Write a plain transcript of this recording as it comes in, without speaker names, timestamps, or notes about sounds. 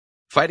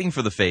Fighting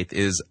for the Faith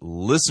is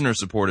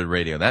listener-supported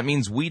radio. That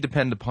means we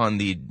depend upon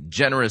the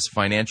generous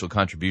financial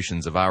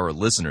contributions of our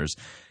listeners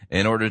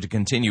in order to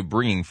continue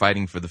bringing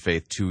Fighting for the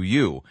Faith to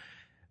you.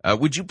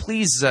 Would you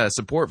please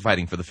support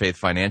Fighting for the Faith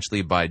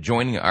financially by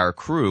joining our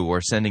crew or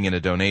sending in a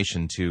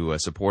donation to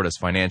support us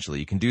financially?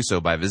 You can do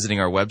so by visiting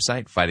our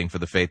website,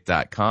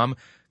 fightingforthefaith.com.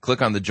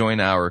 Click on the Join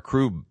Our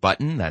Crew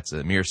button. That's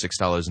a mere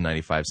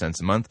 $6.95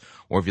 a month.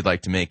 Or if you'd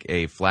like to make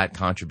a flat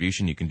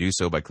contribution, you can do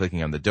so by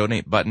clicking on the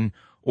Donate button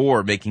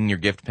or making your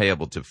gift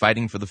payable to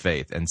Fighting for the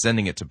Faith and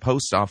sending it to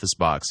Post Office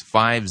Box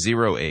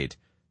 508,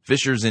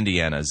 Fishers,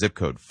 Indiana, zip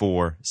code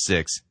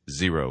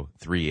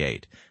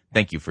 46038.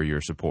 Thank you for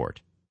your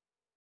support.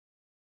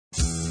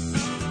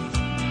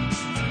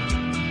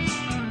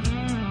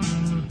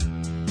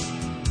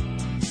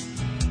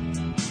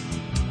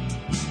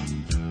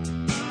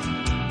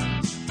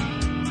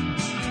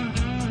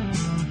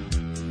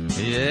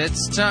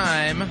 It's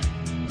time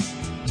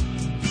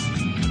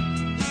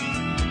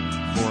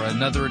for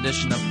another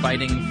edition of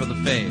Fighting for the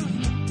Faith.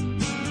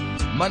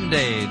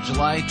 Monday,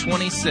 July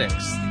 26th,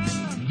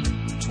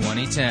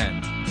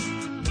 2010.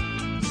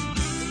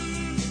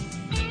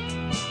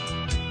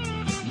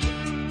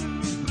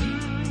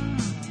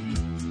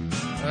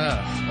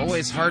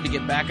 Always hard to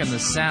get back in the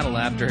saddle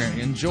after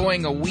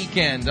enjoying a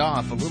weekend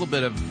off. A little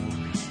bit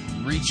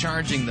of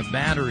recharging the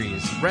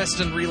batteries, rest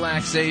and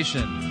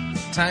relaxation,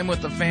 time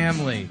with the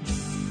family,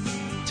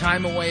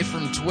 time away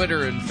from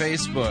Twitter and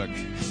Facebook.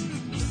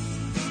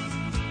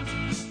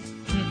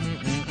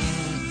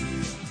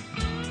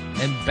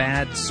 And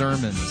bad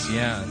sermons,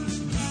 yeah.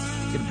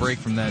 Get a break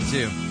from that,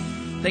 too.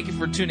 Thank you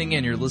for tuning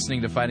in. You're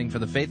listening to Fighting for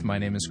the Faith. My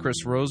name is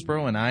Chris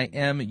Roseborough, and I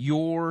am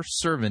your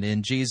servant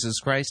in Jesus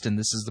Christ, and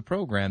this is the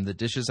program that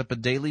dishes up a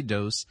daily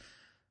dose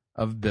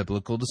of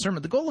biblical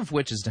discernment, the goal of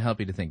which is to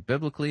help you to think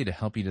biblically, to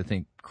help you to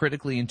think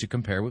critically, and to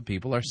compare what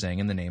people are saying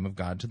in the name of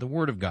God to the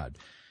Word of God.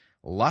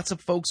 Lots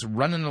of folks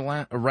running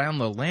around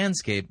the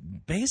landscape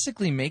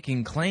basically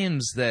making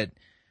claims that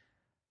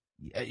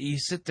you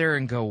sit there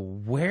and go,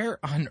 where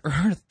on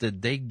earth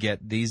did they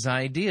get these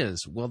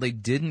ideas? Well, they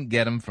didn't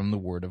get them from the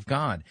Word of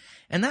God.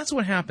 And that's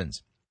what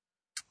happens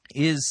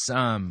is,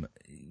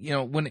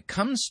 when it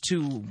comes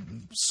to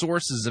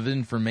sources of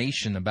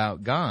information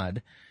about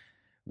God,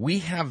 we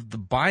have the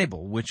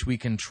Bible, which we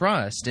can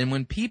trust. And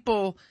when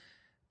people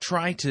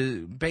try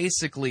to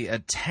basically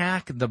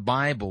attack the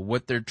Bible,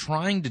 what they're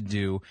trying to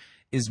do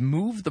is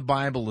move the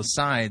Bible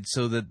aside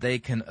so that they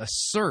can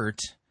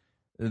assert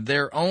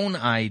their own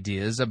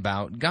ideas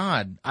about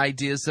God,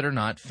 ideas that are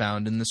not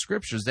found in the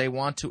Scriptures. They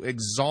want to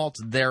exalt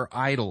their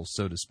idol,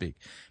 so to speak.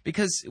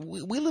 Because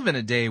we live in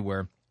a day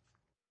where,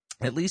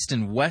 at least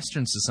in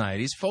Western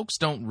societies, folks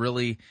don't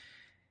really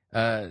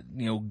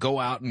go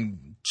out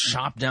and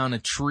chop down a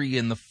tree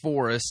in the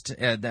forest.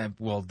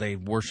 They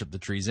worship the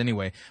trees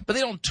anyway, but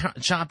they don't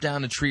chop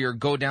down a tree or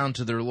go down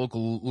to their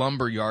local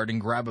lumber yard and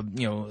grab a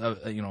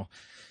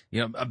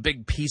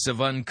big piece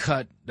of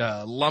uncut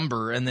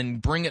lumber and then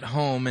bring it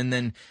home and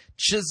then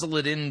chisel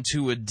it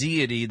into a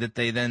deity that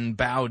they then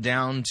bow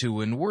down to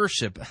and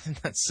worship.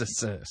 That's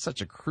just such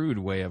a crude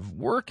way of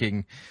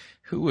working.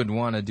 Who would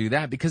want to do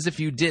that? Because if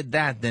you did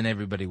that, then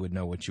everybody would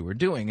know what you were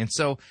doing. And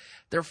so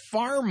they're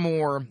far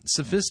more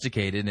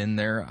sophisticated in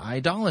their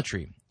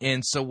idolatry.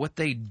 And so what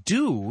they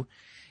do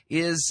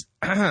is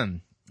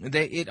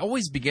it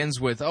always begins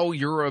with,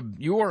 you're a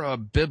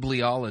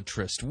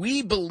bibliolatrist.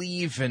 We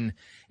believe in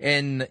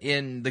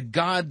the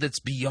God that's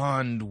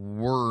beyond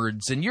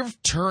words, and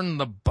you've turned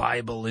the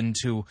Bible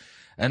into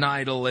an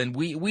idol, and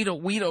we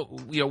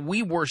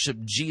worship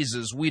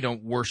Jesus. We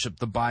don't worship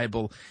the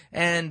Bible.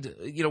 And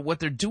what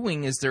they're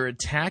doing is they're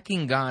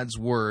attacking God's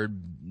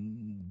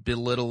word,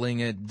 belittling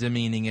it,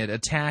 demeaning it,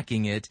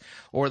 attacking it,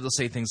 or they'll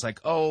say things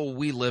like,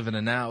 we live in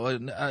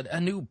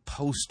a new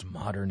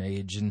postmodern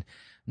age, and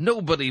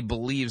nobody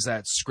believes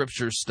that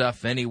Scripture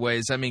stuff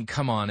anyways. I mean,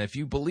 come on. If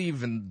you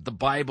believe in the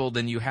Bible,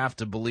 then you have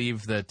to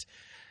believe that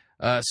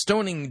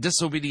stoning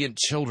disobedient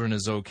children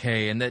is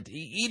okay, and that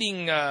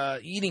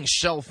eating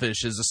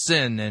shellfish is a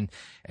sin,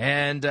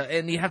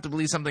 and you have to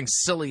believe something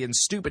silly and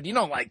stupid.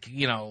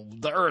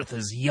 The earth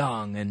is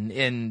young,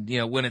 and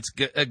when it's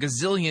a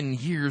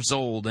gazillion years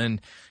old, and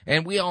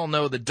we all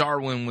know that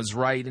Darwin was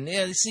right. And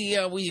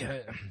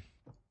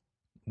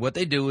what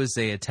they do is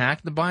they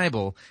attack the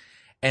Bible.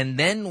 And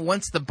then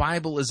once the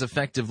Bible is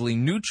effectively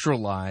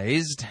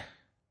neutralized,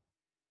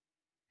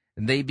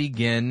 they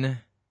begin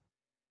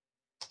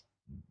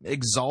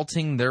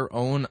exalting their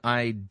own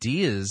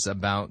ideas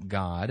about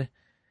God.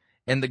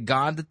 And the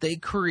God that they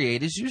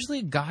create is usually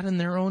a God in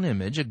their own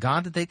image, a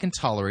God that they can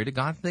tolerate, a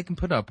God that they can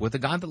put up with, a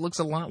God that looks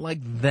a lot like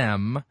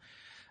them,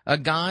 a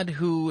God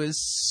who is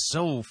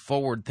so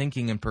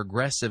forward-thinking and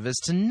progressive as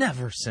to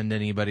never send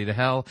anybody to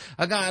hell,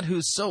 a God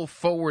who's so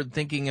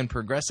forward-thinking and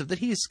progressive that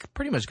he's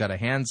pretty much got a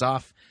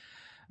hands-off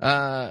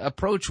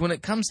approach when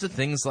it comes to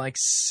things like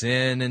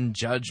sin and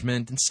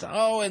judgment and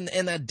stuff.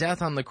 And that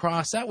death on the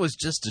cross, that was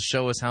just to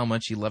show us how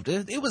much he loved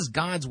it. It was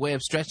God's way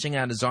of stretching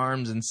out his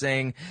arms and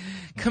saying,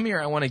 come here,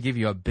 I want to give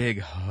you a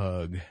big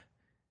hug.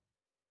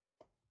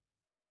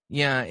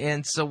 Yeah,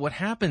 and so what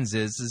happens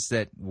is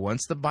that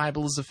once the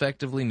Bible is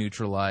effectively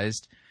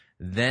neutralized,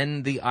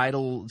 then the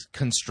idol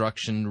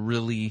construction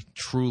really,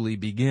 truly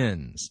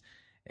begins.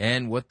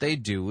 And what they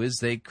do is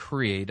they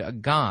create a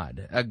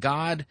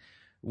god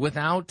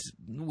without,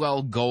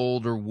 well,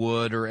 gold or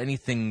wood or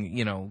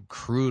anything,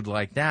 crude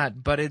like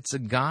that, but it's a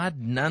god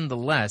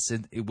nonetheless,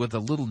 with a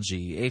little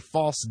g, a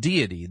false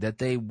deity that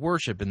they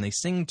worship and they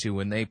sing to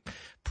and they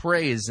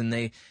praise, and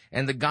the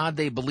God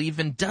they believe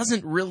in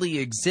doesn't really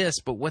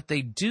exist, but what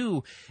they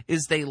do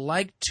is they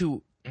like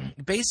to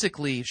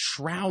basically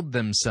shroud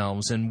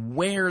themselves and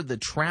wear the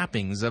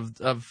trappings of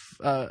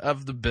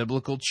the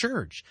biblical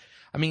church.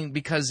 I mean,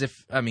 because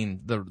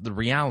the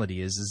reality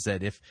is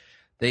that if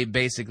they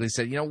basically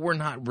said, we're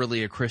not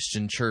really a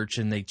Christian church,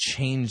 and they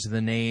changed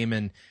the name,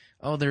 and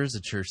there is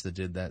a church that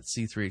did that,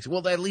 C3.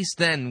 Well, at least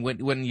then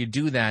when you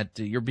do that,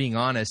 you're being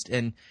honest,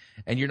 and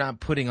you're not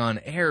putting on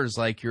airs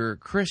like you're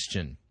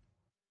Christian.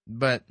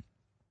 But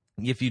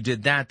if you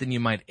did that, then you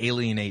might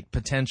alienate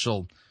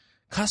potential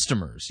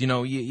customers.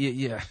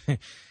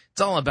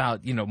 It's all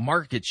about,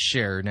 market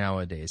share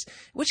nowadays,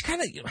 which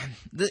kind of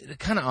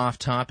off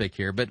topic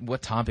here, but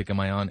what topic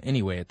am I on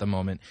anyway at the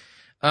moment?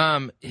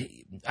 I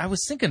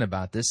was thinking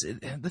about this.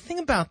 The thing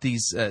about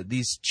these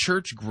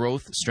church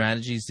growth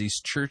strategies, these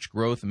church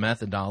growth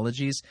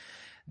methodologies,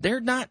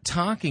 they're not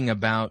talking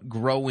about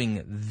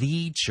growing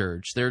the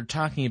church. They're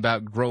talking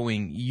about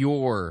growing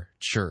your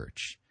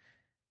church.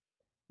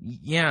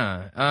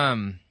 Yeah.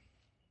 I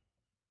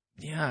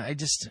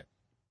just...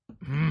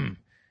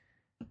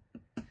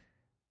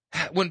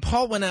 When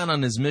Paul went out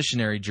on his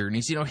missionary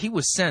journeys, he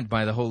was sent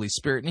by the Holy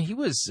Spirit, and he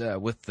was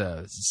with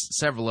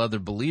several other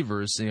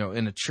believers,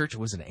 in a church.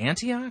 Was it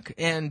Antioch?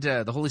 And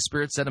the Holy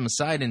Spirit set him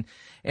aside,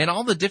 and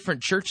all the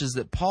different churches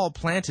that Paul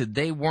planted,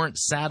 they weren't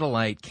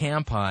satellite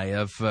campi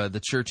of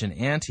the church in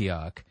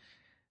Antioch.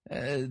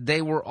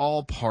 They were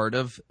all part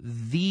of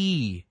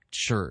the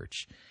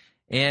church.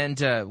 And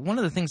one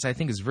of the things I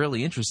think is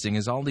really interesting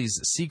is all these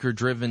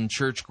seeker-driven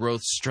church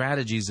growth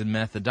strategies and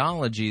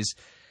methodologies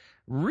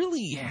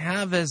really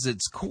have as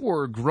its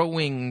core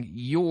growing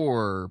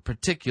your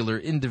particular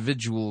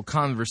individual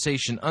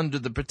conversation under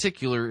the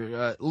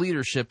particular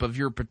leadership of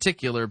your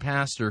particular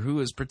pastor, who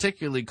is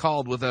particularly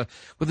called with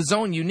his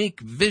own unique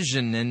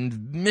vision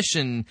and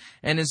mission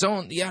and his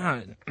own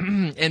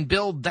and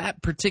build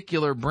that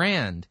particular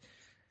brand.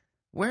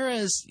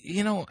 Whereas,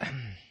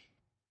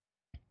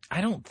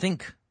 I don't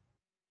think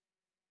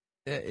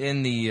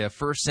in the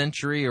first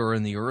century or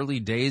in the early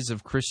days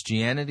of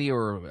Christianity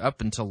or up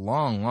until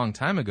long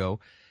time ago,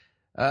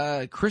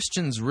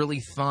 Christians really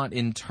thought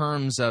in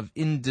terms of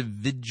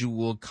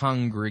individual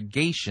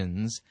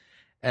congregations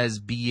as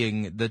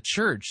being the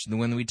church.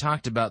 When we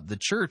talked about the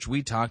church,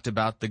 we talked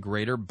about the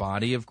greater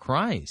body of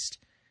Christ.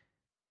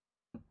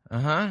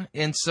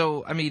 And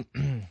so,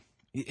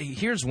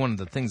 here's one of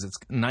the things that's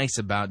nice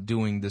about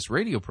doing this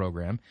radio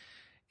program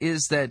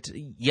is that,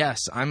 yes,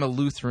 I'm a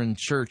Lutheran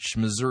Church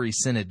Missouri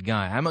Synod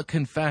guy. I'm a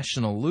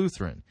confessional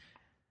Lutheran,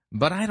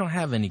 but I don't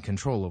have any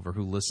control over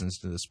who listens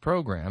to this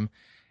program.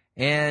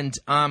 And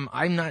I'm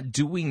not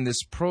doing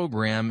this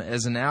program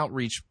as an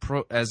outreach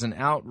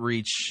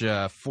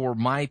for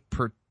my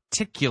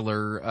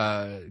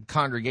particular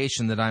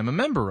congregation that I'm a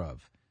member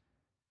of.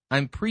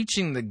 I'm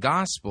preaching the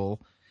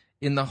gospel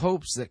in the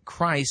hopes that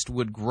Christ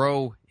would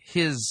grow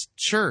his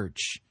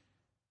church,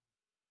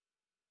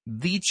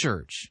 the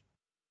church.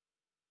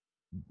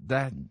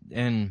 That's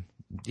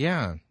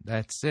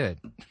it.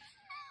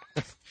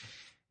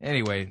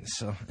 Anyway,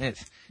 so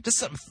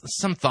just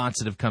some thoughts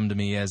that have come to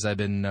me as I've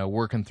been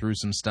working through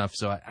some stuff,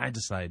 so I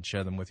decided to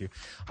share them with you.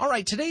 All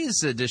right,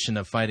 today's edition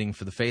of Fighting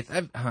for the Faith,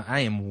 I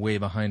am way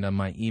behind on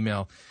my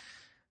email.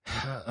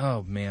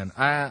 Oh man,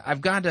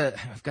 I've got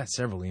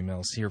several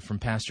emails here from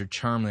Pastor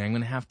Charmley. I'm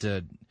going to have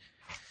to.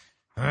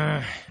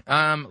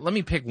 Let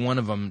me pick one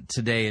of them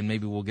today, and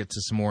maybe we'll get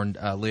to some more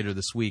later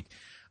this week.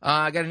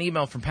 I got an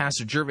email from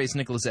Pastor Gervais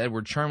Nicholas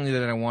Edward Charmley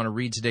that I want to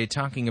read today,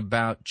 talking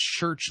about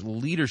church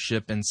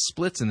leadership and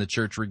splits in the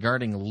church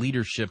regarding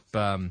leadership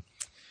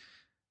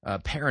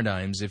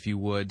paradigms, if you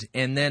would.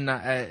 And then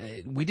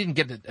we didn't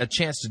get a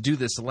chance to do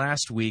this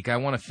last week. I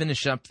want to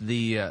finish up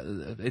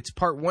it's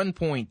part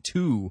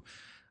 1.2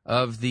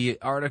 of the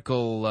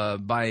article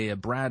by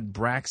Brad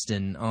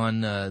Braxton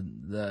on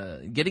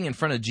the Getting in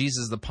Front of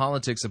Jesus, the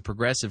Politics of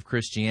Progressive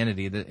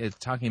Christianity. It's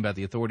talking about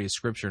the authority of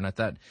Scripture, and I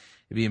thought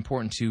it'd be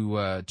important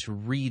to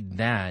read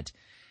that.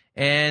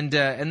 And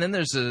then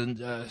there's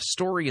a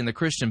story in the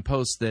Christian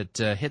Post that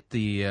hit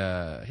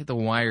the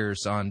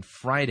wires on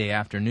Friday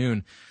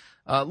afternoon.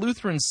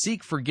 Lutherans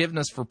seek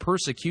forgiveness for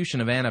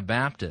persecution of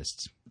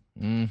Anabaptists.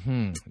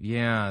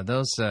 Yeah,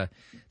 those the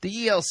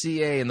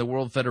ELCA and the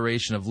World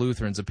Federation of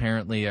Lutherans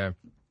apparently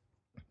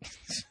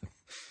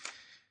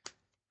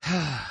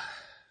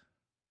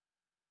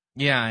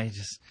yeah,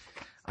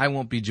 I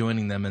won't be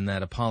joining them in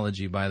that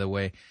apology, by the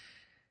way.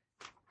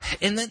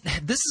 And then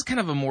this is kind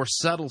of a more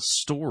subtle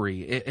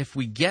story. If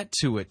we get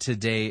to it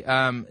today,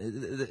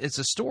 it's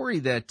a story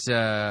that,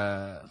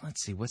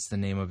 let's see, what's the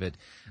name of it?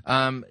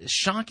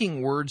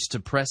 Shocking Words to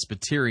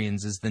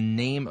Presbyterians is the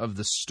name of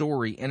the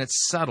story, and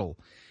it's subtle.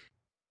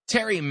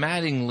 Terry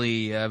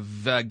Mattingly of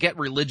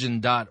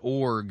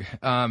GetReligion.org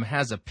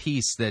has a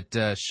piece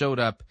that showed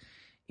up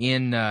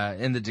in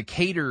the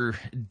Decatur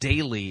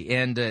Daily,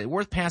 and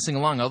worth passing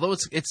along. Although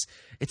it's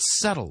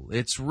subtle,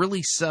 it's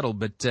really subtle.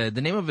 But the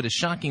name of it is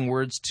 "Shocking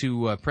Words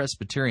to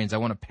Presbyterians." I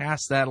want to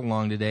pass that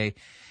along today,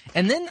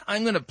 and then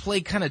I'm going to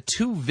play kind of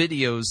two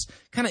videos,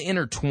 kind of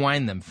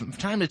intertwine them. From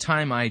time to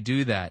time, I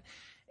do that.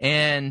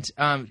 And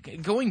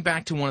going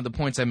back to one of the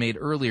points I made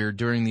earlier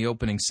during the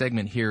opening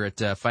segment here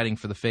at Fighting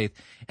for the Faith,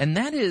 and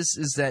that is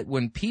that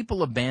when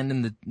people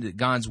abandon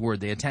God's Word,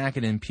 they attack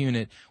it and impugn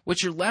it,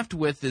 what you're left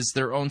with is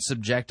their own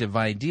subjective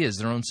ideas,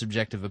 their own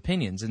subjective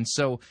opinions. And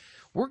so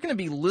we're going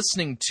to be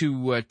listening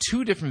to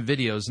two different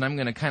videos, and I'm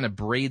going to kind of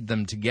braid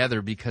them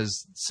together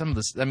because some of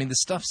the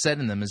stuff said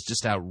in them is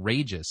just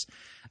outrageous.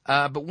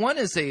 But one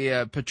is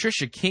a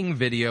Patricia King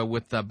video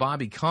with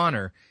Bobby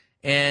Conner.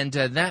 And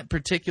that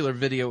particular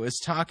video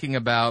is talking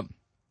about,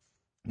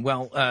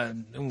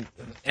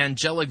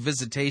 angelic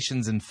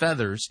visitations and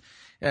feathers,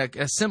 a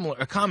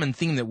common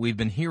theme that we've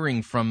been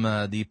hearing from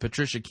the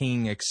Patricia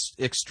King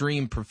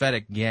extreme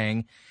prophetic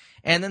gang.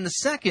 And then the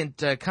second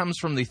comes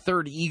from the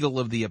third eagle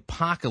of the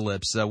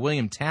apocalypse,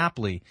 William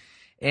Tapley.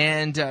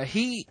 And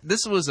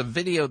this was a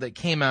video that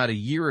came out a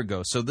year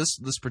ago. So this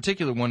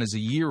particular one is a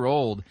year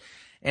old.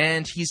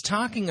 And he's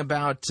talking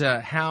about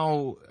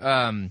how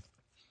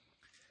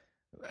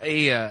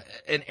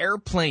an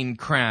airplane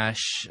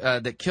crash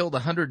that killed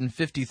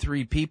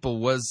 153 people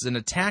was an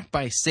attack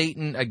by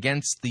Satan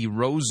against the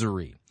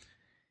rosary.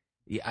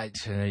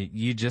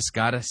 You just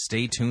got to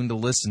stay tuned to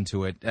listen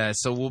to it.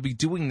 So we'll be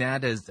doing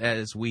that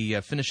as we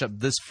finish up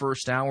this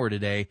first hour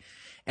today.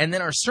 And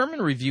then our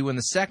sermon review in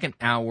the second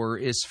hour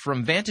is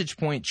from Vantage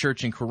Point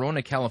Church in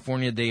Corona,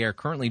 California. They are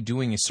currently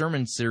doing a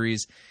sermon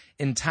series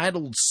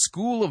entitled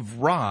School of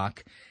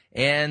Rock.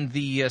 And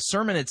the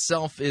sermon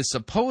itself is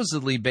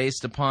supposedly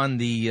based upon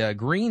the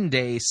Green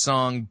Day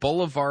song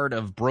Boulevard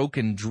of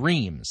Broken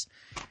Dreams.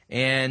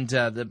 And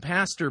the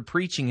pastor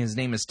preaching, his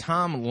name is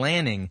Tom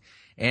Lanning.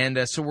 And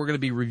so we're going to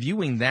be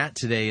reviewing that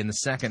today in the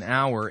second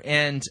hour.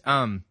 And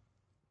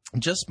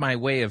just by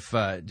way of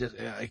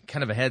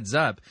kind of a heads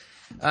up,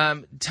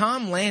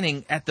 Tom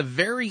Lanning, at the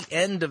very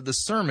end of the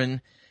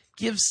sermon,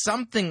 gives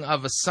something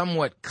of a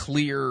somewhat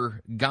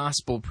clear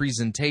gospel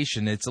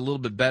presentation. It's a little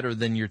bit better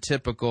than your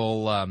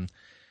typical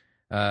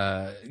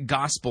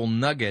gospel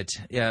nugget,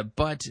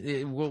 but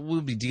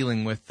we'll be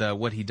dealing with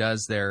what he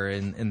does there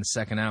in the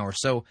second hour.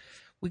 So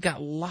we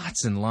got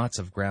lots and lots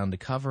of ground to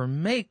cover.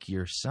 Make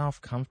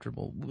yourself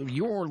comfortable.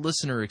 Your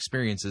listener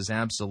experience is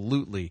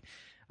absolutely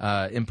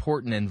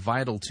important and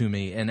vital to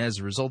me, and as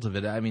a result of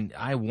it,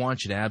 I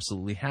want you to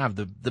absolutely have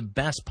the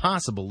best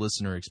possible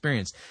listener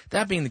experience.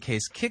 That being the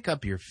case, kick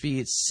up your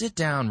feet, sit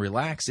down,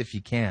 relax if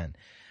you can.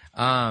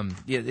 And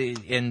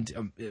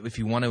if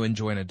you want to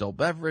enjoy an adult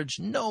beverage,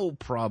 no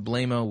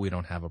problemo. We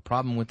don't have a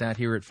problem with that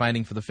here at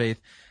Fighting for the Faith.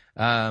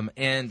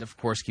 And of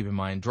course, keep in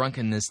mind,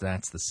 drunkenness,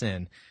 that's the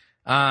sin.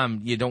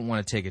 You don't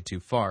want to take it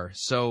too far.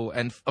 So,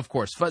 and of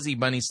course, fuzzy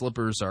bunny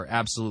slippers are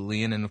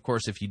absolutely in. And of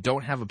course, if you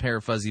don't have a pair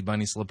of fuzzy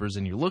bunny slippers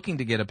and you're looking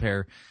to get a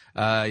pair,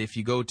 if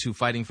you go to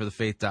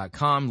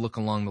fightingforthefaith.com, look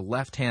along the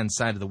left-hand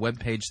side of the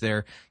webpage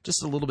there,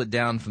 just a little bit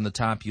down from the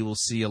top, you will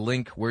see a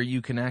link where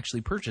you can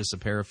actually purchase a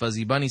pair of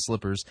fuzzy bunny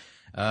slippers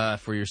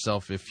for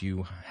yourself if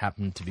you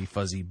happen to be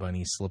fuzzy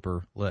bunny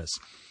slipperless.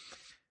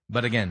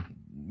 But again,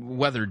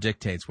 weather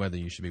dictates whether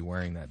you should be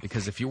wearing that,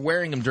 because if you're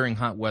wearing them during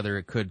hot weather,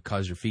 it could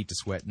cause your feet to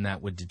sweat, and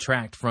that would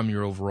detract from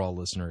your overall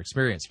listener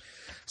experience.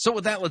 So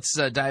with that, let's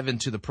dive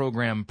into the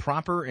program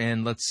proper,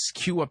 and let's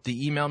cue up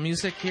the email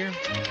music here.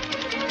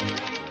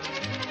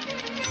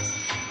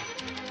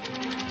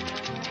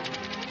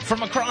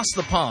 From across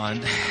the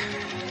pond,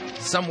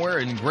 somewhere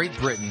in Great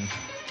Britain,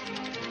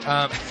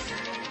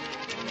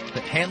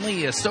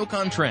 Hanley,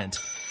 Stoke-on-Trent.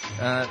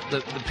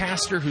 The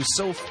pastor who's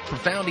so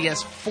profound he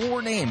has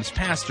four names: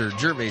 Pastor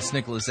Gervais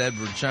Nicholas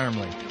Edward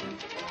Charmley.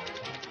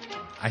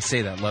 I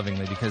say that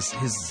lovingly because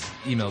his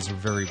emails are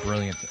very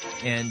brilliant.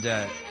 And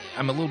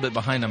I'm a little bit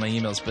behind on my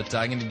emails, but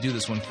I'm going to do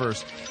this one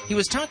first. He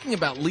was talking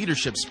about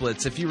leadership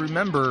splits. If you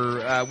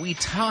remember, we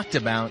talked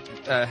about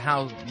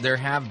how there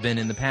have been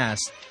in the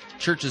past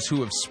churches who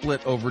have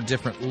split over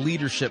different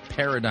leadership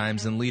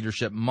paradigms and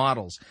leadership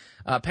models.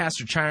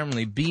 Pastor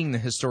Charmley, being the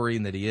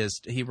historian that he is,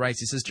 he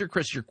writes, he says, "Dear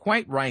Chris, you're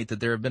quite right that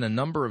there have been a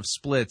number of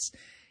splits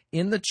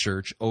in the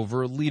church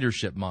over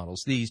leadership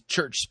models. The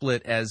church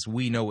split as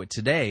we know it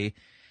today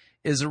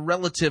is a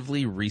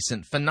relatively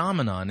recent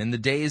phenomenon. In the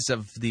days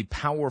of the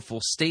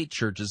powerful state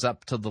churches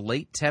up to the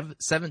late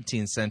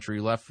 17th century,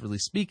 roughly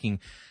speaking,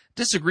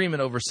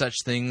 Disagreement over such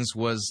things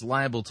was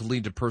liable to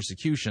lead to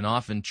persecution.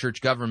 Often, church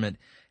government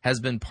has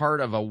been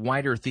part of a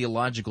wider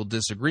theological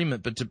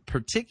disagreement, but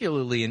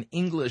particularly in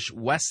English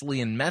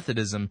Wesleyan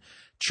Methodism,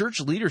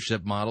 church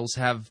leadership models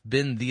have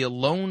been the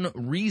alone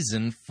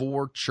reason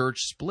for church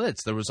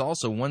splits. There was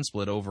also one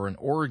split over in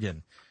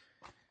Oregon.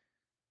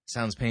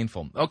 Sounds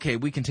painful. Okay,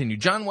 we continue.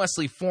 John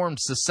Wesley formed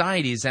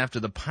societies after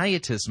the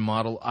Pietist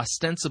model,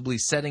 ostensibly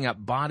setting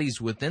up bodies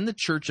within the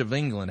Church of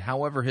England.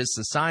 However, his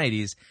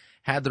societies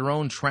had their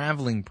own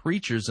traveling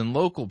preachers and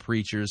local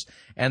preachers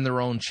and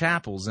their own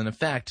chapels. In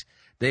effect,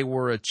 they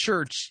were a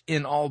church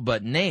in all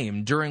but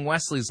name. During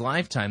Wesley's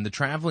lifetime, the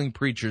traveling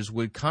preachers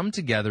would come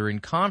together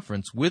in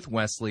conference with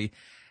Wesley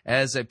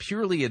as a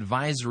purely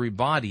advisory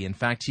body. In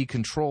fact, he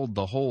controlled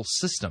the whole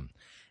system.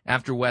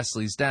 After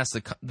Wesley's death,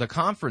 the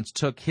conference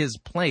took his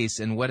place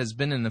in what has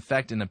been in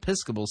effect an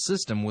Episcopal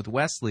system with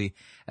Wesley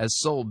as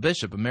sole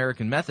bishop.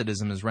 American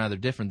Methodism is rather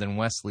different than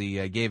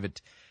Wesley gave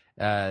it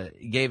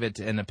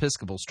an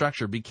Episcopal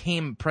structure,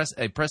 became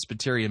a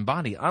Presbyterian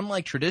body.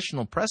 Unlike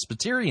traditional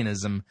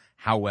Presbyterianism,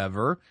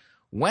 however,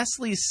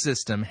 Wesley's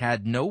system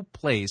had no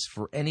place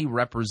for any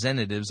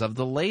representatives of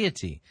the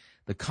laity.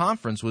 The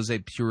conference was a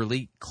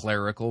purely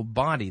clerical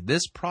body.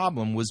 This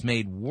problem was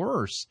made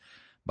worse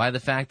by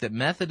the fact that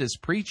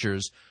Methodist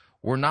preachers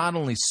were not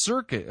only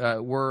circuit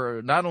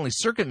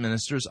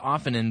ministers,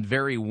 often in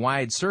very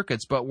wide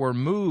circuits, but were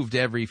moved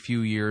every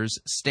few years,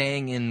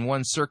 staying in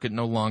one circuit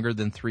no longer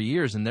than 3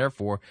 years, and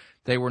therefore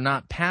they were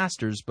not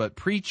pastors but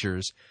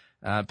preachers.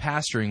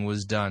 Pastoring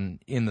was done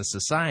in the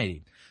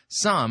society.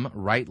 Some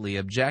rightly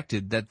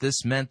objected that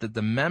this meant that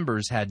the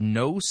members had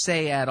no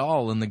say at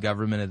all in the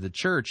government of the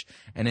church,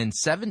 and in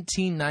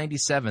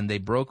 1797 they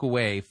broke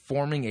away,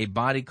 forming a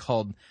body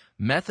called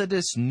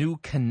Methodist New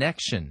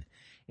Connection.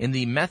 In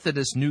the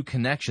Methodist New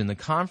Connection, the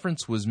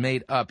conference was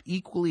made up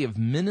equally of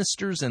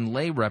ministers and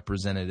lay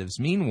representatives.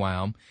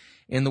 Meanwhile,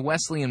 in the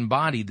Wesleyan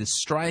body, the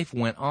strife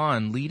went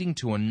on, leading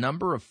to a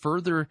number of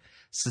further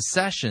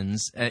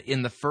secessions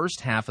in the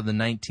first half of the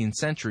 19th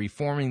century,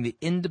 forming the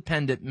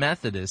Independent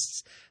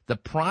Methodists, the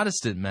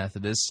Protestant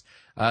Methodists,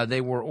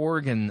 they were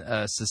Oregon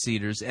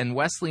seceders, and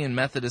Wesleyan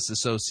Methodist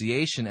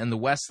Association and the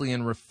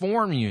Wesleyan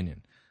Reform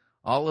Union.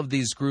 All of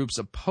these groups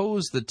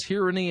opposed the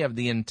tyranny of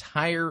the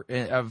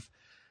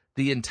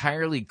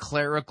entirely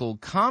clerical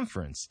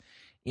conference.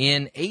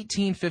 In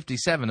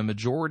 1857, a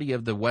majority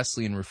of the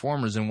Wesleyan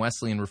Reformers and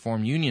Wesleyan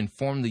Reform Union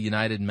formed the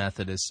United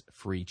Methodist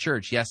Free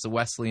Church. Yes, the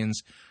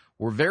Wesleyans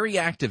were very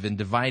active in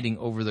dividing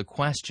over the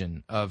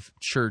question of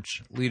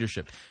church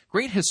leadership.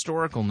 Great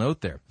historical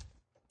note there.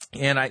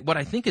 And what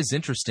I think is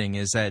interesting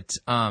is that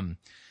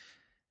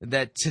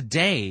that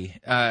today,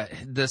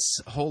 this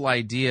whole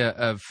idea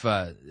of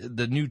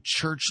the new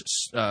church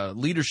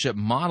leadership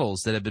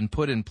models that have been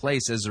put in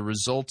place as a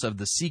result of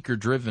the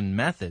seeker-driven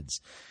methods,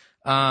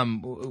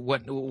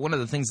 one of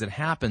the things that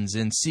happens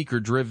in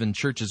seeker-driven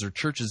churches or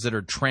churches that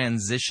are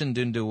transitioned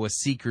into a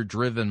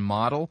seeker-driven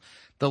model,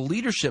 the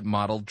leadership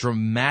model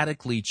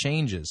dramatically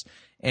changes.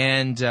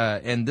 And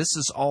this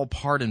is all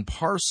part and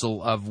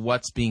parcel of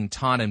what's being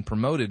taught and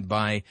promoted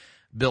by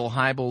Bill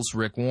Hybels,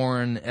 Rick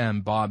Warren,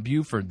 and Bob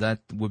Buford. That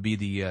would be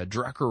the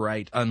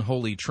Druckerite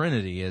unholy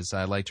trinity, as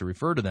I like to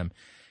refer to them.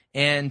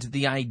 And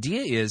the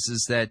idea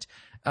is that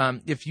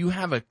if you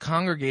have a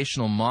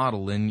congregational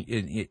model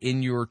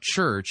in your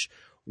church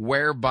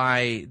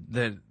whereby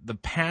the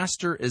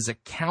pastor is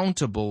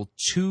accountable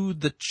to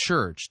the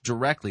church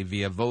directly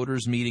via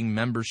voters meeting,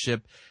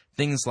 membership,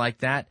 things like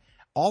that,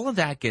 all of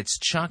that gets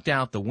chucked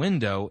out the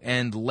window,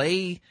 and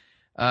lay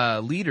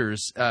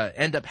leaders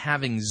end up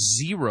having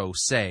zero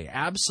say,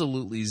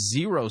 absolutely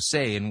zero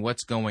say in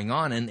what's going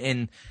on,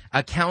 and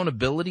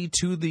accountability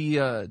to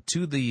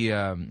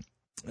the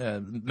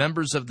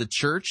members of the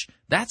church,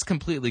 that's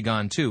completely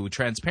gone too.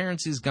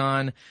 Transparency's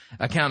gone,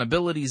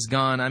 accountability's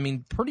gone. I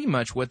mean, pretty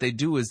much what they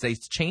do is they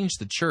change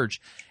the church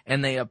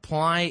and they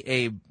apply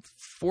a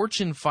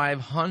Fortune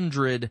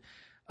 500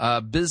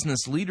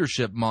 business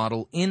leadership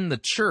model in the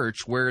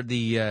church, where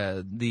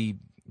the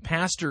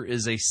pastor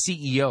is a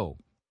CEO.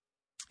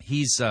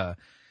 He's a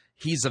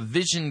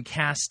vision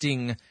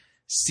casting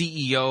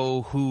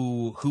CEO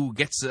who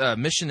gets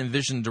mission and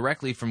vision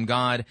directly from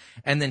God,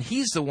 and then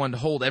he's the one to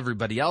hold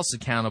everybody else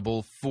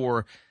accountable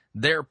for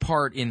their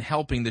part in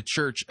helping the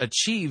church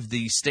achieve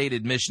the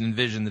stated mission and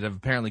vision that have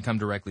apparently come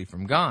directly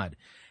from God.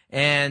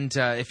 And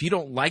if you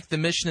don't like the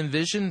mission and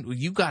vision,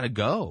 you got to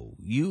go.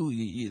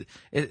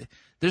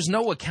 There's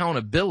no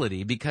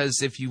accountability,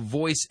 because if you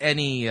voice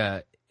any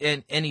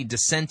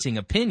dissenting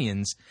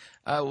opinions,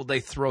 they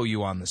throw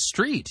you on the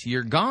street.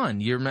 You're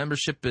gone. Your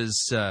membership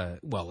is,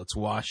 it's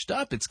washed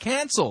up. It's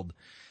canceled.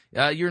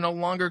 You're no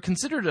longer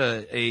considered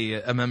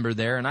a member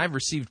there. And I've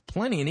received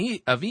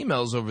plenty of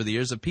emails over the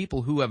years of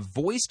people who have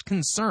voiced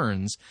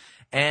concerns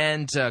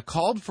and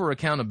called for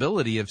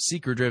accountability of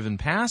seeker-driven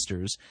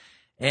pastors.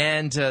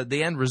 And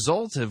the end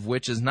result of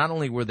which is not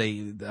only were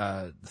they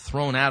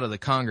thrown out of the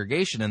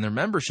congregation and their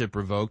membership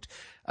revoked,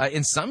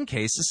 in some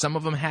cases, some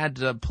of them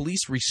had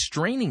police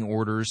restraining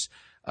orders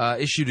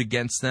issued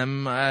against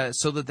them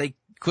so that they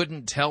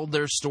couldn't tell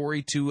their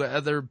story to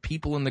other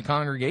people in the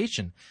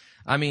congregation.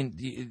 I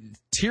mean,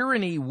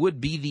 tyranny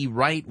would be the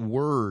right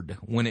word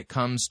when it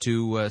comes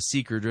to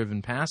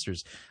seeker-driven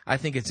pastors. I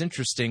think it's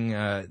interesting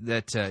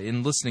that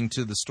in listening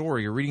to the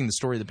story or reading the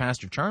story that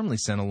Pastor Charmley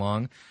sent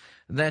along,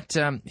 that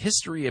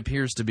history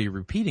appears to be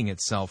repeating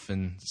itself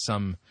in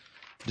some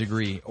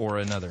degree or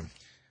another.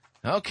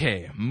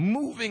 Okay,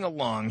 moving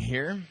along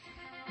here.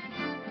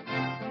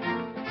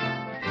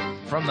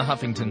 From the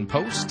Huffington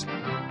Post,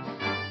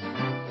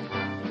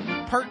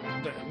 part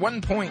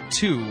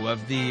 1.2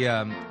 of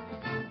the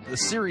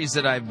series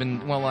that I've been,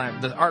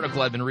 the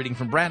article I've been reading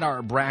from Brad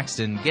R.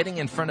 Braxton, Getting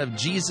in Front of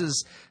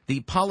Jesus, the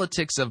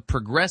Politics of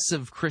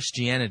Progressive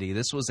Christianity.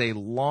 This was a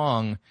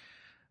long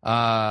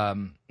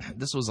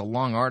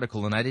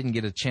article, and I didn't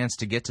get a chance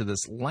to get to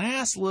this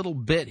last little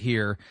bit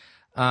here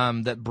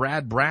that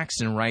Brad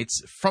Braxton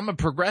writes from a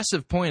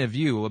progressive point of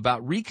view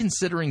about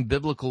reconsidering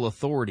biblical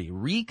authority.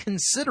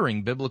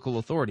 Reconsidering biblical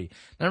authority.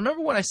 Now,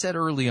 remember what I said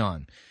early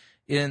on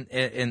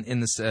in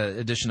this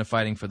edition of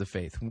Fighting for the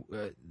Faith.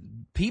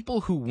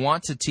 People who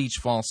want to teach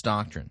false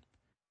doctrine,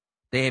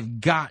 they have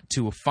got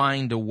to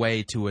find a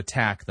way to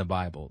attack the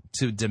Bible,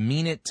 to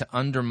demean it, to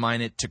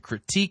undermine it, to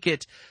critique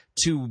it,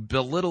 to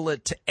belittle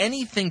it, to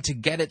anything to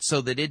get it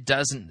so that it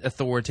doesn't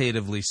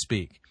authoritatively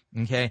speak.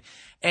 Okay?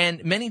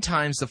 And many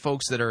times the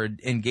folks that are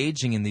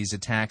engaging in these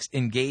attacks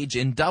engage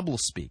in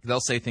doublespeak. They'll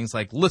say things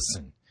like,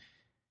 listen,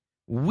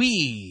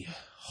 we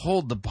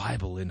hold the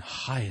Bible in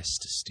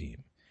highest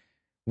esteem.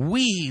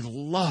 We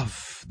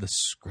love the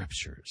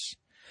Scriptures.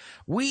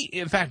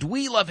 In fact,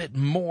 we love it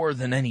more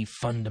than any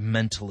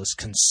fundamentalist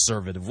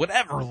conservative would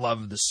ever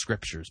love the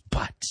Scriptures.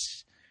 But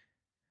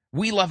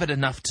we love it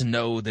enough to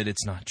know that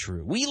it's not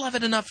true. We love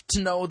it enough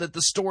to know that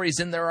the stories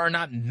in there are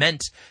not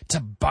meant to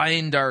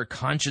bind our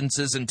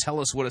consciences and tell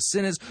us what a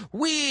sin is.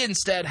 We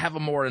instead have a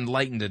more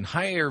enlightened and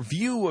higher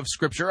view of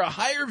Scripture, a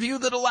higher view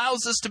that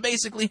allows us to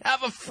basically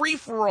have a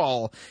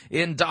free-for-all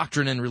in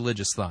doctrine and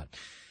religious thought.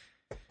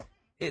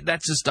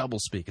 That's just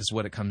doublespeak is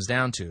what it comes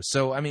down to.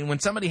 So, I mean, when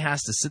somebody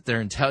has to sit there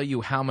and tell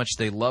you how much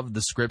they love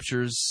the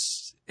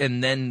Scriptures,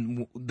 and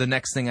then the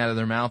next thing out of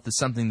their mouth is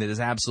something that is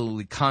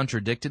absolutely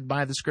contradicted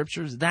by the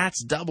Scriptures,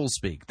 that's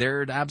doublespeak.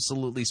 They're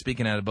absolutely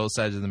speaking out of both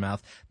sides of the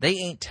mouth. They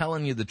ain't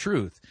telling you the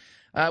truth.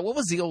 What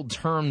was the old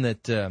term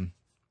that the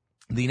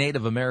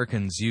Native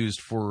Americans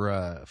used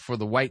for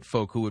the white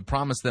folk who would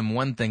promise them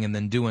one thing and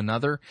then do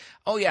another?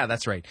 Oh, yeah,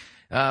 that's right.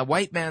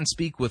 White man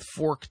speak with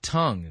forked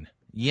tongue.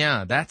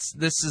 Yeah,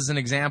 this is an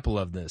example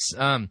of this.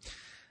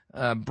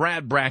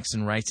 Brad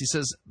Braxton writes, he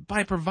says,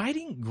 by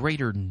providing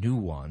greater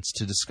nuance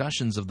to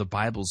discussions of the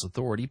Bible's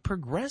authority,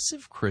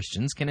 progressive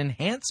Christians can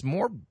enhance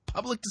more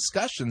public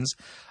discussions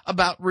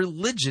about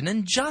religion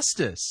and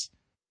justice.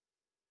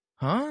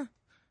 Huh?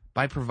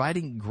 By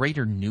providing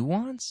greater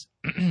nuance?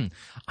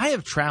 I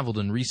have traveled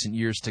in recent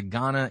years to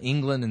Ghana,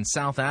 England, and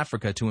South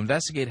Africa to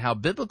investigate how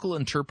biblical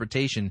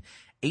interpretation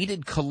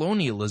aided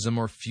colonialism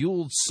or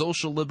fueled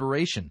social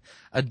liberation.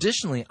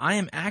 Additionally, I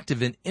am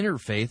active in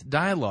interfaith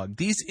dialogue.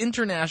 These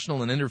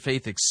international and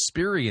interfaith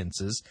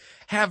experiences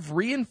have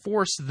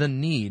reinforced the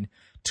need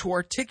to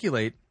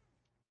articulate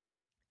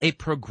a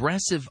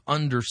progressive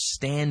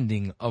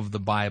understanding of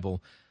the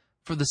Bible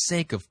for the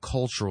sake of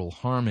cultural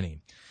harmony.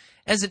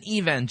 As an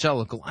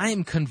evangelical, I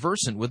am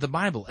conversant with the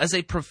Bible. As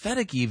a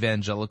prophetic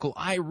evangelical,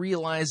 I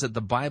realize that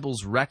the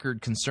Bible's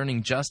record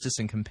concerning justice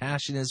and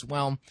compassion is,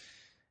 well,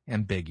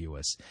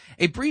 ambiguous.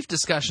 A brief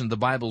discussion of the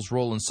Bible's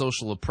role in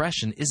social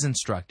oppression is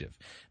instructive.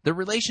 The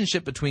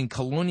relationship between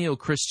colonial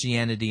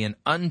Christianity and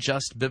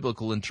unjust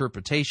biblical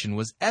interpretation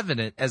was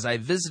evident as I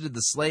visited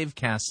the slave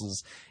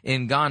castles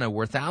in Ghana,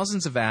 where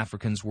thousands of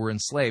Africans were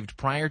enslaved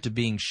prior to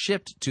being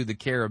shipped to the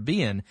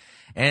Caribbean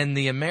and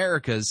the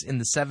Americas in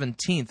the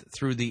 17th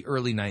through the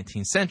early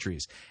 19th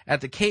centuries.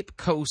 At the Cape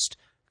Coast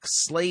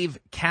slave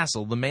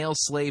castle, the male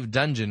slave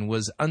dungeon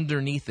was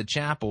underneath the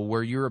chapel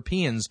where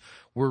Europeans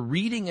were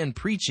reading and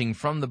preaching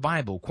from the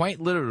Bible. Quite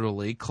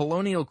literally,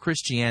 colonial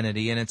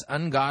Christianity and its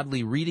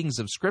ungodly readings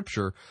of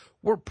Scripture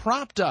were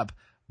propped up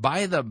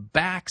by the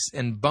backs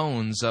and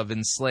bones of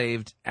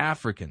enslaved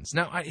Africans.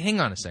 Now, hang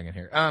on a second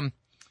here.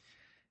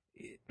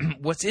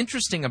 What's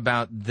interesting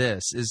about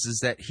this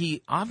is that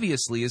he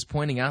obviously is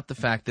pointing out the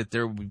fact that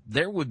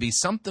there would be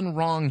something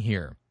wrong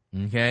here,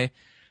 okay?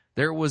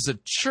 There was a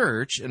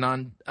church,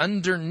 and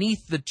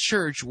underneath the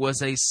church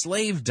was a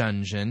slave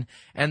dungeon,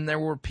 and there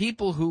were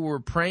people who were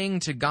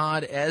praying to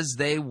God as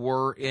they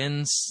were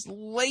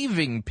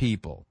enslaving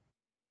people.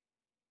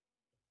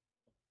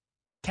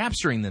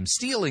 Capturing them,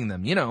 stealing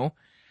them, you know.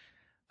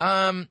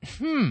 Now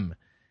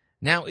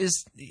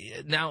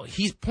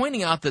he's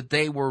pointing out that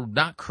they were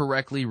not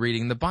correctly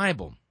reading the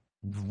Bible.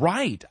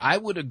 Right, I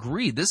would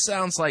agree. This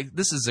sounds like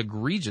this is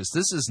egregious.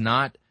 This is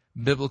not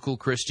biblical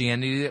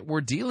Christianity that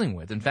we're dealing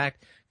with. In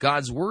fact,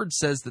 God's word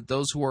says that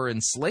those who are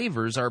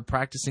enslavers are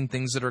practicing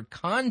things that are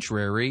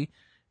contrary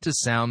to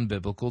sound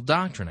biblical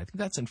doctrine. I think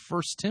that's in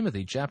 1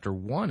 Timothy chapter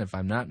 1, if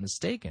I'm not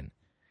mistaken.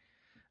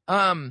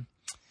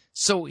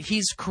 So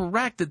he's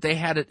correct that they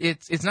had it.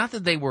 It's not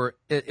that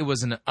it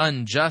was an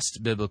unjust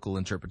biblical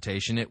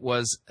interpretation. It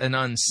was an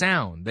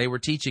unsound. They were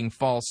teaching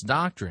false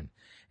doctrine.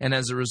 And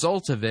as a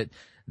result of it,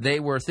 they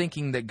were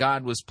thinking that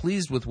God was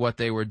pleased with what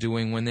they were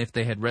doing when, if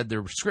they had read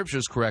their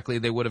scriptures correctly,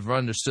 they would have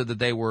understood that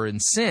they were in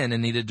sin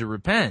and needed to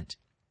repent.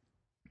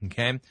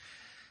 Okay?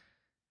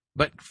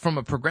 But from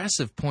a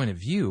progressive point of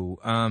view,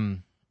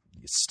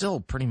 still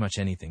pretty much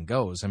anything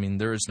goes. I mean,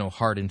 there is no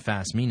hard and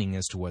fast meaning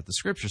as to what the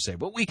scriptures say.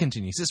 But we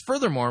continue. He says,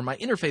 furthermore, my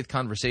interfaith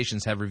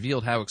conversations have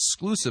revealed how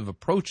exclusive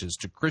approaches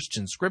to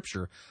Christian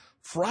scripture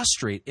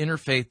frustrate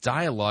interfaith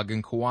dialogue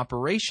and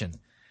cooperation.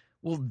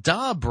 Well,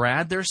 duh,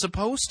 Brad, they're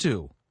supposed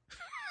to.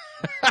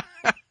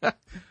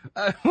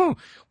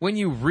 When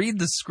you read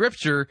the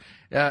scripture,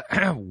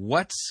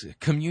 what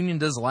communion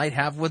does light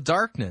have with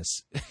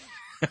darkness?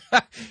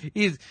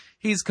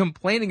 He's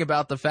complaining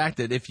about the fact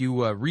that if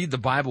you read the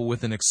Bible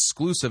with an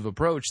exclusive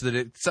approach, that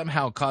it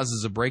somehow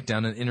causes a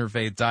breakdown in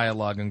interfaith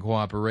dialogue and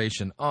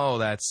cooperation. Oh,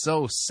 that's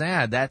so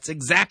sad. That's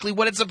exactly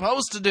what it's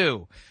supposed to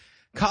do.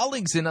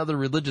 Colleagues in other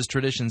religious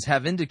traditions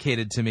have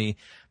indicated to me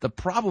the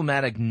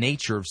problematic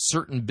nature of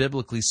certain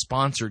biblically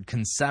sponsored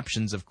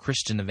conceptions of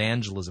Christian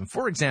evangelism.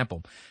 For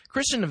example,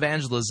 Christian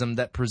evangelism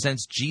that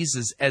presents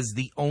Jesus as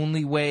the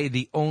only way,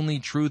 the only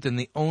truth, and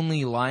the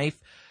only life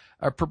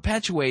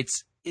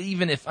perpetuates,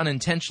 even if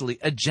unintentionally,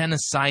 a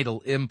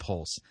genocidal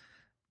impulse.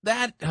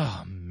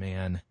 Oh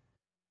man.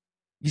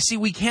 You see,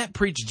 we can't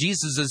preach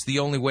Jesus as the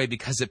only way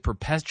because it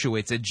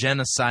perpetuates a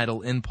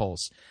genocidal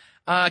impulse.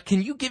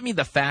 Can you give me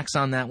the facts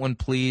on that one,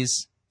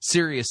 please?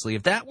 Seriously,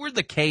 if that were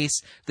the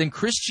case, then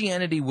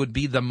Christianity would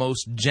be the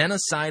most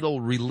genocidal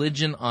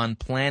religion on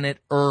planet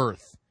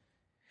Earth.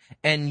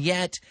 And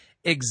yet,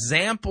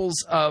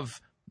 examples of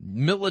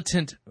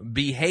militant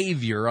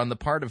behavior on the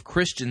part of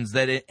Christians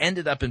that it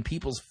ended up in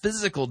people's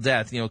physical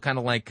death, kind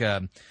of like,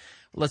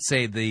 let's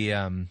say,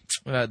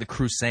 the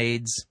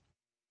Crusades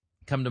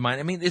come to mind.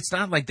 I mean, it's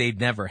not like they'd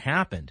never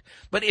happened.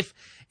 But if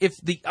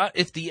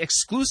the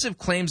exclusive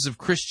claims of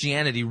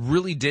Christianity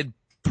really did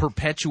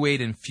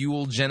perpetuate and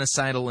fuel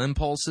genocidal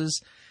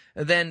impulses,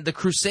 then the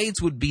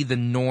Crusades would be the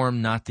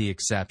norm, not the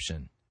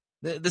exception.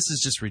 This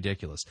is just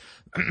ridiculous.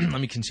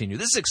 Let me continue.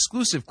 This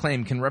exclusive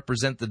claim can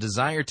represent the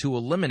desire to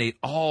eliminate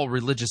all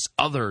religious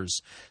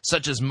others,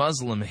 such as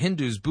Muslim,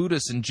 Hindus,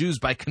 Buddhists, and Jews,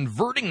 by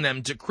converting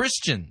them to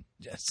Christian.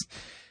 Yes,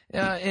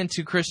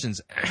 into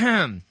Christians.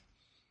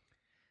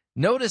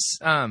 Notice,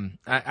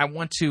 I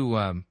want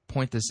to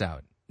point this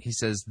out. He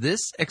says,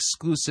 this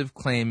exclusive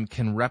claim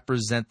can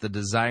represent the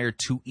desire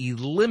to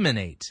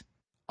eliminate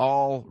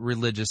all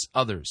religious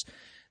others.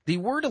 The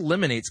word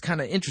eliminate is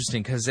kind of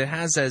interesting because it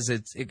has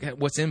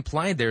what's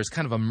implied there is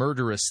kind of a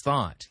murderous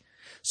thought.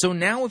 So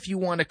now if you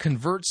want to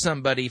convert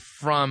somebody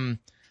from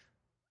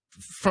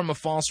a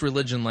false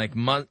religion like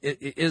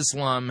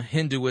Islam,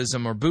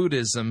 Hinduism, or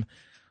Buddhism,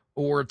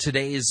 or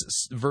today's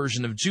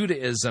version of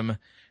Judaism,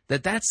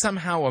 that's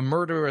somehow a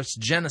murderous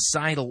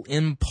genocidal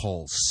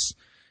impulse.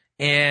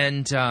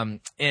 And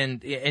that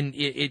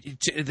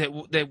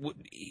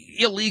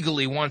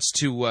illegally wants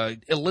to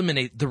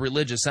eliminate the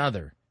religious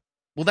other.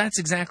 Well, that's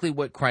exactly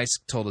what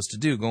Christ told us to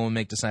do. Go and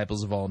make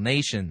disciples of all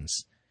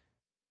nations.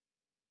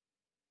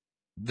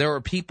 There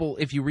are people,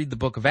 if you read the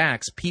book of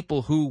Acts,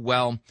 people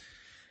who,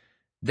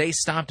 they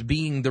stopped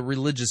being the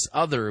religious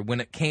other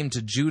when it came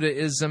to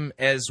Judaism,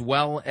 as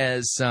well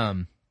as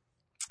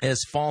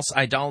false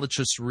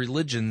idolatrous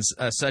religions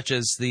such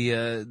as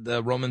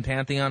the Roman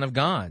pantheon of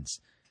gods.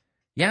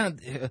 Yeah,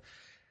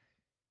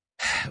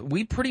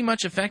 we pretty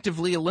much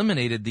effectively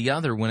eliminated the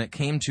other when it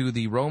came to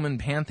the Roman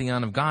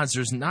pantheon of gods.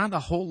 There's not a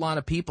whole lot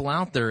of people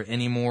out there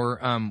anymore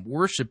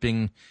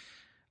worshiping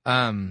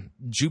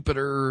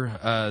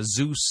Jupiter,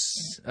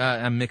 Zeus.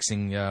 I'm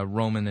mixing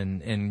Roman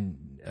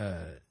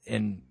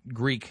and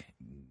Greek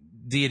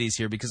deities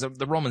here because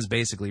the Romans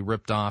basically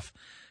ripped off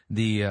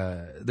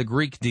the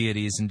Greek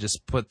deities and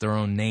just put their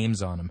own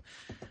names on them.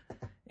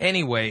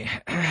 Anyway,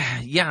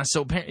 yeah,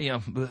 so,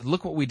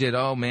 look what we did.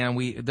 Oh, man,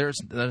 there's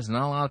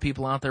not a lot of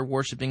people out there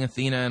worshiping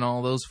Athena and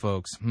all those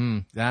folks.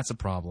 That's a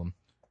problem.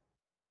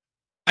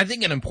 I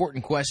think an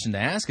important question to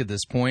ask at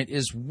this point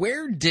is,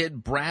 where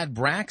did Brad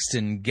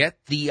Braxton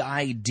get the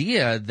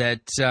idea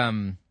that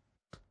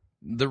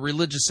the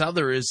religious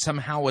other is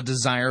somehow a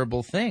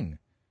desirable thing?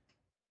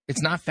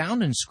 It's not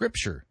found in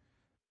Scripture.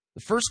 The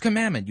first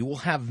commandment, you will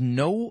have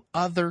no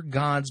other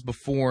gods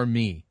before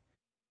me.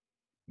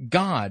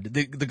 God,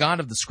 the God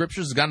of the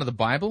Scriptures, the God of the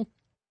Bible,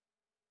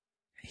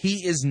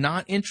 he is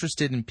not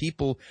interested in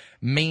people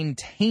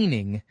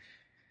maintaining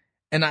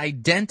an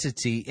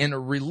identity in a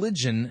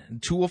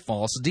religion to a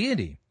false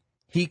deity.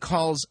 He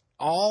calls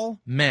all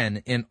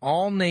men in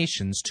all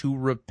nations to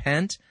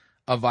repent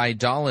of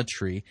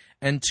idolatry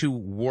and to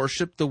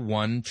worship the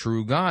one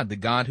true God, the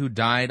God who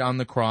died on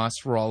the cross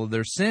for all of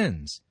their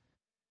sins.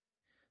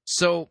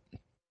 So,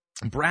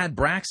 Brad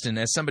Braxton,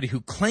 as somebody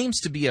who claims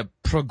to be a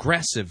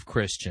progressive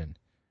Christian,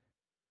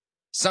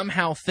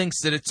 somehow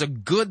thinks that it's a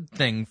good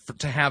thing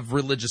to have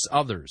religious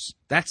others.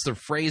 That's the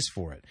phrase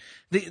for it.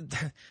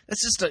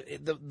 That's just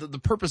the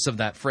purpose of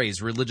that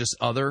phrase, religious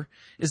other,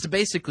 is to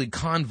basically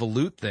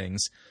convolute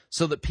things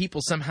so that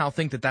people somehow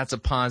think that that's a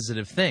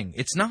positive thing.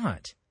 It's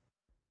not.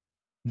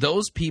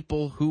 Those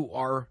people who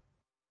are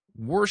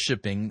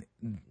worshiping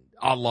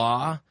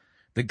Allah,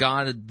 the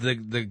god,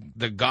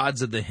 the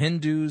gods of the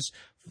Hindus,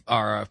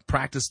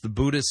 practice the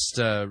Buddhist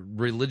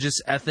religious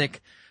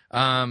ethic,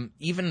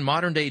 even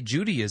modern-day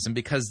Judaism,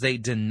 because they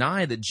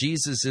deny that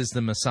Jesus is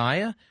the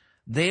Messiah,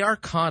 they are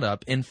caught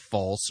up in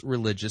false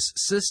religious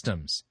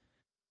systems.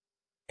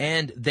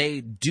 And they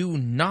do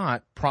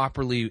not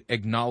properly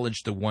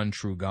acknowledge the one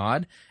true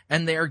God,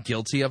 and they are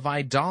guilty of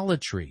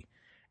idolatry.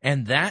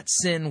 And that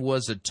sin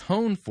was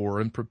atoned for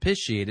and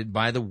propitiated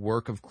by the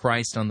work of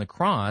Christ on the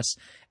cross,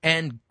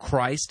 and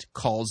Christ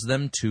calls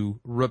them to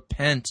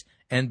repent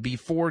and be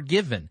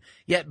forgiven.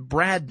 Yet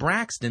Brad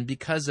Braxton,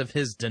 because of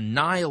his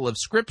denial of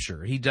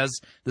Scripture, he does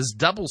this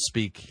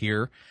doublespeak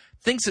here,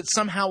 thinks it's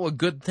somehow a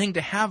good thing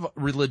to have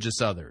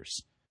religious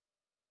others.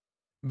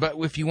 But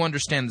if you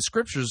understand the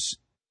Scriptures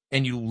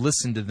and you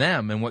listen to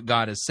them and what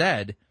God has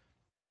said,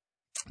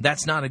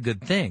 that's not a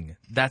good thing.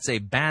 That's a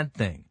bad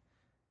thing.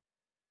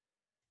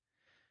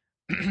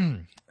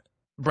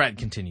 Brad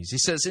continues. He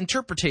says,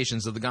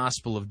 interpretations of the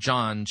Gospel of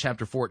John,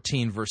 chapter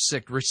 14, verse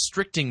 6,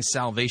 restricting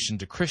salvation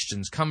to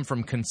Christians come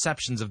from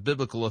conceptions of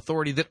biblical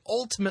authority that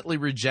ultimately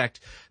reject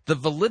the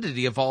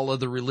validity of all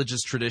other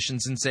religious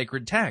traditions and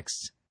sacred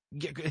texts.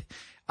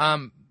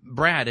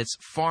 Brad, it's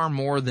far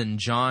more than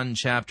John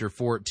chapter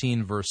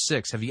 14, verse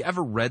 6. Have you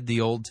ever read the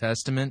Old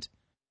Testament?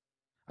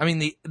 I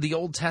mean, the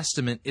Old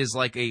Testament is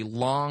like a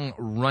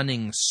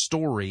long-running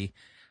story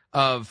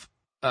of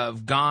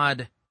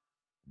God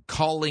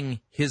calling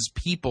his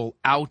people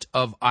out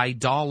of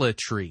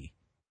idolatry.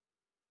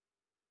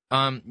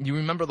 You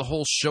remember the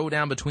whole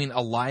showdown between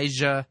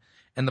Elijah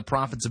and the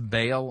prophets of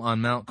Baal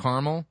on Mount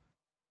Carmel?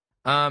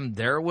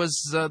 There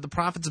was the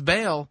prophets of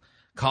Baal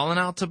calling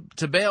out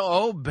to Baal,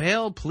 "Oh,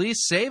 Baal,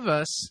 please save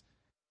us.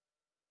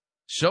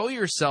 Show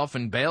yourself,"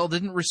 and Baal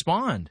didn't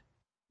respond.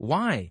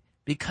 Why?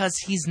 Because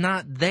he's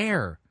not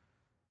there.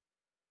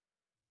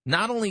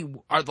 Not only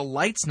are the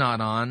lights not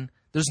on,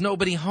 there's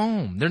nobody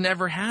home. There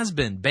never has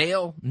been.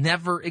 Baal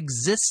never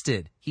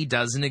existed. He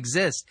doesn't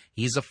exist.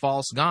 He's a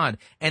false god.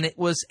 And it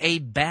was a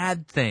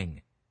bad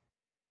thing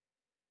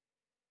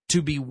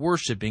to be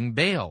worshiping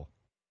Baal.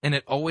 And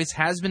it always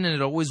has been and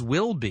it always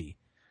will be.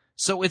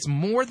 So it's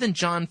more than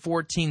John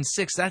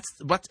 14:6.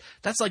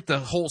 That's like the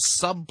whole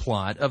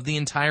subplot of the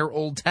entire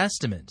Old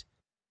Testament.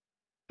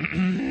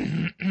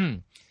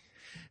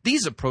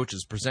 These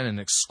approaches present an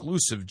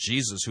exclusive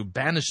Jesus who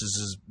banishes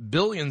his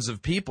billions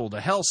of people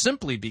to hell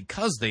simply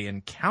because they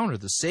encounter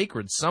the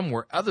sacred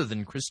somewhere other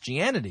than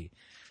Christianity.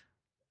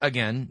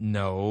 Again,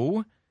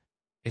 no.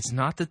 It's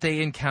not that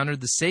they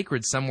encountered the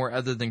sacred somewhere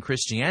other than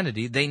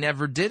Christianity. They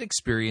never did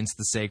experience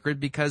the sacred,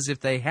 because if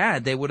they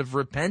had, they would have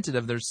repented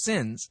of their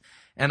sins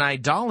and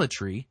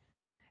idolatry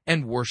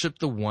and worshiped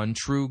the one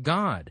true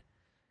God.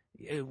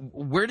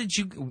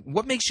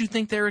 What makes you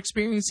think they're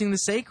experiencing the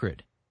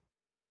sacred?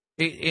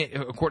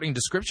 According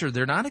to Scripture,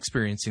 they're not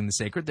experiencing the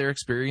sacred, they're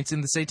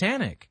experiencing the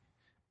satanic.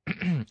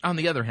 On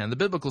the other hand, the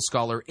biblical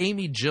scholar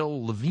Amy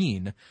Jill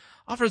Levine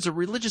offers a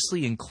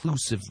religiously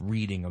inclusive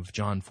reading of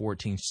John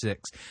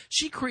 14:6.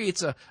 She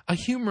creates a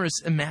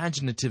humorous,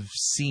 imaginative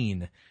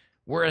scene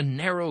where a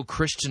narrow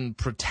Christian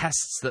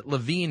protests that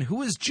Levine,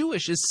 who is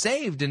Jewish, is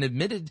saved and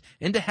admitted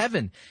into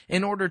heaven.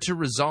 In order to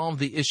resolve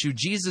the issue,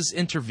 Jesus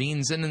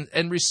intervenes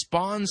and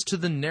responds to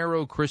the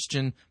narrow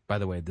Christian. By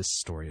the way, this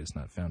story is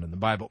not found in the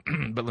Bible,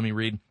 but let me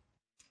read.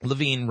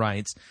 Levine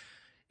writes,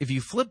 if you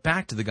flip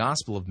back to the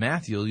Gospel of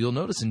Matthew, you'll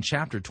notice in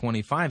chapter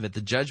 25, at the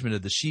judgment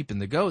of the sheep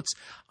and the goats,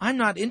 I'm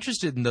not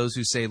interested in those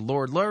who say,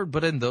 Lord, Lord,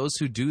 but in those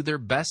who do their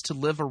best to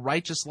live a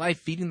righteous life,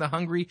 feeding the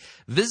hungry,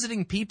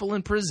 visiting people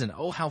in prison.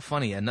 Oh, how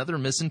funny. Another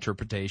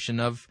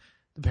misinterpretation of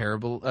the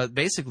parable,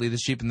 basically the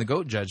sheep and the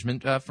goat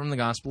judgment from the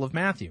Gospel of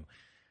Matthew.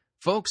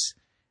 Folks,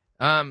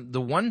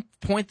 the one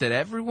point that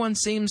everyone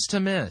seems to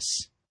miss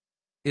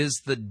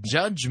is the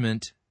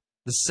judgment.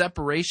 The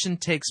separation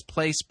takes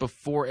place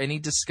before any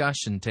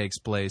discussion takes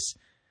place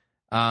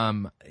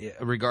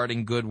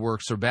regarding good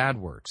works or bad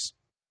works.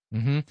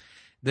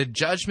 The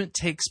judgment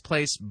takes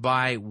place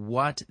by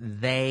what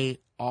they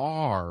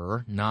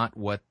are, not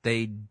what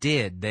they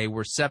did. They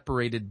were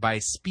separated by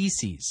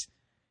species.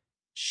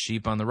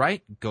 Sheep on the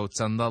right, goats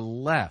on the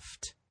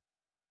left.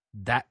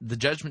 That the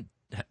judgment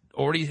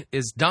already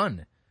is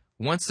done.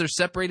 Once they're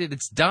separated,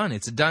 it's done.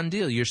 It's a done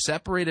deal. You're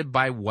separated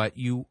by what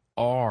you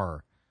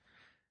are.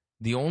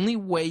 The only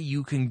way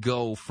you can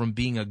go from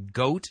being a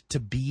goat to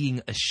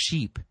being a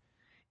sheep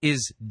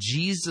is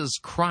Jesus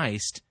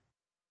Christ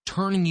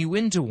turning you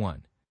into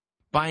one.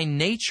 By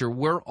nature,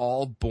 we're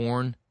all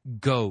born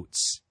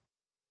goats.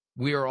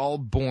 We are all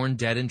born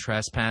dead in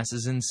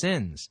trespasses and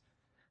sins.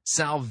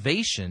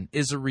 Salvation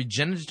is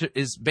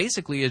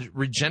basically a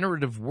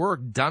regenerative work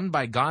done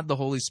by God the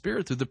Holy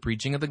Spirit through the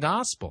preaching of the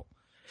gospel.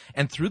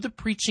 And through the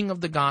preaching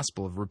of the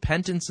gospel of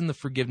repentance and the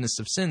forgiveness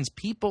of sins,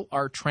 people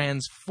are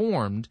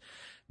transformed,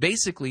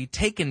 basically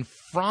taken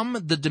from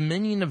the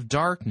dominion of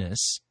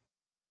darkness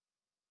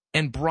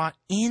and brought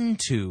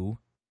into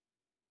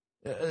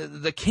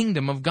the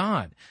kingdom of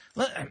God.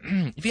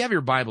 If you have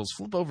your Bibles,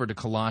 flip over to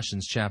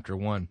Colossians chapter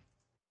 1.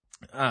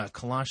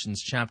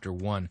 Colossians chapter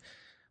 1. I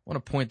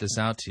want to point this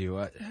out to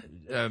you.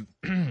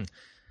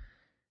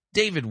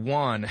 David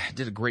Wan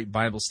did a great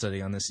Bible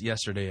study on this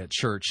yesterday at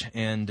church,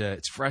 and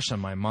it's fresh on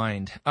my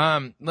mind.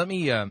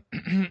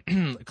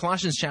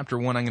 Colossians chapter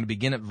 1, I'm going to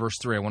begin at verse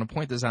 3. I want to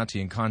point this out to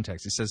you in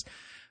context. He says,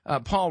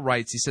 Paul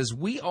writes, he says,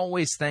 "We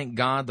always thank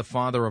God, the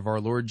Father of our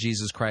Lord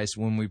Jesus Christ,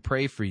 when we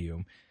pray for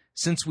you,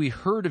 since we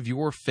heard of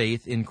your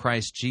faith in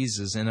Christ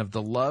Jesus and of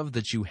the love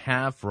that you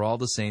have for all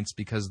the saints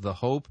because of the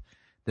hope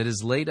that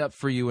is laid up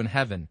for you in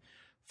heaven.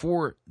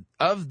 For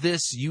of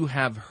this you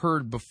have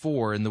heard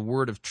before in the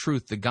word of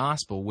truth, the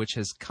gospel, which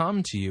has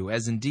come to you,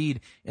 as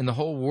indeed in the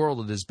whole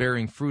world it is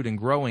bearing fruit and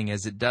growing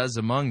as it does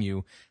among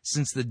you,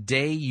 since the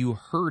day you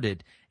heard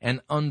it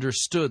and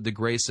understood the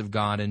grace of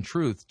God in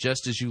truth,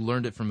 just as you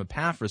learned it from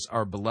Epaphras,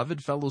 our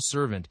beloved fellow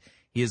servant.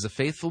 He is a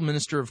faithful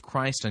minister of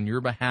Christ on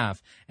your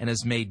behalf and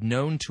has made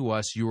known to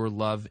us your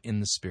love in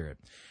the Spirit.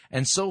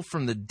 And so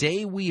from the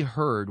day we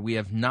heard, we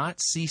have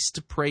not ceased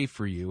to pray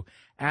for you,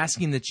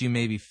 asking that you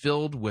may be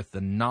filled with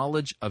the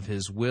knowledge of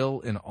his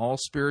will in all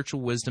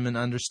spiritual wisdom and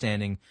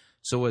understanding,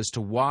 so as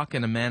to walk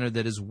in a manner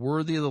that is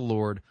worthy of the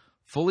Lord,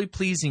 fully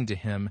pleasing to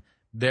him,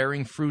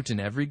 bearing fruit in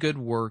every good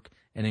work,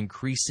 and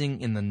increasing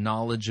in the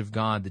knowledge of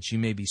God, that you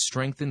may be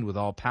strengthened with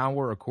all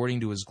power according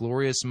to his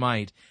glorious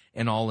might,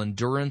 in all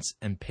endurance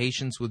and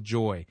patience with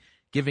joy,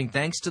 giving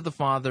thanks to the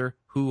Father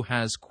who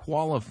has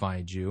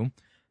qualified you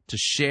to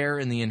share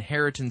in the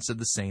inheritance of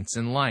the saints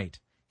in light.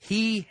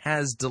 He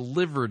has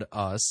delivered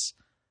us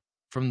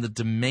from the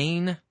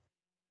domain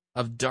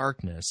of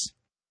darkness,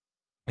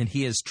 and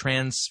he has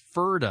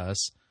transferred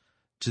us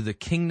to the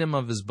kingdom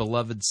of his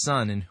beloved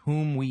Son, in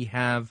whom we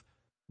have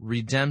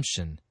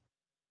redemption,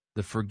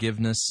 the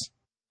forgiveness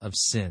of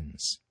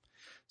sins.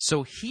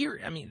 So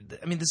here, I mean,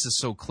 this is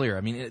so clear.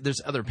 I mean,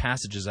 there's other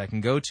passages I can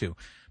go to,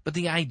 but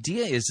the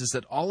idea is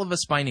that all of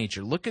us by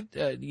nature, look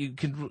at, you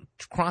can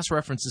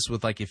cross-reference this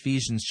with like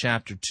Ephesians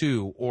chapter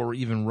 2 or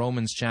even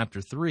Romans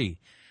chapter 3.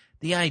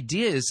 The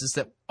idea is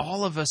that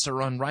all of us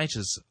are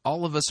unrighteous.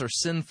 All of us are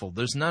sinful.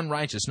 There's none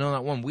righteous, no,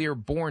 not one. We are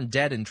born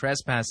dead in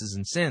trespasses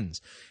and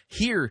sins.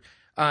 Here,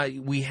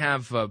 we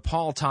have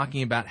Paul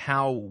talking about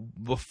how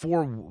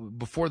before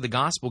the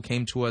gospel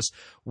came to us,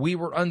 we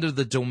were under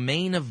the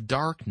domain of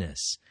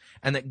darkness,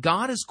 and that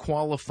God has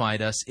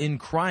qualified us in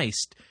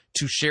Christ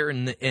to share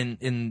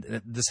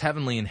in this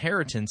heavenly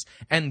inheritance,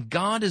 and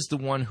God is the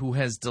one who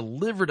has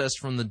delivered us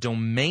from the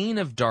domain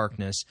of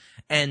darkness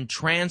and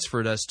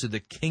transferred us to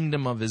the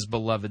kingdom of his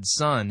beloved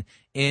Son,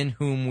 in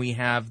whom we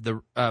have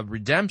the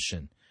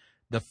redemption,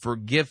 the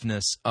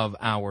forgiveness of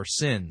our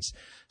sins.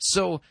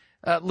 So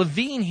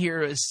Levine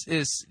here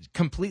is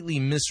completely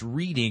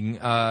misreading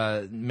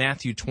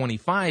Matthew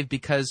 25,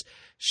 because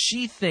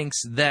she thinks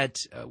that,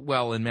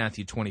 in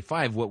Matthew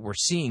 25, what we're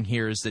seeing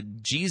here is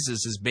that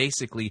Jesus is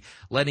basically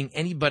letting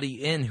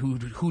anybody in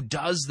who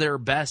does their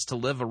best to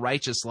live a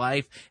righteous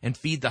life and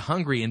feed the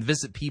hungry and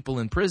visit people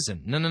in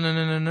prison.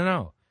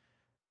 No.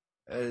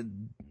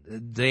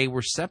 They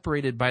were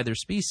separated by their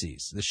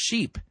species. The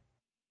sheep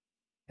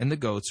and the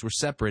goats were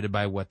separated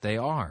by what they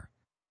are.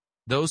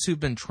 Those who've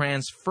been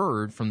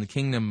transferred from the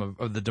kingdom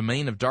of the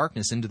domain of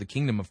darkness into the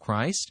kingdom of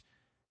Christ,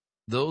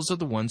 those are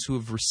the ones who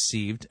have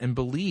received and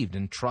believed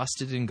and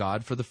trusted in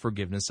God for the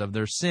forgiveness of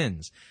their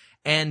sins.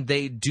 And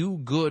they do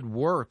good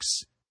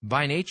works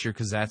by nature,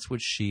 because that's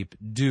what sheep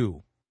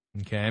do.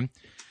 Okay?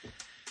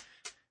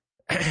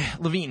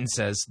 Levine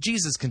says,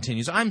 Jesus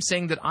continues, I'm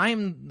saying that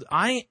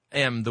I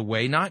am the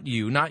way, not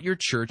you, not your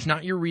church,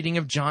 not your reading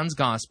of John's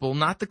gospel,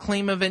 not the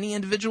claim of any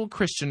individual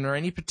Christian or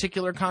any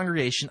particular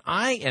congregation.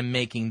 I am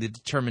making the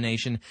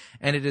determination,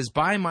 and it is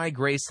by my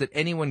grace that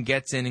anyone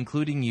gets in,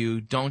 including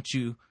you.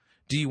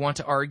 Do you want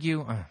to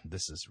argue?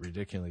 This is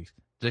ridiculous.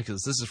 This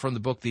is from the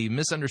book, The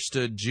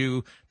Misunderstood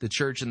Jew, the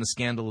Church and the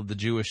Scandal of the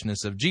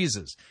Jewishness of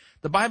Jesus.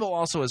 The Bible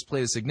also has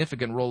played a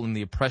significant role in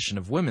the oppression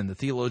of women. The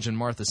theologian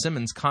Martha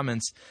Simmons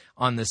comments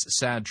on this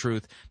sad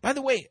truth. By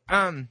the way,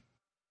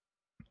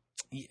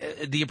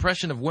 the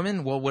oppression of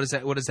women, well, what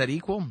does that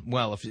equal?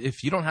 Well,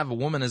 if you don't have a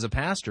woman as a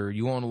pastor,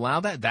 you won't allow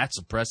that? That's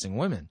oppressing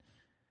women.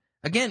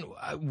 Again,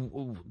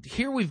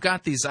 here we've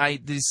got these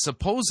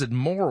supposed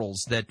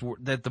morals that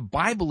the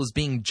Bible is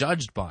being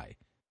judged by.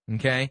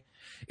 Okay?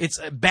 It's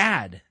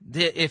bad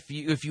if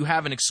you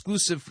have an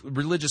exclusive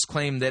religious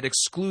claim that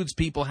excludes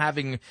people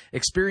having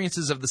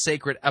experiences of the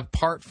sacred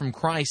apart from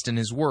Christ and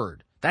his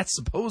word. That's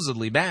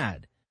supposedly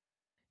bad.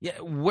 Yeah,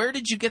 where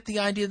did you get the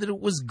idea that it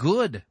was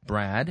good,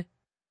 Brad?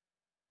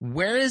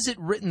 Where is it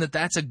written that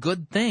that's a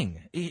good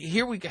thing?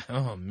 Here we go.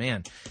 Oh,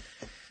 man.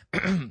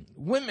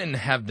 Women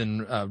have been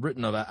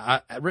written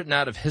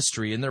out of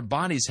history, and their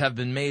bodies have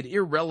been made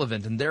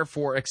irrelevant and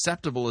therefore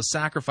acceptable as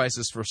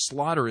sacrifices for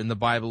slaughter in the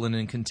Bible and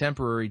in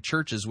contemporary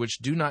churches, which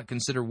do not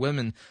consider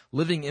women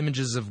living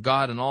images of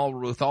God and all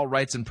with all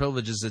rights and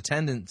privileges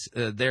attendant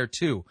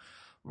thereto.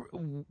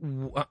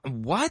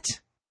 What?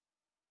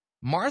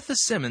 Martha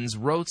Simmons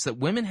wrote that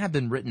women have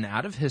been written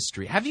out of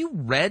history. Have you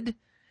read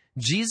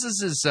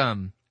Jesus's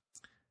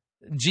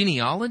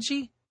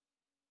genealogy?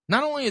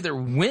 Not only are there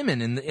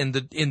women in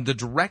the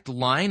direct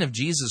line of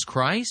Jesus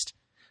Christ,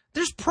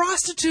 there's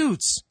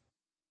prostitutes.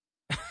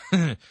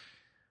 Oh,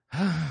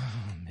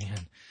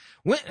 man.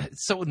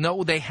 So,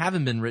 no, they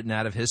haven't been written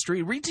out of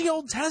history. Read the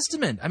Old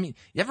Testament. I mean,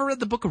 you ever read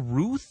the book of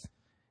Ruth?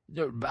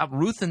 About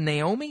Ruth and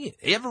Naomi?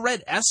 You ever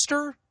read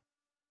Esther?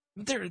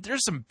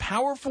 There's some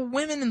powerful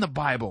women in the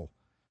Bible.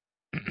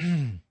 Oh,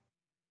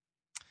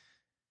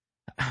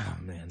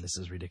 man, this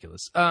is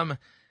ridiculous.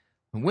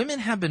 Women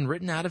have been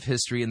written out of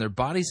history, and their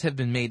bodies have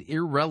been made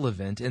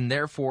irrelevant and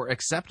therefore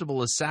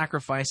acceptable as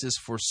sacrifices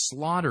for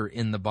slaughter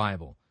in the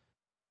Bible.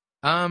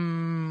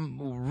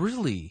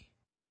 Really?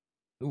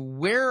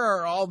 Where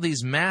are all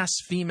these mass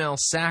female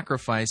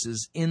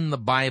sacrifices in the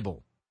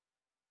Bible?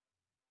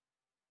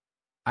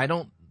 I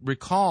don't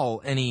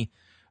recall any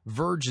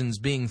virgins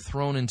being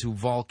thrown into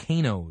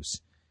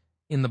volcanoes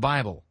in the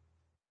Bible.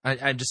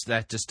 That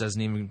just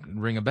doesn't even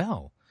ring a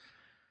bell.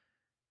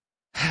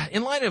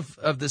 In light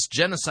of this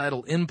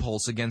genocidal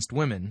impulse against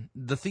women,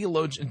 the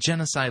theologian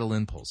genocidal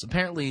impulse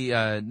apparently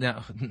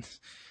now.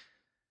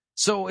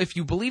 So, if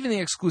you believe in the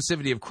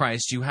exclusivity of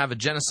Christ, you have a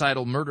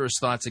genocidal, murderous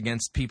thoughts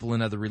against people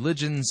in other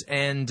religions,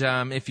 and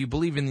if you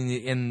believe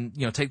in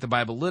take the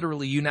Bible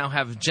literally, you now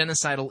have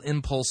genocidal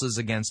impulses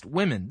against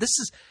women. This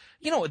is,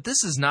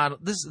 this is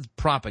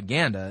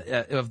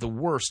propaganda of the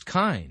worst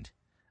kind.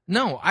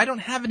 No, I don't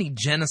have any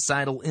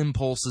genocidal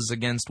impulses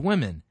against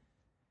women,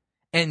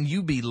 and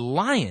you be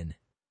lying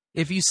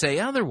if you say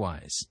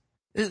otherwise.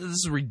 This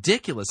is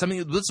ridiculous. I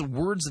mean, these are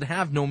words that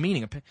have no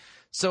meaning.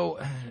 So,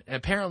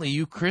 apparently,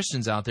 you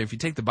Christians out there, if you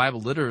take the Bible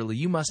literally,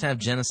 you must have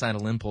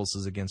genocidal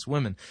impulses against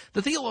women.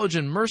 The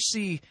theologian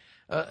Mercy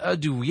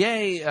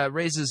Adouye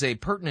raises a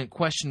pertinent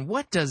question.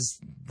 What does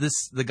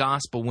the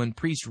gospel, when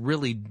preached,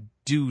 really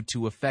do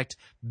to affect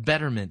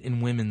betterment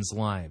in women's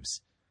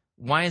lives?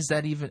 Why is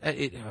that even...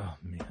 oh,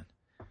 man.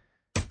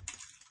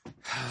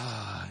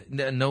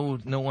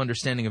 No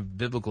understanding of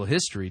biblical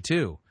history,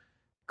 too.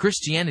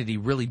 Christianity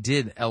really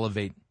did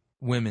elevate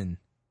women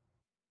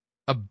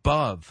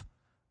above,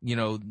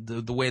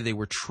 the way they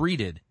were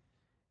treated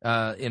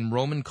in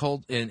Roman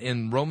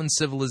in Roman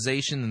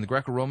civilization, in the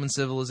Greco-Roman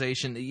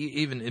civilization,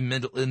 even in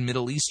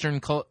Middle Eastern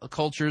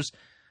cultures.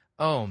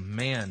 Oh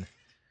man,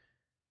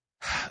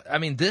 I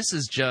mean, this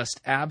is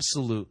just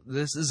absolute.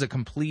 This is a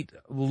complete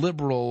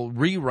liberal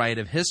rewrite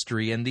of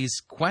history, and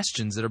these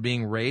questions that are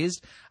being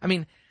raised. I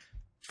mean,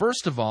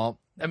 first of all,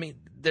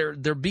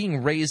 they're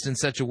being raised in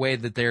such a way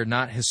that they're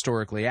not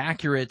historically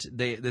accurate.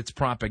 It's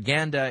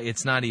propaganda.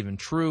 It's not even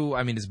true.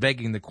 I mean, it's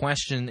begging the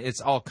question.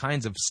 It's all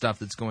kinds of stuff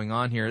that's going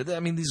on here.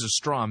 I mean, these are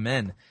straw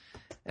men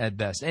at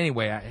best.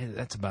 Anyway,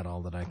 that's about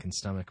all that I can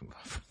stomach.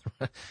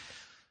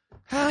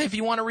 If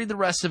you want to read the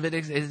rest of it,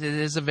 it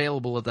is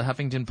available at the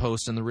Huffington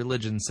Post in the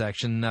religion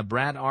section.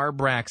 Brad R.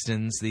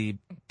 Braxton's The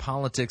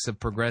Politics of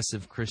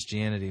Progressive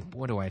Christianity.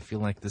 Boy, do I feel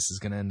like this is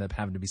going to end up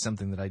having to be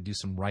something that I do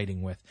some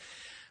writing with.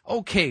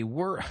 Okay,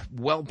 we're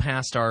well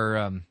past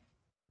our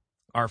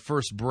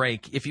first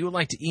break. If you would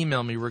like to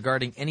email me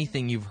regarding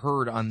anything you've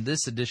heard on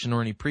this edition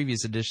or any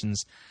previous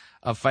editions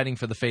of Fighting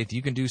for the Faith,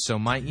 you can do so.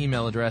 My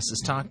email address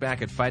is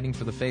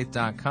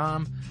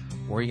talkback@fightingforthefaith.com,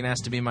 or you can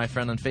ask to be my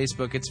friend on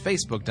Facebook. It's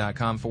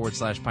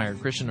facebook.com/Pirate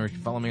Christian, or if you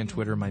follow me on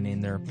Twitter, my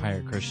name there,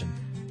 Pirate Christian.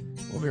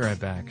 We'll be right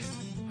back.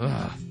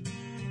 Ugh.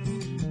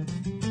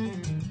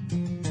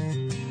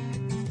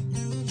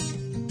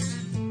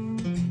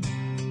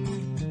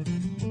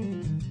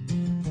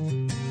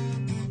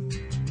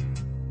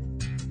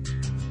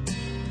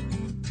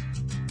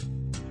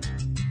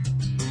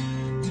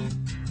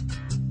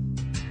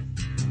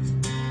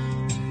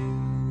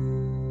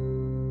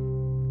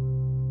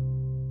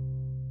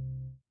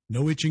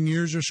 No itching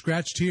ears are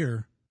scratched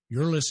here.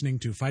 You're listening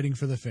to Fighting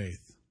for the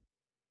Faith.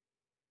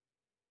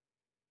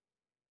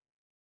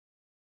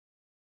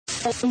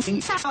 You're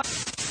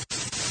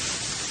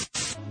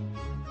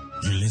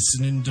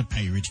listening to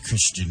Pirate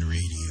Christian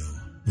Radio.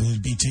 We'll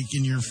be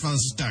taking your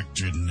false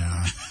doctrine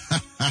now.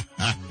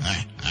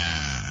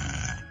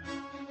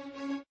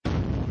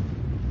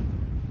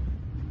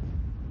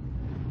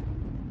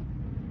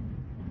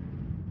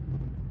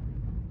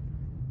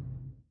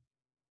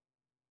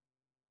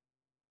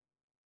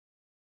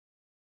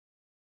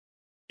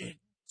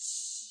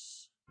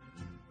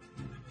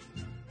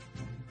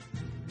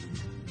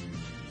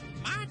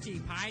 Monty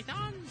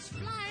Python's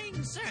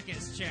Flying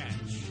Circus Church.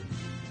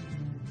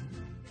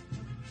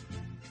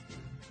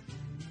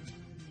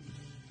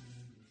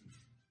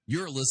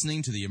 You're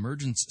listening to the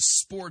Emergence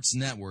Sports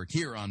Network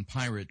here on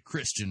Pirate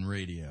Christian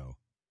Radio.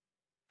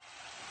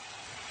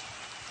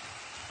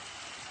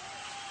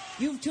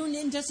 You've tuned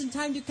in just in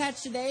time to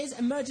catch today's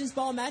emergence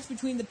ball match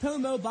between the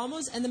Promo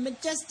Bombers and the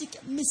Majestic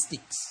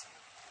Mystics.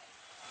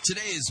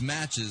 Today's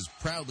match is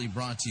proudly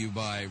brought to you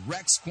by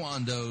Rex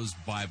Kwando's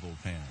Bible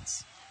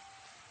Pants.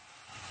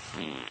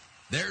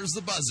 There's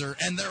the buzzer,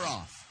 and they're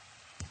off.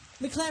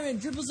 McLaren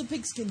dribbles a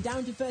pigskin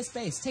down to first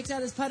base, takes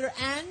out his putter,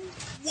 and...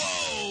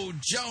 Whoa!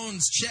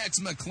 Jones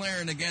checks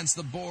McLaren against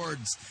the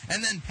boards,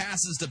 and then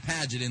passes to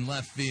Paget in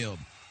left field.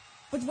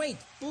 But wait,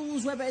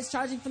 Bulls Weber is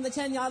charging from the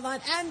 10-yard line,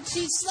 and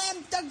she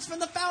slam dunks from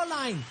the foul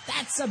line.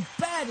 That's a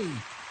birdie.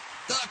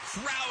 The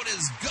crowd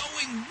is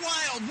going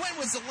wild. When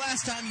was the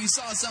last time you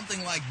saw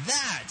something like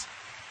that?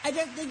 I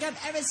don't think I've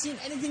ever seen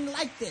anything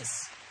like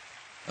this.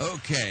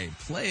 Okay,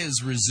 play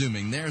is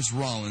resuming. There's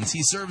Rollins.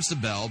 He serves to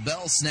Bell.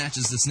 Bell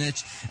snatches the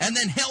snitch, and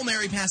then Hail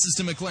Mary passes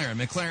to McLaren.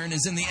 McLaren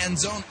is in the end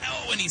zone.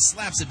 Oh, and he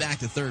slaps it back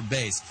to third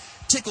base.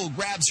 Tickle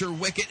grabs her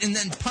wicket and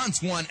then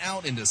punts one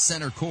out into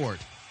center court.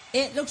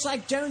 It looks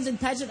like Jones and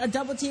Paget are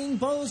double-teaming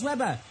Bowles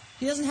Weber.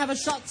 He doesn't have a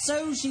shot,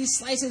 so she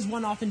slices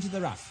one off into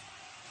the rough.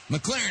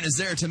 McLaren is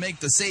there to make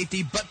the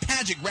safety, but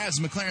Paget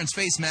grabs McLaren's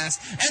face mask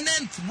and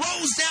then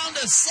throws down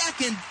to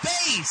second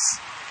base.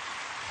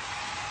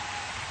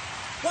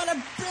 What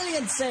a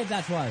brilliant save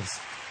that was.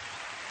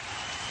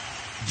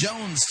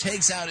 Jones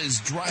takes out his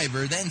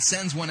driver, then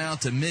sends one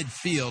out to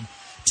midfield.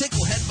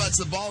 Tickle headbutts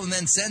the ball and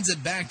then sends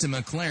it back to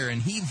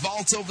McLaren. He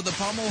vaults over the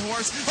pommel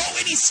horse. Oh,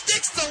 and he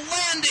sticks the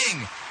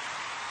landing!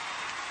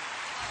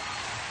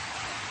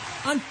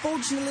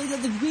 Unfortunately, the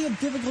degree of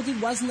difficulty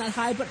wasn't that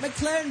high, but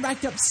McLaren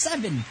racked up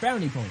 7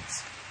 brownie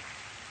points.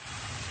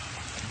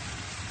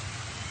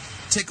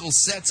 Tickle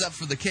sets up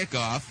for the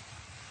kickoff.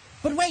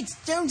 But wait,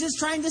 Jones is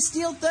trying to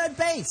steal third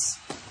base.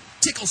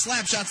 Tickle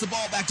slap shots the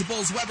ball back to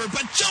Bowles Weber,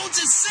 but Jones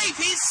is safe!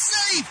 He's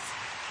safe!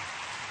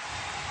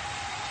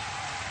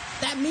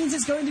 That means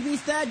it's going to be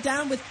third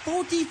down with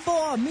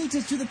 44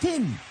 meters to the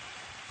pin.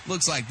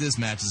 Looks like this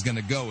match is going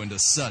to go into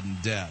sudden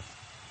death.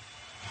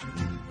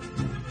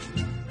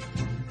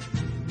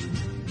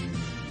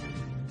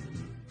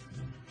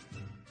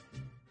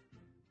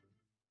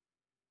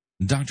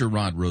 Dr.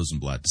 Rod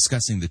Rosenblatt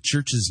discussing the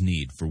Church's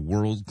need for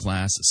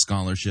world-class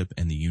scholarship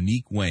and the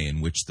unique way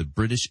in which the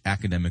British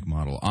academic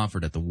model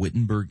offered at the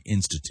Wittenberg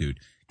Institute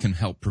can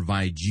help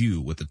provide you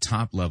with a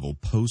top-level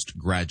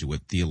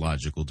postgraduate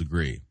theological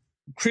degree.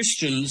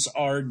 Christians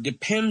are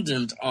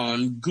dependent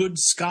on good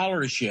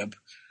scholarship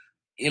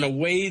in a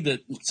way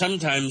that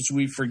sometimes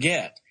we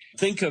forget.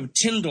 Think of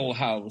Tyndale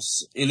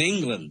House in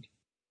England.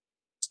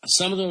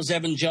 Some of those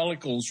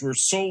evangelicals were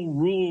so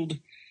ruled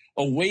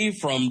away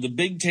from the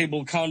big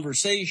table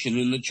conversation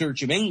in the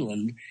Church of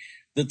England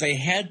that they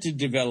had to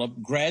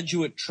develop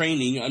graduate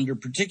training under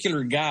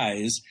particular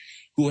guys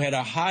who had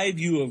a high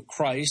view of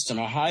Christ and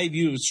a high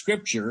view of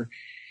Scripture.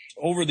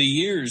 Over the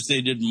years,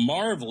 they did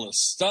marvelous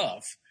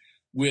stuff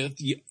with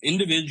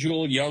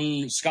individual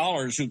young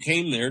scholars who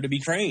came there to be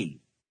trained.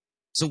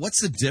 So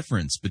what's the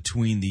difference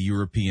between the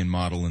European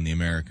model and the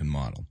American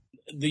model?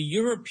 The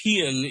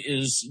European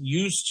is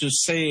used to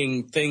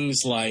saying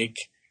things like,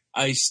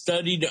 I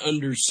studied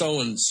under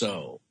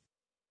so-and-so.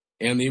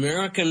 And the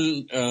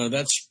American,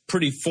 that's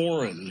pretty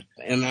foreign.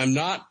 And I'm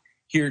not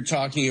here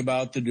talking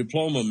about the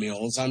diploma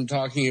mills. I'm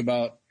talking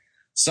about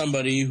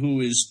somebody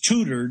who is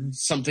tutored,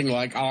 something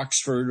like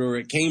Oxford or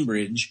at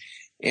Cambridge,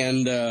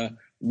 and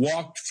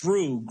walked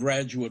through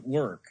graduate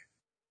work.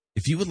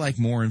 If you would like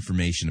more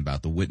information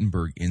about the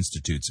Wittenberg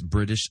Institute's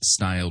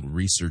British-styled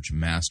research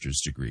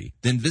master's degree,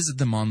 then visit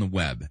them on the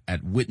web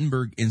at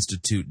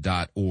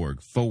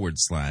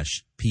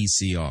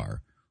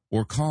wittenberginstitute.org/PCR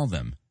or call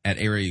them at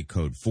area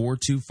code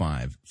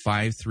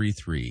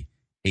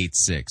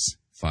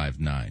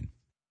 425-533-8659.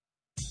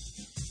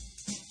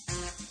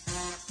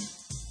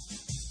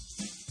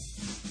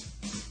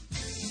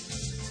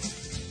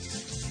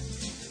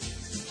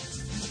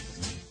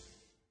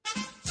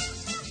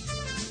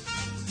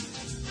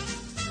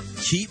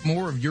 Keep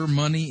more of your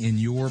money in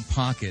your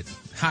pocket.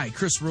 Hi,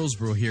 Chris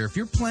Roseborough here. If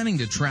you're planning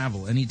to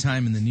travel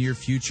anytime in the near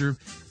future,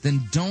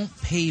 then don't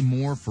pay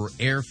more for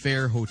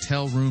airfare,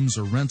 hotel rooms,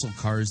 or rental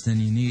cars than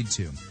you need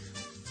to.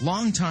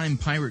 Longtime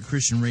Pirate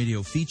Christian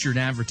Radio featured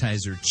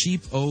advertiser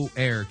Cheap O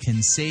Air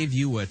can save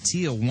you a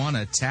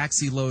Tijuana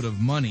taxi load of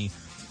money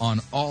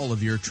on all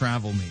of your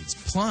travel needs.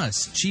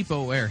 Plus, Cheap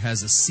O Air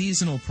has a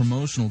seasonal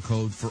promotional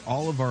code for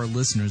all of our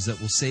listeners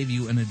that will save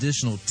you an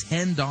additional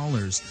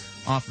 $10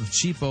 off of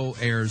Cheap O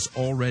Air's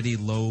already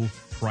low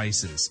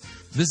prices.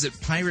 Visit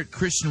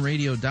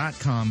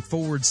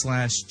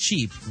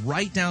piratechristianradio.com/cheap,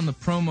 write down the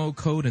promo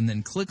code, and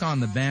then click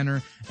on the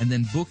banner, and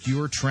then book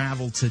your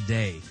travel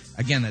today.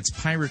 Again, that's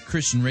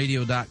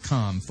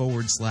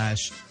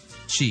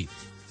piratechristianradio.com/cheap.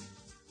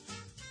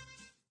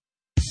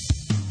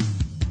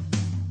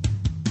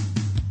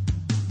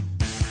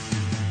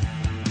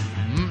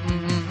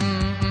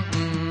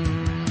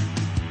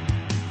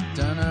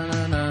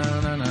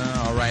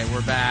 All right,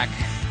 we're back.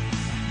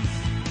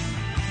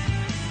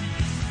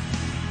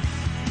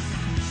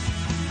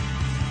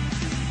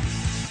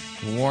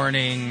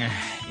 Warning,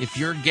 if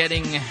you're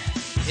getting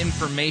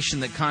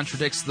information that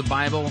contradicts the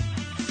Bible,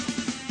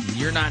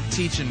 you're not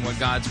teaching what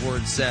God's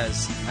Word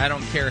says. I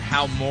don't care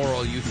how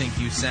moral you think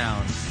you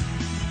sound.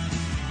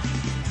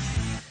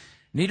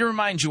 Need to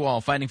remind you all,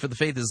 Fighting for the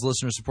Faith is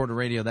listener-supported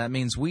radio. That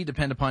means we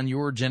depend upon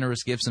your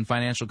generous gifts and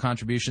financial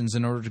contributions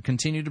in order to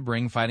continue to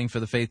bring Fighting for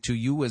the Faith to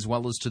you as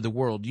well as to the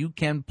world. You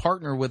can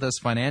partner with us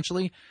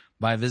financially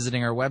by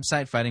visiting our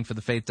website,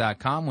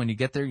 fightingforthefaith.com. When you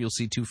get there, you'll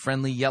see two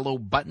friendly yellow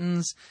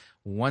buttons.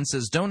 One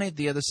says donate,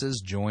 the other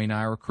says join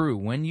our crew.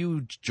 When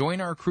you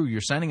join our crew,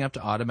 you're signing up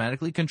to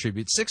automatically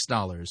contribute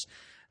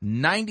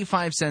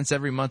 $6.95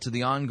 every month to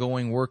the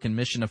ongoing work and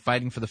mission of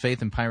Fighting for the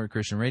Faith and Pirate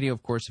Christian Radio.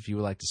 Of course, if you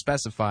would like to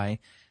specify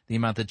the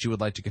amount that you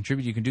would like to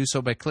contribute, you can do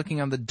so by clicking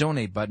on the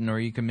donate button, or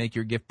you can make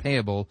your gift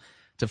payable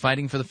to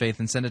Fighting for the Faith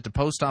and send it to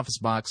Post Office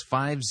Box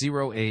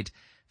 508,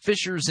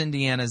 Fishers,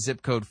 Indiana,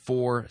 zip code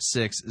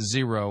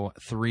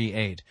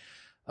 46038.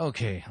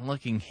 Okay,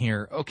 looking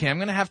here. Okay, I'm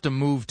going to have to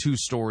move 2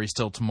 stories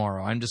till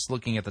tomorrow. I'm just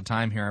looking at the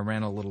time here. I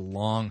ran a little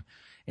long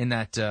in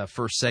that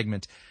first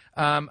segment.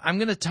 I'm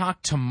going to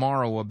talk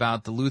tomorrow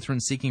about the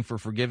Lutherans seeking for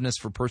forgiveness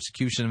for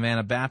persecution of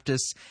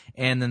Anabaptists,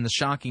 and then the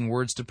shocking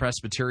words to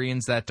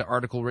Presbyterians, that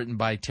article written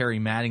by Terry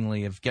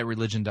Mattingly of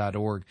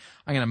GetReligion.org.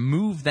 I'm going to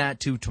move that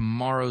to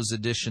tomorrow's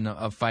edition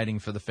of Fighting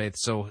for the Faith,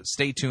 so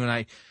stay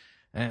tuned.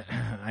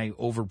 I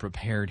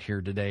over-prepared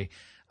here today.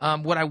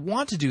 What I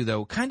want to do,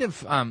 though, kind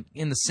of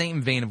in the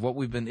same vein of what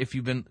we've been, if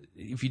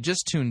you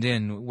just tuned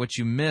in, what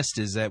you missed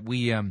is that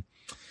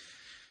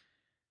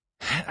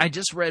I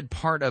just read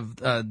part of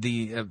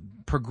the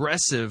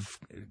progressive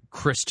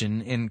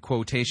Christian, in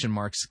quotation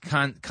marks,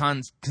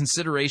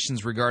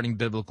 considerations regarding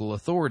biblical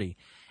authority.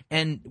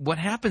 And what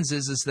happens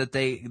is that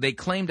they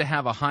claim to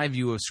have a high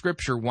view of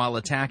Scripture while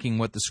attacking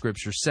what the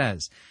Scripture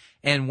says.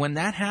 And when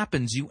that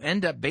happens, you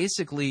end up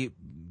basically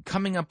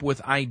coming up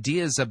with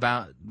ideas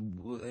about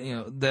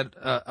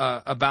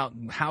about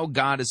how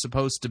God is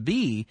supposed to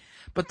be,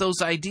 but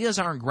those ideas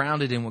aren't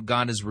grounded in what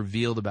God has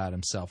revealed about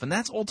himself. And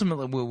that's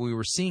ultimately what we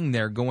were seeing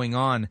there going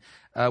on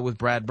with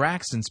Brad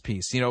Braxton's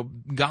piece.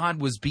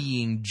 God was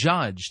being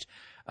judged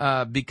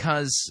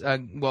because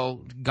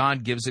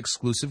God gives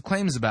exclusive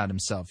claims about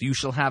himself. You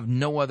shall have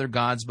no other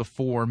gods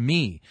before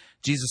me.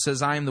 Jesus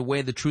says, I am the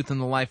way, the truth,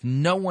 and the life.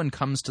 No one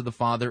comes to the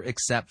Father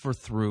except for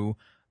through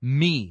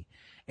me.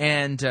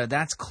 And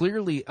that's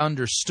clearly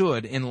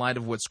understood in light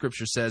of what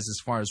Scripture says as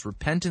far as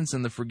repentance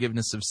and the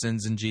forgiveness of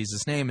sins in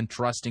Jesus' name and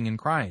trusting in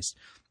Christ.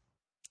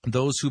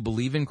 Those who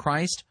believe in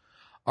Christ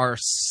are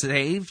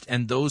saved,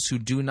 and those who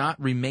do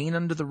not remain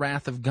under the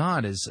wrath of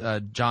God, as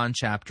John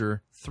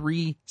chapter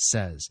 3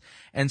 says.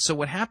 And so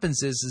what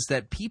happens is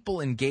that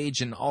people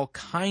engage in all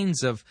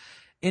kinds of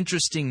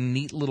interesting,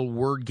 neat little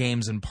word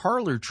games and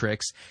parlor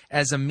tricks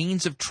as a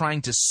means of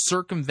trying to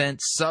circumvent,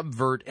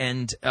 subvert,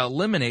 and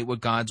eliminate what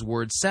God's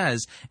Word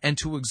says, and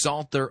to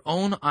exalt their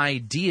own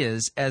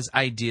ideas as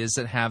ideas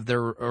that have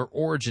their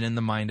origin in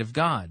the mind of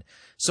God.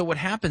 So what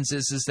happens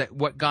is that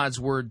what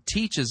God's Word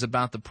teaches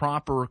about the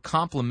proper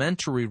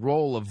complementary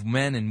role of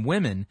men and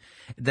women,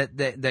 that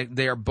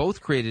they are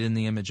both created in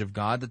the image of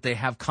God, that they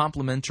have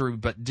complementary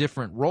but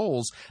different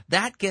roles,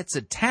 that gets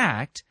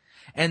attacked.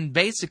 And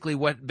basically,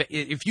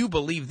 if you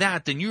believe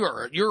that, then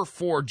you're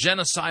for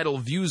genocidal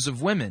views of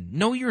women.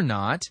 No, you're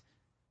not.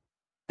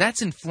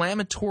 That's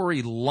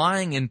inflammatory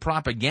lying and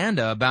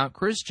propaganda about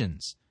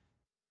Christians.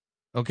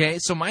 Okay,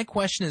 so my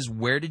question is,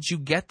 where did you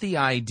get the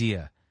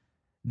idea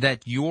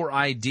that your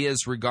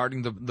ideas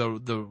regarding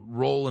the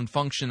role and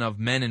function of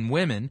men and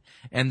women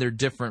and their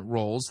different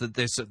roles, that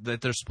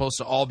they're supposed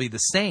to all be the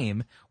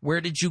same?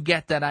 Where did you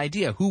get that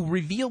idea? Who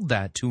revealed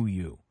that to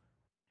you?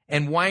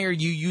 And why are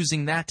you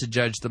using that to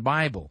judge the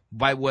Bible?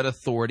 By what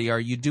authority are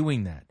you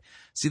doing that?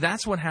 See,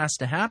 that's what has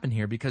to happen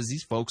here, because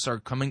these folks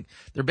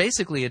they're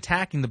basically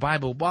attacking the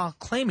Bible while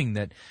claiming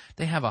that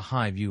they have a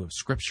high view of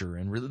Scripture,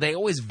 and they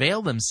always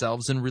veil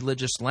themselves in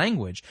religious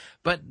language,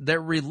 but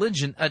their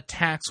religion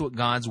attacks what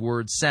God's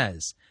Word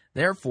says.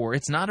 Therefore,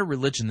 it's not a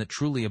religion that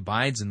truly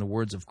abides in the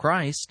words of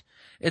Christ.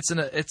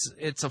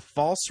 It's a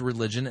false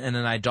religion and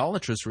an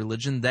idolatrous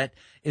religion that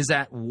is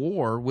at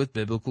war with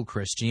biblical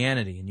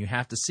Christianity, and you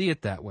have to see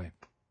it that way.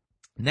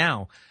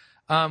 Now,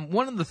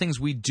 one of the things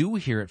we do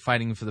here at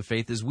Fighting for the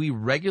Faith is we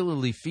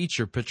regularly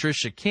feature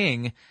Patricia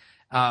King,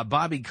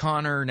 Bobby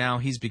Conner. Now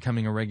he's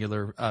becoming a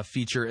regular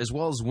feature, as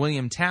well as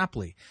William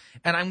Tapley.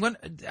 And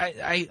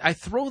I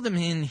throw them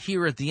in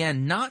here at the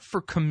end, not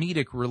for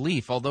comedic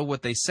relief, although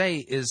what they say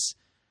is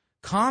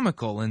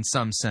comical in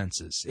some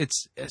senses.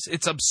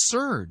 It's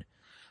absurd.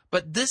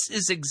 But this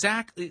is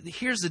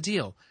here's the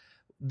deal.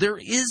 There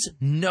is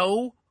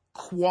no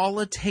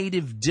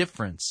qualitative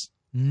difference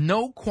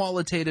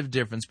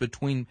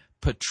between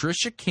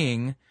Patricia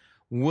King,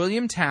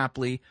 William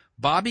Tapley,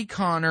 Bobby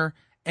Conner,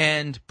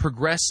 and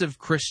progressive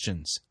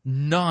Christians.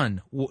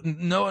 None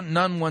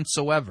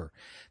whatsoever.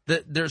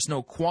 There's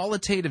no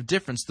qualitative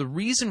difference. The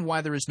reason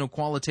why there is no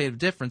qualitative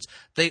difference,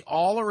 they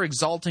all are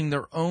exalting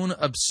their own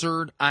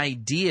absurd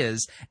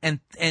ideas and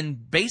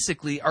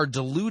basically are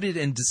deluded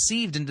and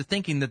deceived into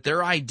thinking that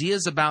their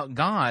ideas about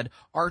God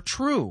are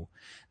true.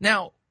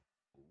 Now,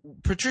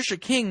 Patricia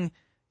King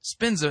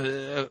spins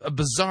a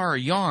bizarre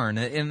yarn,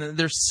 and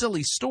they're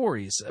silly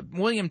stories.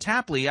 William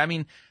Tapley, I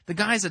mean, the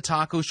guy's a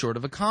taco short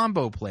of a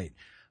combo plate.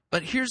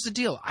 But here's the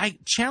deal. I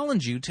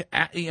challenge you to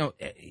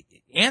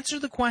answer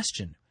the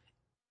question.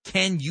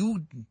 Can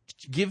you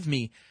give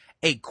me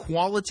a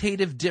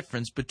qualitative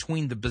difference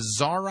between the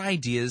bizarre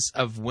ideas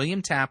of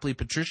William Tapley,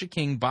 Patricia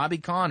King, Bobby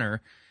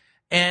Conner,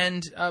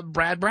 and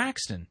Brad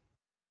Braxton?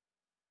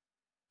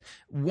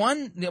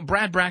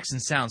 Brad Braxton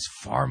sounds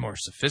far more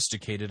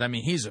sophisticated. I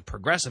mean, he's a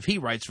progressive. He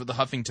writes for the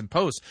Huffington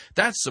Post.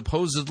 That's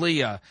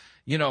supposedly a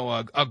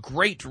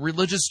great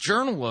religious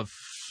journal of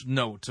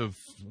note of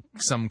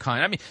some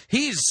kind. I mean,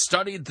 he's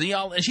studied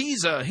theology.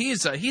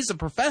 He's a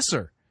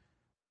professor.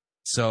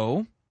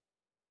 So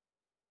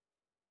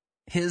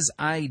his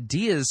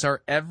ideas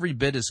are every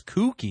bit as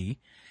kooky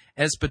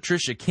as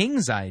Patricia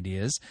King's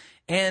ideas,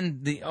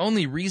 and the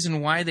only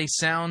reason why they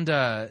sound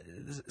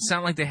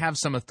like they have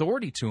some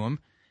authority to them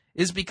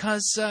is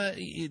because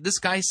this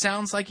guy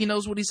sounds like he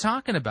knows what he's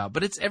talking about,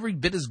 but it's every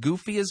bit as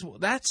goofy as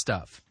that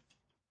stuff.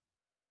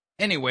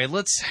 Anyway,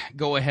 let's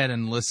go ahead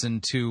and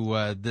listen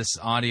to this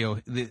audio.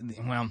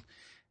 Well,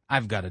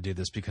 I've got to do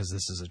this because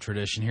this is a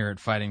tradition here at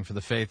Fighting for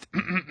the Faith.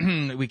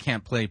 We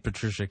can't play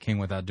Patricia King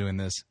without doing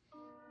this.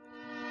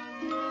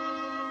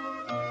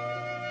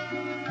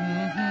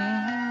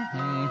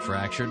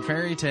 Fractured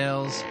fairy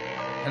tales.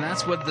 And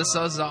that's what this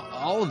is.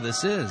 All of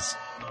this is.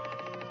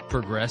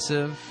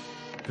 Progressive,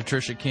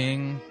 Patricia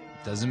King,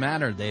 doesn't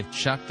matter. They've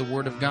chucked the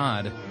Word of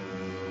God,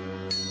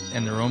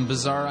 and their own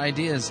bizarre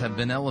ideas have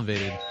been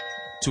elevated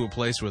to a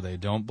place where they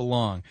don't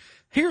belong.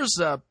 Here's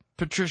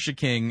Patricia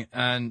King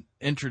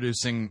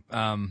introducing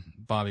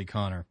Bobby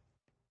Conner.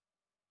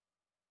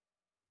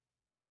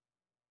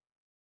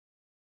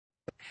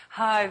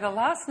 Hi, the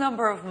last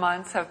number of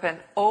months have been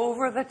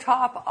over the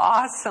top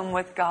awesome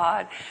with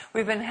God.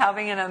 We've been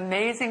having an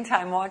amazing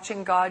time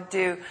watching God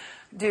do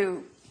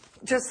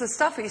just the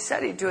stuff he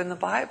said he'd do in the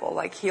Bible,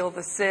 like heal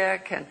the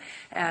sick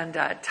and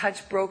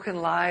touch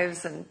broken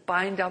lives and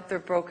bind up their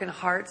broken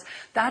hearts.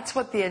 That's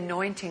what the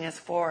anointing is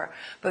for.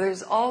 But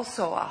there's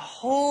also a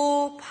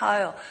whole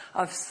pile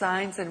of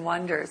signs and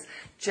wonders.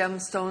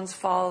 Gemstones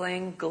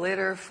falling,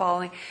 glitter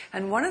falling.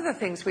 And one of the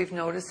things we've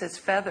noticed is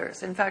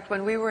feathers. In fact,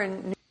 when we were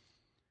in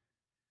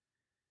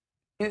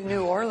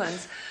New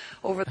Orleans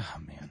over... Oh,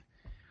 man.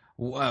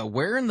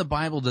 Where in the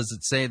Bible does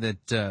it say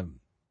that...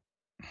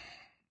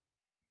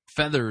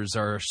 feathers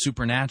are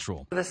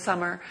supernatural? The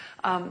summer,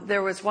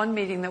 there was one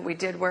meeting that we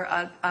did where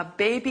a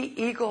baby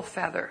eagle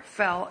feather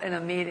fell in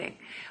a meeting.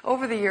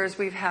 Over the years,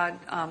 we've had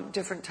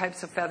different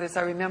types of feathers.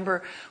 I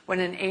remember when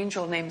an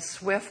angel named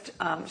Swift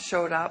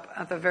showed up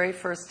at the very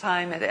first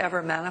time it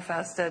ever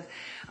manifested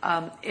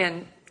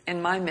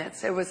in my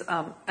midst. It was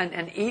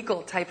an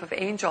eagle type of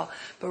angel.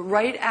 But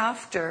right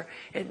after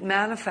it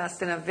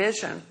manifested in a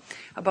vision,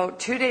 about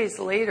 2 days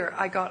later,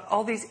 I got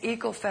all these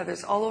eagle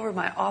feathers all over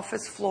my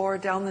office floor,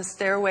 down the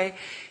stairway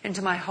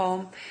into my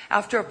home.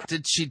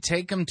 Did she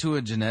take them to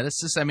a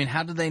geneticist? I mean,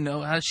 how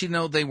did she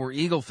know they were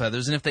eagle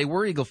feathers? And if they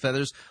were eagle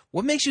feathers,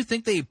 what makes you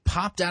think they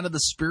popped out of the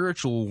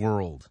spiritual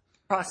world?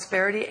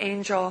 Prosperity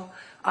angel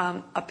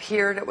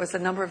appeared. It was a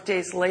number of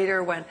days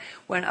later when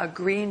a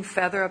green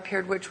feather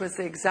appeared, which was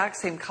the exact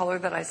same color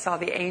that I saw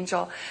the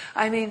angel.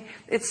 I mean,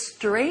 it's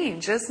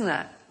strange, isn't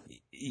it?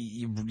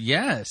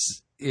 Yes,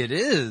 it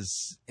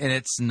is. And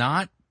it's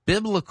not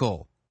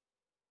biblical.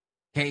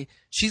 Okay,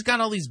 she's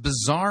got all these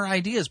bizarre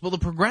ideas. Well, the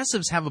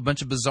progressives have a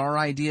bunch of bizarre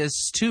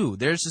ideas too.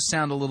 Theirs just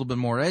sound a little bit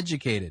more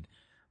educated.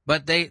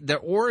 But their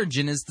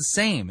origin is the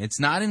same. It's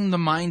not in the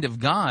mind of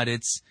God.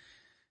 It's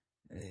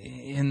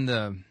in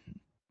the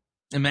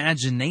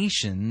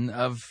imagination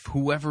of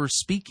whoever's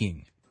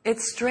speaking.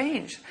 It's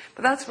strange,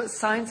 but that's what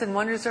signs and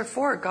wonders are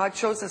for. God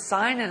shows a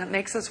sign and it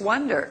makes us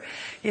wonder,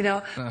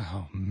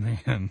 Oh,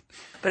 man.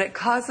 But it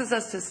causes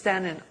us to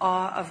stand in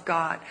awe of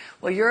God.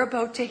 Well, you're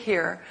about to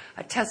hear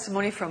a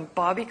testimony from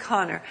Bobby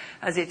Conner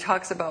as he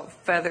talks about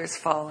feathers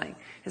falling.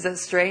 Is that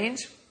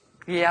strange?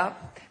 Yeah,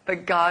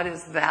 but God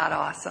is that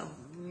awesome.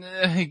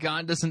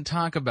 God doesn't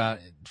talk about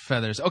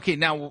feathers. Okay,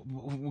 now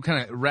we'll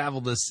kind of ravel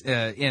this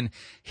in.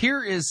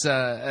 Here is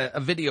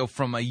a video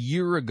from a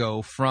year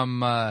ago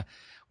from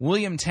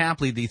William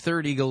Tapley, the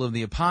third eagle of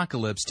the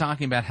apocalypse,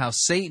 talking about how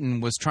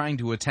Satan was trying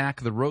to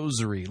attack the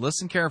rosary.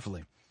 Listen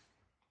carefully.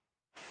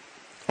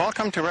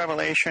 Welcome to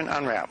Revelation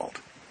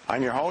Unraveled.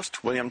 I'm your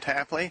host, William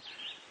Tapley,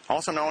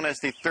 also known as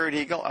the third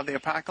eagle of the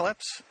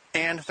apocalypse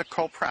and the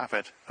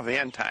co-prophet of the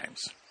end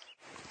times.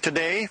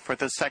 Today, for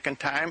the second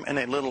time in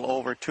a little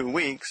over 2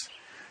 weeks,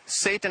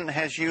 Satan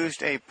has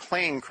used a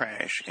plane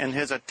crash in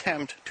his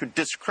attempt to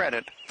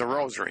discredit the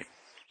rosary.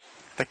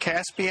 The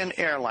Caspian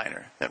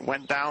airliner that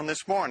went down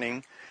this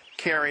morning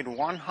carried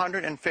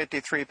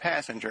 153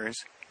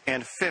 passengers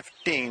and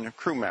 15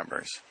 crew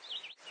members.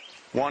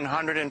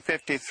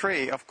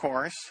 153, of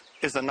course,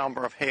 is the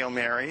number of Hail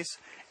Marys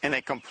in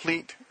a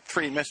complete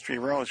three-mystery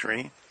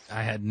rosary.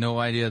 I had no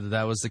idea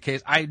that was the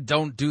case. I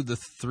don't do the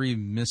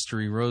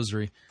three-mystery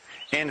rosary.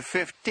 And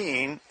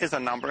 15 is a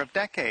number of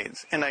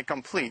decades in a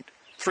complete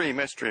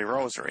three-mystery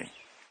rosary.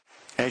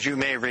 As you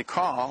may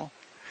recall,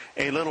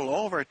 a little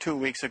over 2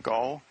 weeks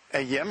ago,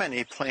 a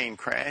Yemeni plane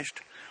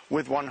crashed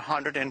with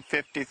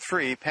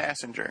 153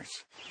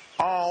 passengers.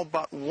 All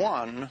but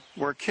one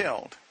were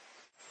killed.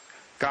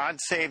 God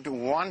saved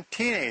one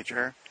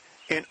teenager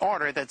in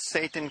order that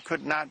Satan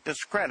could not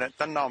discredit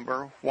the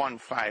number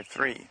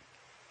 153.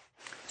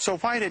 So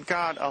why did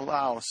God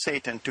allow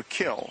Satan to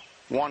kill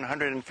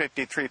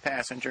 153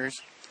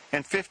 passengers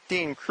and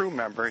 15 crew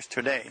members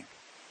today?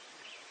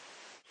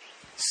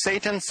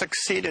 Satan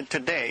succeeded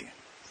today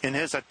in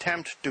his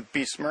attempt to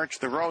besmirch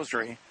the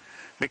Rosary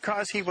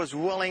because he was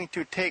willing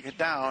to take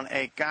down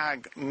a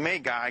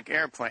Gog-Magog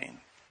airplane.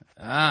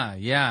 Ah,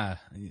 yeah,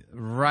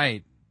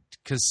 right.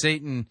 Because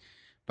Satan,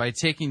 by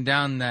taking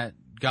down that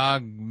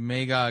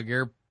Gog-Magog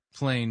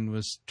airplane,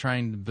 was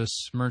trying to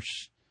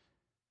besmirch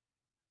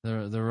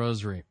the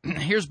Rosary.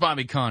 Here's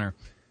Bobby Conner.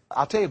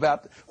 I'll tell you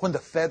about when the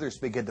feathers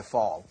begin to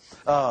fall.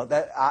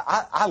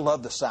 I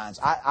love the signs.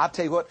 I'll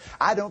tell you what,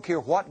 I don't care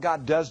what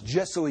God does,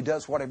 just so He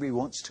does whatever He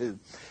wants to.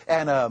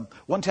 And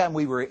one time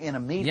we were in a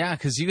meeting. Yeah,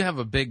 because you have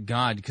a big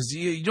God. Because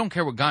you don't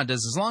care what God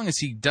does, as long as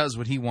He does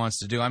what He wants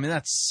to do. I mean,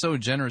 that's so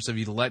generous of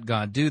you to let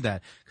God do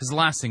that. Because the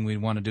last thing we'd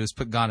want to do is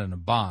put God in a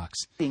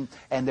box.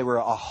 And there were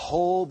a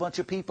whole bunch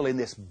of people in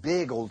this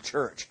big old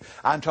church.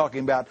 I'm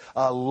talking about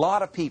a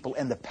lot of people.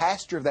 And the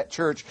pastor of that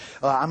church,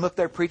 I'm up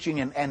there preaching,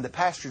 and the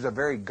pastor's a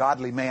very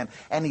godly man,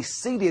 and he's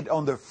seated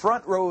on the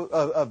front row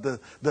of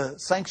the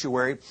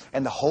sanctuary,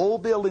 and the whole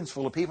building's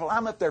full of people.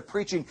 I'm up there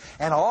preaching,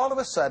 and all of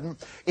a sudden,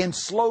 in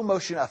slow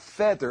motion, a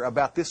feather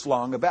about this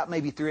long, about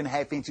maybe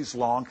 3.5 inches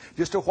long,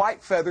 just a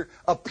white feather,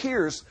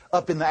 appears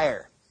up in the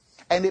air.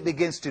 And it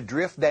begins to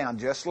drift down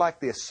just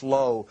like this,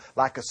 slow,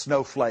 like a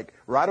snowflake,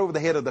 right over the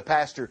head of the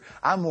pastor.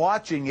 I'm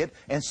watching it,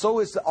 and so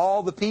is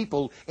all the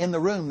people in the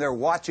room. They're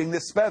watching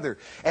this feather.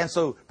 And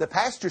so the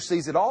pastor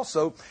sees it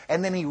also,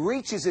 and then he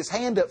reaches his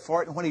hand up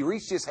for it, and when he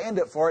reaches his hand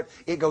up for it,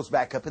 it goes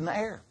back up in the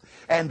air.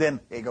 And then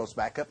it goes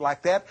back up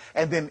like that,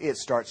 and then it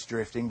starts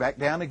drifting back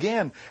down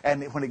again.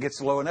 And when it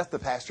gets low enough, the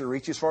pastor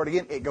reaches for it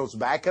again. It goes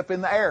back up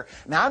in the air.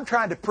 Now, I'm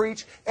trying to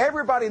preach.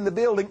 Everybody in the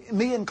building,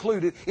 me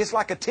included, it's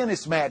like a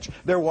tennis match.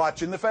 They're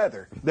watching the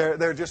feather.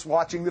 They're just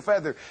watching the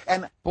feather.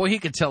 And boy, he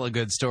could tell a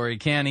good story,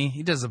 can he?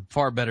 He does a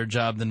far better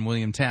job than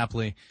William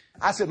Tapley.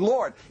 I said,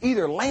 Lord,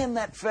 either land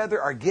that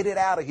feather or get it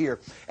out of here.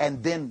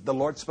 And then the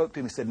Lord spoke to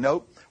him and said,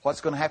 nope.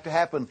 What's going to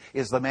happen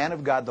is the man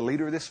of God, the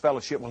leader of this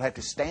fellowship, will have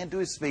to stand to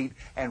his feet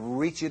and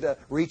reach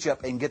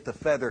up and get the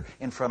feather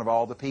in front of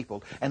all the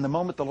people. And the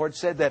moment the Lord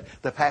said that,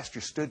 the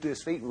pastor stood to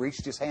his feet and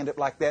reached his hand up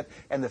like that,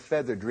 and the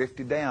feather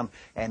drifted down,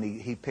 and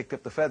he picked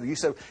up the feather. You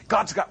say,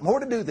 God's got more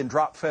to do than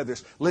drop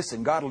feathers.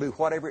 Listen, God will do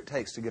whatever it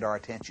takes to get our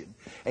attention.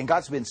 And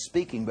God's been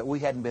speaking, but we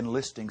hadn't been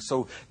listening.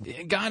 So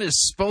God has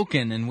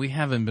spoken, and we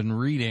haven't been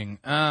reading.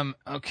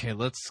 Okay,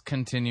 let's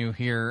continue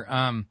here.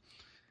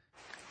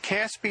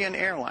 Caspian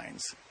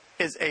Airlines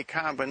is a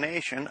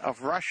combination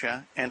of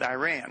Russia and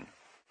Iran.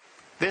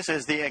 This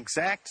is the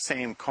exact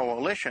same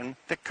coalition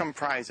that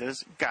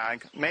comprises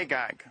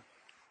Gog-Magog.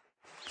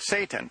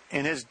 Satan,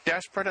 in his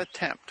desperate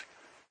attempt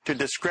to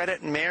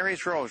discredit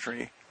Mary's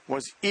Rosary,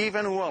 was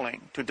even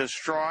willing to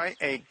destroy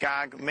a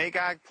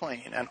Gog-Magog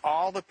plane and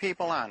all the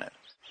people on it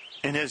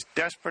in his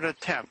desperate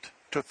attempt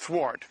to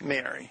thwart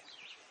Mary.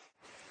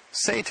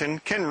 Satan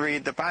can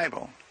read the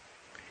Bible.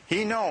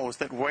 He knows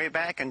that way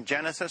back in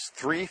Genesis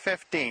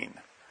 3:15,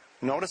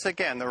 notice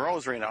again the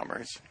rosary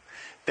numbers,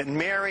 that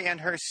Mary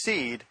and her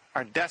seed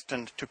are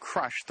destined to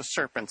crush the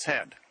serpent's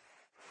head.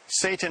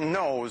 Satan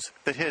knows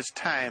that his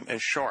time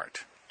is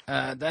short.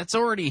 That's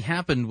already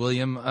happened,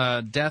 William.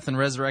 Death and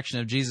resurrection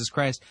of Jesus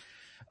Christ.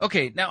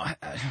 Okay, now,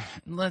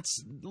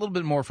 let's a little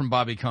bit more from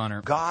Bobby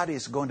Conner. God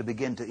is going to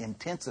begin to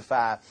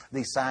intensify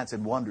these signs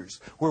and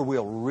wonders, where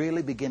we'll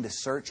really begin to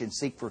search and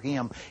seek for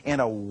Him in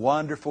a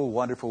wonderful,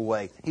 wonderful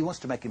way. He wants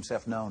to make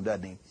Himself known,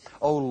 doesn't He?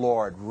 Oh,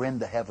 Lord, rend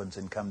the heavens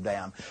and come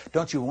down.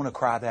 Don't you want to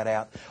cry that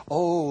out?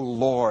 Oh,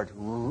 Lord,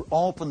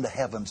 open the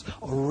heavens,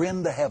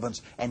 rend the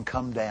heavens and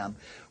come down.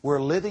 We're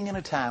living in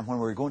a time when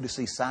we're going to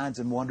see signs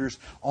and wonders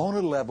on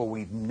a level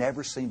we've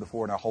never seen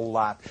before in our whole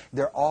life.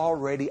 They're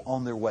already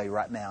on their way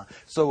right now.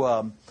 So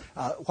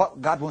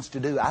what God wants to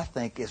do, I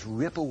think, is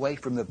rip away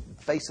from the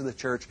face of the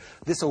church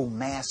this old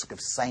mask of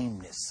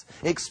sameness,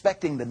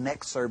 expecting the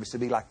next service to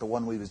be like the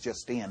one we was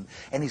just in.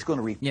 And He's going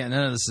to Yeah,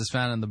 none of this is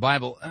found in the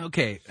Bible.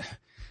 Okay.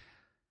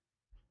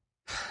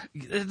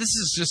 This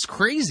is just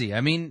crazy.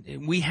 I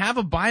mean, we have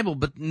a Bible,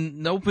 but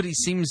nobody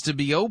seems to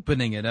be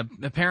opening it.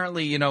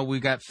 Apparently,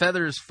 we've got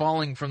feathers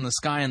falling from the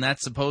sky, and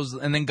that's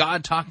and then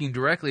God talking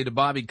directly to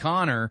Bobby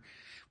Conner.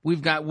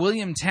 We've got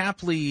William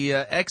Tapley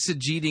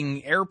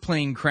exegeting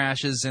airplane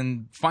crashes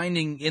and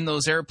finding in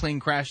those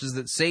airplane crashes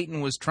that Satan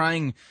was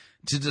trying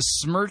to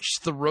besmirch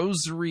the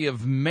Rosary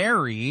of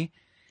Mary,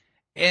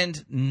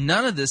 and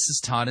none of this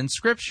is taught in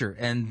Scripture.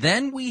 And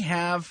then we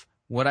have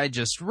what I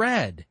just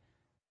read.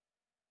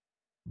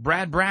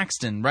 Brad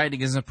Braxton,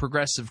 writing as a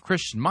progressive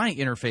Christian, my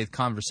interfaith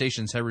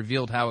conversations have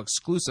revealed how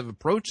exclusive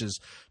approaches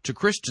to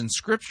Christian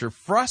Scripture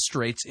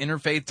frustrates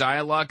interfaith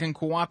dialogue and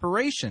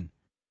cooperation.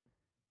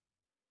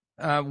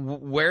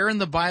 Where in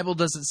the Bible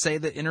does it say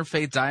that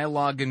interfaith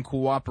dialogue and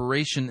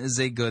cooperation is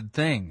a good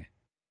thing?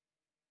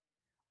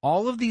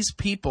 All of these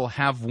people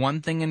have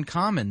one thing in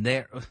common.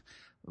 The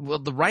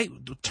right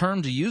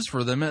term to use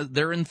for them,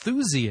 they're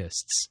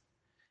enthusiasts.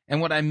 And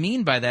what I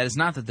mean by that is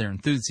not that they're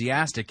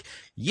enthusiastic.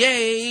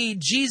 Yay,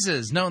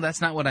 Jesus! No,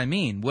 that's not what I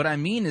mean. What I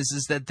mean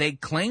is that they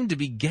claim to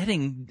be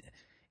getting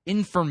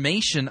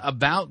information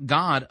about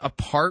God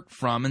apart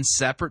from and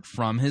separate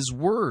from His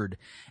Word,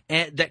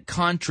 and that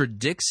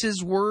contradicts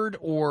His Word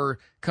or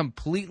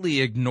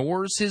completely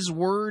ignores His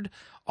Word.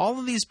 All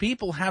of these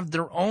people have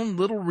their own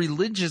little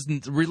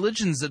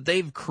religions that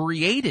they've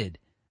created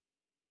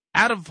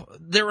out of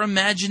their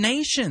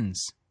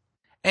imaginations.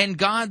 And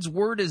God's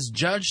Word is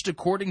judged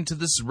according to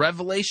this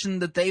revelation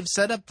that they've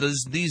set up,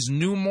 these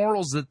new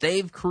morals that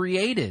they've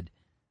created.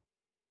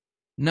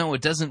 No,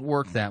 it doesn't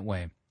work that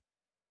way.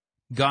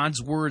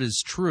 God's Word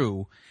is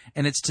true,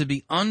 and it's to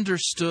be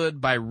understood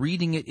by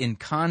reading it in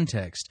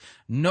context.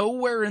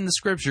 Nowhere in the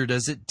Scripture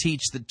does it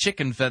teach that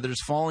chicken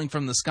feathers falling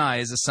from the sky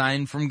is a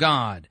sign from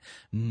God.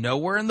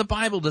 Nowhere in the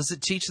Bible does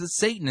it teach that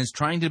Satan is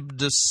trying to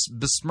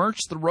besmirch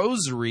the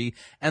rosary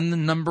and the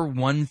number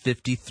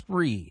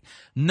 153.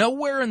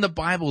 Nowhere in the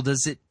Bible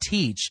does it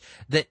teach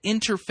that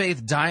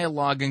interfaith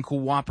dialogue and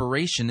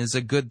cooperation is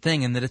a good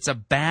thing and that it's a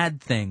bad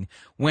thing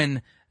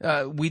when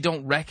we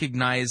don't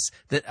recognize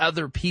that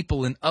other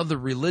people in other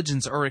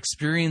religions are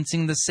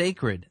experiencing the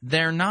sacred.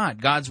 They're not.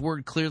 God's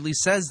Word clearly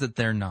says that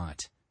they're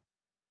not.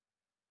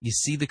 You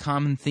see the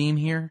common theme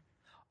here?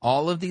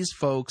 All of these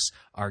folks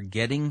are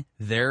getting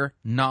their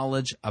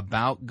knowledge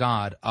about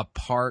God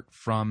apart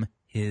from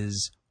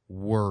His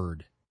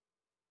Word.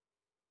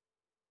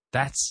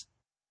 That's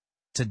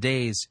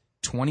today's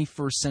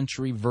 21st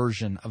century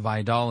version of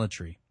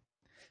idolatry.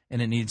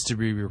 And it needs to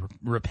be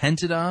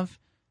repented of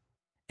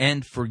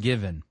and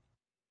forgiven.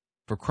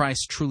 For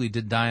Christ truly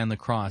did die on the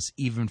cross,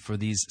 even for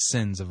these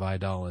sins of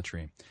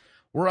idolatry.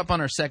 We're up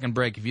on our second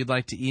break. If you'd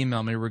like to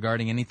email me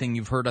regarding anything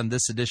you've heard on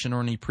this edition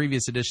or any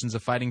previous editions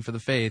of Fighting for the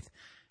Faith,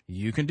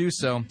 you can do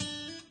so.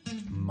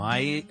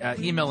 My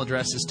email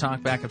address is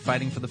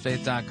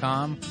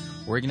talkback@fightingforthefaith.com,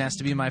 or you can ask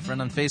to be my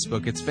friend on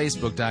Facebook. It's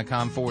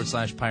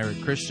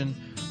facebook.com/Pirate Christian,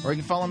 or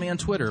you can follow me on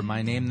Twitter.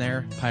 My name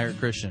there, Pirate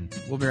Christian.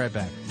 We'll be right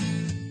back.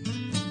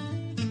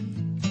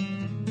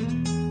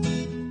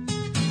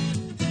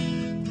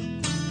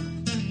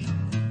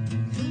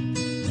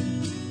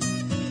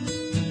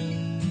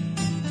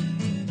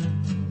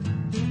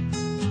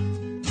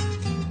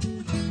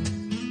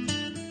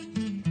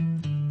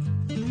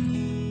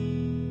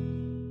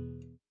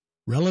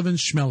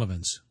 Relevance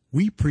Schmelevance.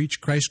 We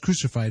preach Christ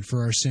crucified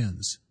for our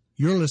sins.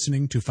 You're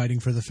listening to Fighting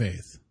for the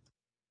Faith.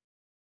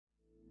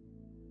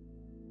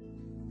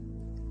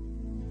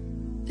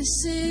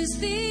 This is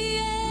the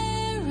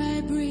air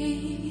I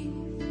breathe.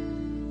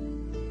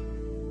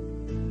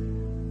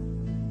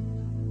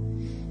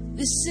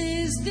 This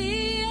is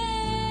the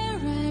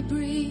air I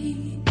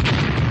breathe.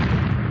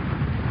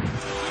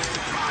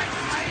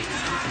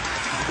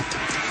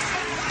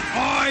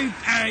 I've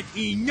had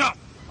enough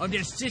of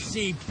this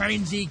sissy,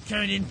 pansy,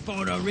 cannon,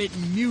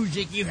 photo-written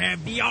music you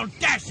have the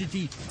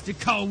audacity to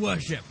call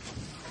worship.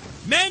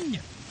 Men,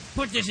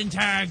 put this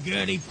entire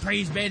girly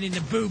praise band in the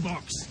boo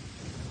box.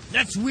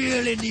 Let's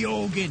wheel in the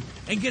organ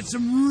and get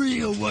some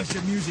real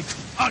worship music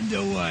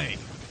underway.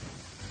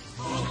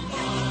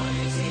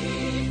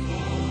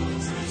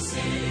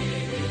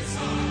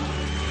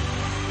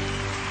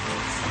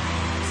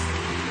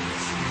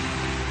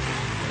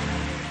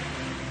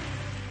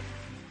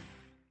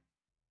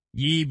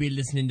 Ye be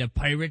listening to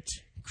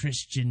Pirate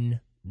Christian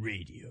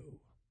Radio.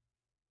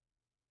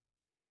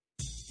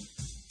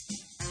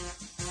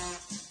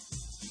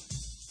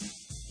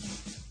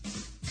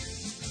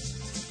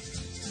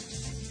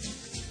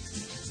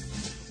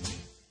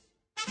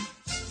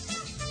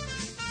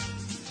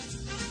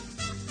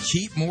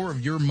 Keep more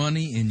of your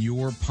money in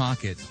your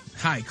pocket.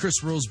 Hi,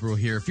 Chris Roseborough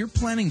here. If you're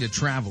planning to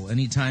travel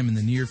anytime in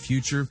the near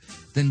future,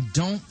 then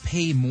don't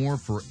pay more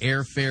for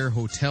airfare,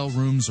 hotel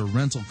rooms, or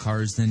rental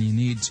cars than you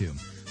need to.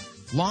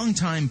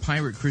 Longtime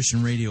Pirate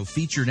Christian Radio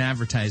featured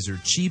advertiser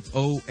Cheap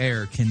O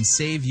Air can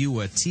save you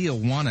a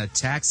Tijuana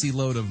taxi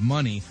load of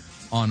money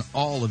on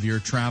all of your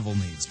travel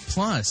needs.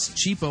 Plus,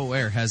 Cheap O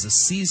Air has a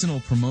seasonal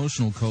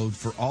promotional code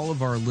for all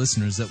of our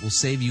listeners that will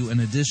save you an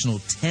additional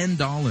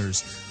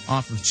 $10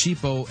 off of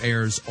Cheap O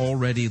Air's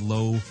already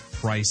low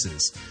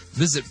prices.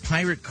 Visit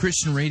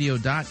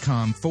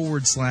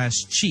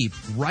piratechristianradio.com/cheap.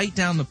 Write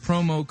down the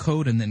promo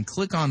code and then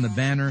click on the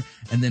banner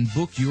and then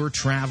book your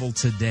travel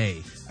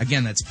today.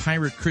 Again, that's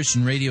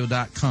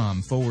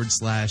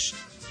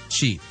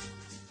piratechristianradio.com/cheap.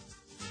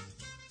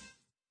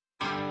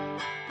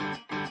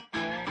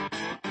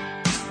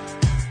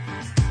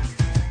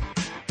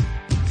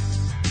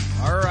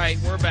 All right,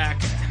 we're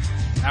back.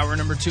 Hour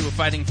number 2 of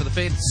Fighting for the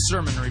Faith,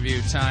 sermon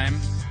review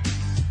time.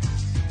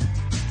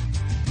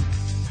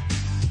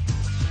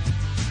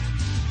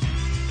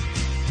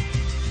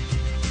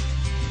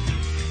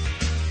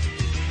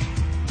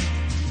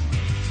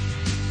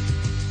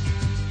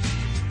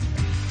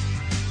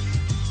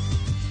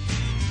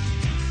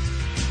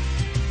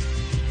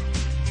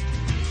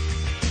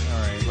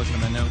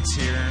 Looking at my notes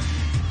here.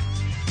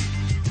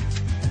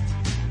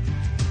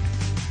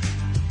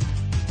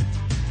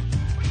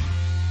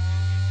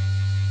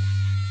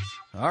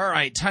 All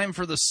right, time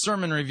for the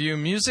sermon review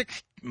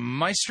music.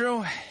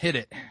 Maestro, hit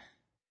it.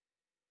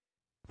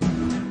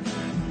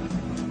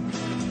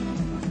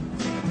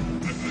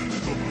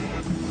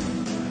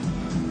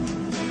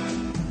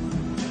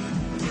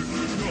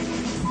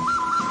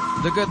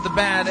 The good, the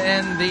bad,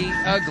 and the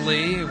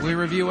ugly. We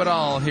review it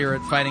all here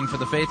at Fighting for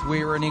the Faith.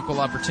 We are an equal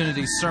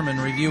opportunity sermon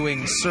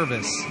reviewing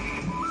service.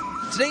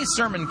 Today's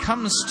sermon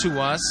comes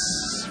to us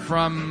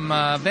from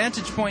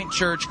Vantage Point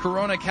Church,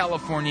 Corona,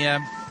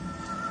 California.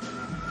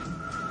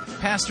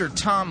 Pastor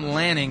Tom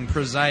Lanning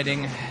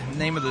presiding. The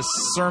name of the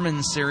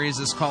sermon series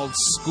is called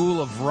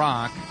School of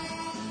Rock.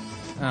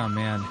 Oh,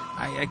 man.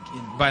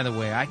 By the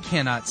way, I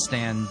cannot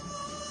stand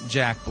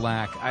Jack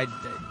Black.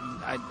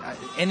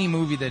 Any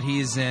movie that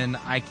he's in,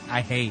 I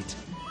hate.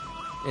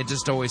 It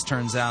just always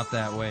turns out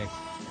that way.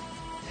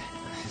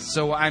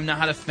 So I'm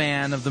not a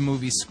fan of the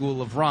movie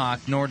School of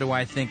Rock, nor do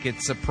I think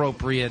it's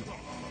appropriate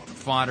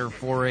fodder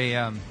for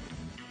a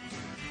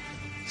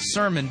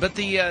sermon. But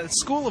the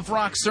School of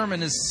Rock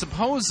sermon is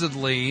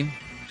supposedly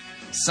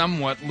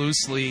somewhat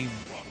loosely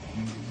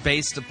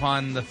based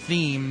upon the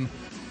theme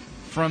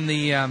from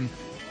the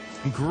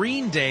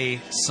Green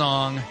Day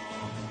song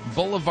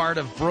Boulevard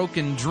of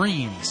Broken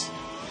Dreams.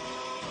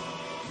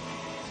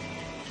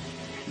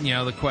 You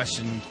know, the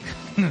question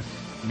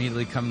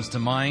immediately comes to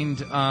mind.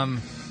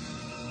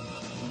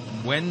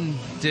 When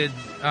did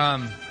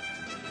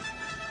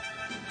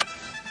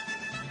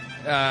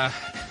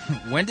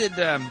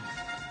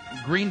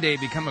Green Day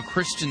become a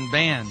Christian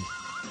band?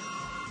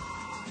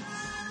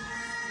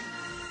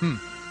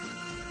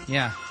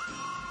 Yeah.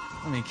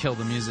 Let me kill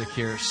the music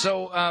here.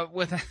 So,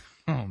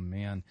 oh,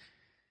 man.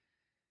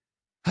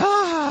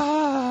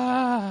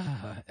 I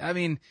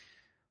mean,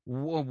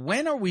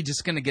 when are we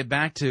just going to get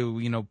back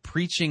to,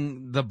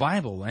 preaching the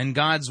Bible and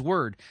God's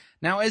Word?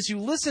 Now, as you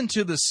listen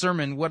to this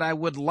sermon, what I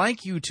would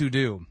like you to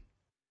do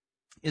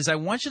is I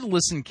want you to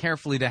listen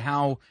carefully to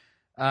how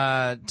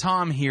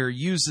Tom here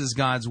uses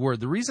God's Word.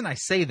 The reason I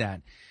say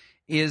that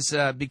is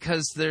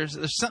because there's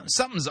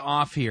something's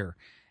off here,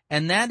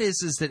 and that is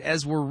that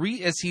as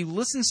he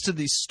listens to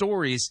these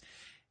stories,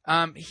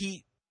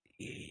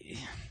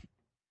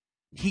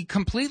 he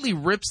completely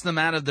rips them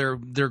out of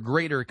their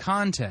greater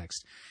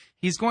context.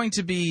 He's going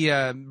to be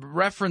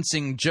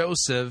referencing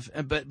Joseph,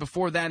 but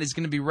before that, he's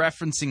going to be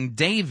referencing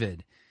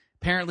David.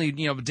 Apparently,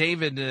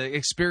 David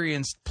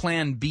experienced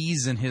plan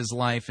Bs in his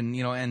life, and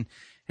and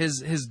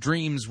his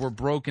dreams were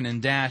broken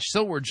and dashed.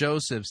 So were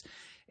Joseph's.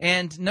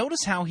 And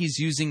notice how he's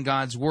using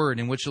God's Word,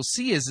 and what you'll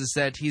see is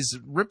that he's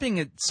ripping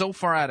it so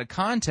far out of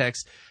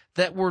context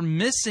that we're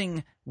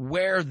missing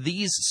where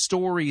these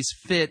stories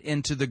fit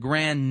into the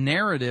grand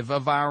narrative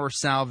of our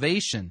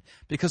salvation.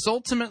 Because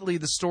ultimately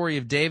the story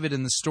of David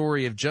and the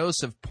story of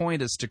Joseph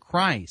point us to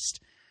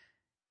Christ.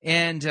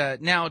 And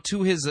now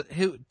to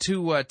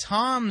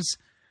Tom's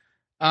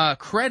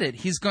credit,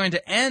 he's going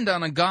to end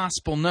on a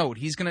gospel note.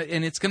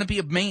 And it's going to be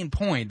a main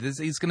point.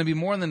 He's going to be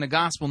more than a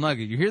gospel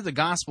nugget. You hear the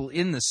gospel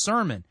in the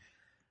sermon.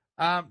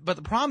 But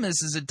the problem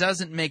is it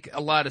doesn't make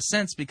a lot of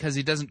sense because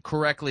he doesn't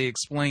correctly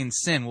explain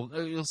sin.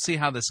 You'll see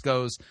how this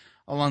goes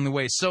along the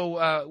way.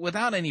 So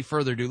without any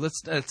further ado,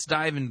 let's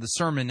dive into the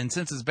sermon. And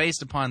since it's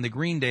based upon the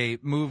Green Day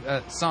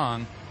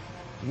song,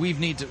 we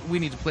need to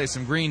play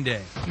some Green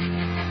Day.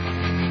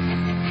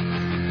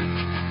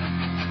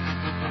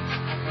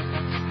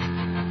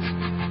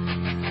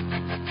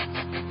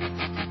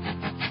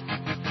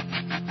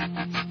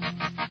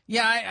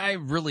 Yeah, I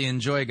really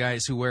enjoy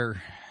guys who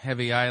wear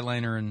heavy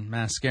eyeliner and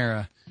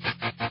mascara.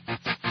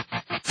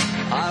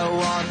 I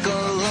walk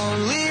a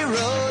lonely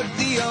road,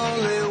 the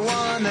only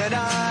one that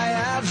I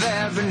have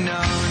ever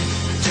known.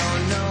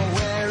 Don't know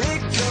where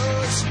it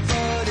goes,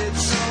 but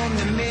it's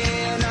only me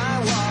and I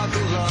walk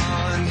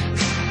alone.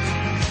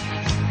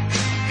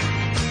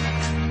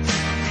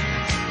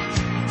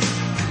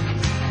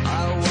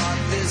 I walk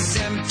this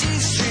empty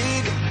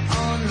street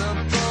on the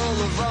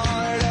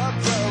boulevard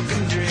of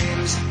broken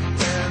dreams,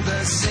 where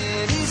the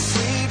city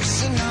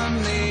sleeps and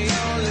I'm the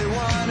only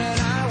one and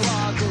I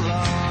walk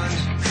alone.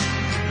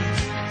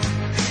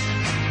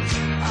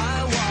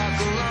 I walk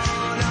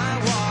alone, I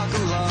walk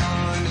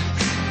alone.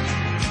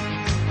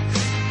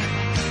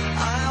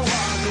 I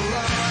walk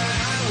alone, I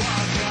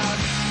walk out.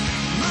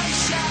 My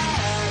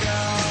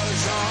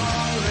shadow's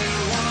only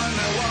one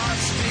that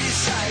walks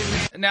beside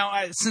me. Now,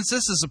 since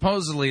this is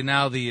supposedly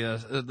now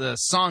the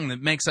song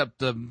that makes up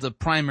the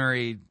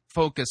primary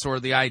focus or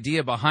the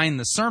idea behind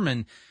the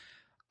sermon,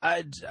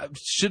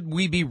 should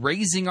we be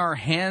raising our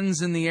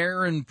hands in the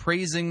air and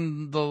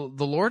praising the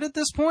Lord at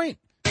this point?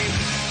 My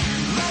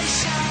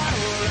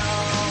shallow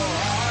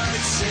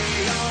heart's the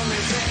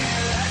only thing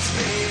that's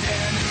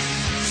beating.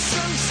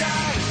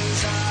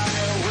 Sometimes I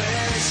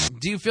wish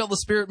Do you feel the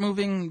Spirit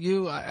moving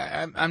you?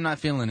 I'm not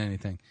feeling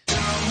anything.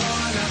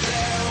 someone out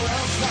there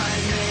will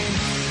find me.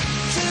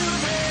 Till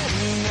then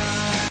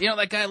You know,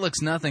 that guy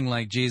looks nothing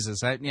like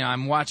Jesus.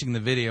 I'm watching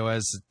the video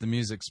as the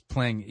music's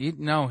playing.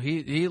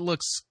 He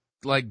looks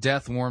like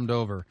death warmed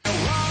over.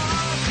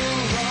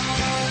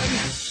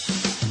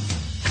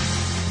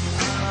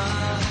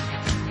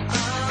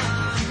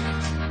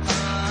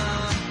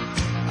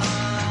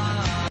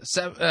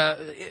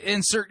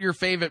 Insert your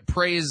favorite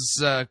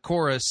praise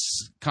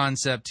chorus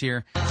concept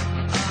here.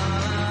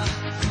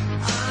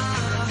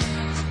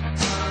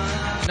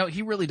 No,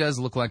 he really does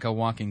look like a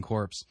walking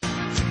corpse.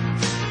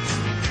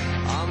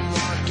 I'm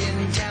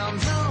walking down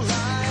the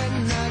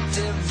line that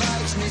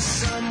divides me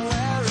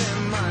somewhere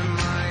in my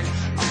mind,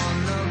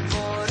 on the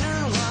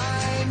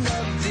borderline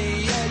of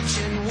the edge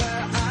and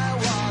where I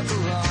walk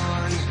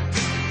alone.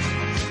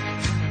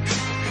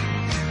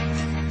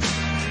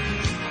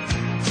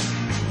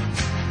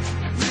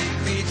 Read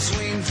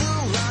between the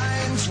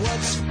lines,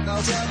 what's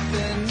spelled up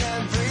and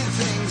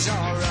everything's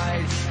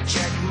alright.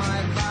 Check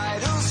my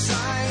vital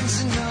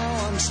signs and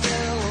know I'm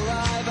still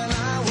alive and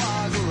I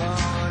walk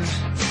alone.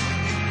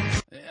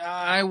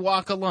 I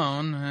walk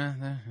alone.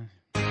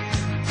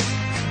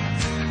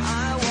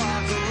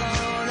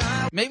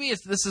 Maybe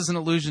this is an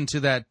allusion to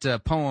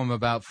that poem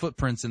about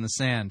footprints in the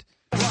sand.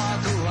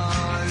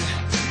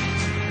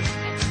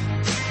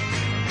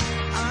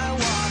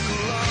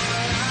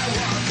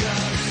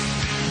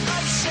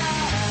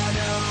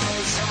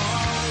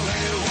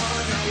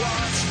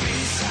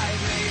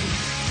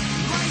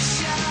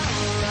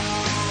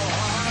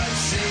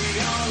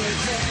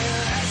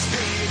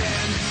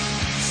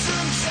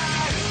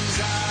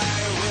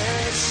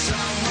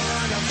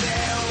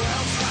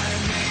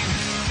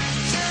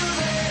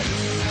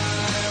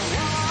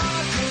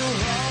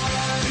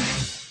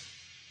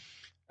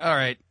 All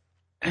right.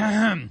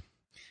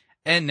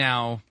 And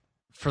now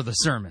for the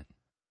sermon,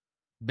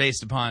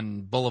 based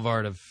upon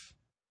Boulevard of,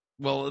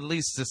 well, at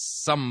least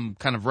some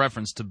kind of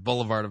reference to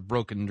Boulevard of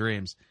Broken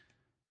Dreams.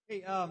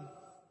 Hey, I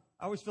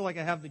always feel like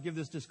I have to give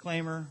this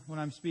disclaimer when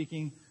I'm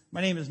speaking. My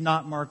name is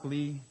not Mark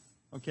Lee,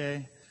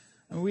 okay?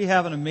 And we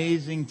have an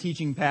amazing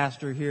teaching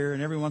pastor here,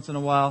 and every once in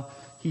a while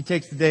he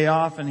takes the day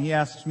off and he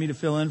asks me to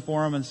fill in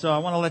for him. And so I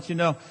want to let you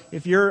know,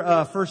 if you're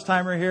a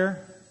first-timer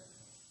here,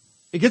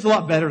 it gets a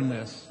lot better than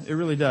this. It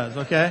really does,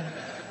 okay?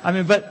 I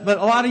mean, but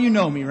a lot of you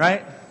know me,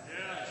 right?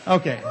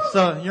 Okay,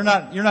 so you're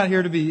not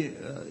here to be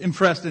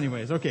impressed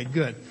anyways. Okay,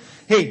 good.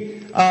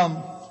 Hey,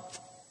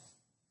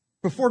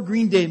 before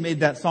Green Day made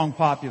that song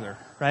popular,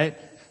 right?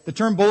 The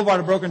term Boulevard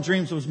of Broken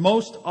Dreams was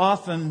most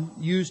often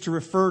used to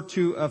refer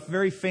to a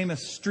very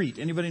famous street.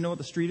 Anybody know what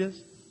the street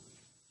is?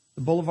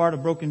 The Boulevard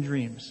of Broken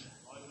Dreams.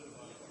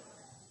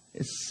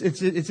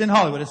 It's in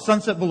Hollywood. It's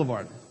Sunset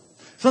Boulevard.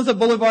 Sunset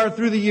Boulevard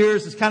through the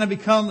years has kind of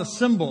become the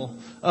symbol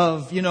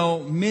of,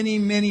 many,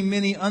 many,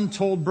 many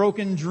untold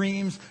broken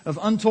dreams of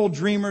untold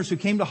dreamers who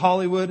came to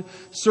Hollywood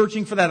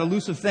searching for that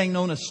elusive thing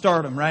known as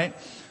stardom, right?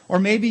 Or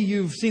maybe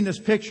you've seen this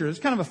picture. It's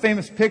kind of a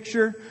famous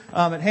picture.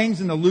 It hangs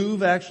in the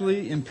Louvre,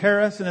 actually, in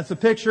Paris. And it's a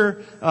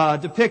picture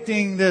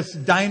depicting this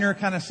diner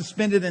kind of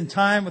suspended in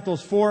time with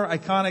those 4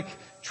 iconic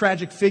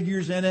tragic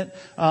figures in it.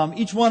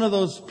 Each one of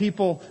those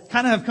people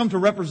kind of have come to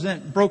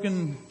represent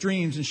broken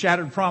dreams and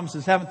shattered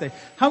promises, haven't they?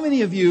 How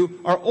many of you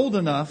are old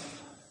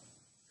enough?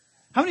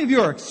 How many of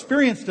you are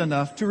experienced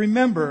enough to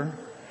remember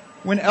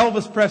when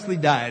Elvis Presley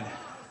died?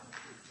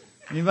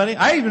 Anybody?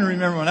 I even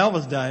remember when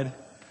Elvis died.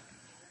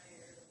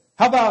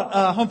 How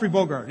about Humphrey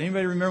Bogart?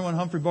 Anybody remember when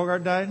Humphrey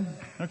Bogart died?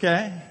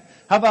 Okay.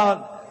 How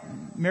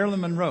about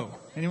Marilyn Monroe?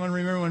 Anyone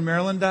remember when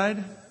Marilyn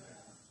died?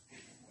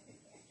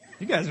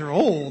 You guys are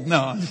old.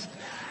 No.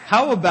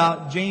 How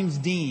about James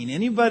Dean?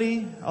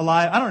 Anybody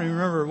alive? I don't even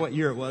remember what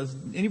year it was.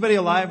 Anybody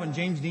alive when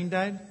James Dean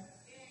died?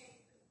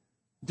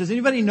 Does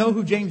anybody know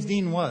who James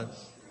Dean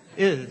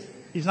is?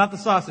 He's not the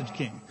Sausage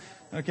King.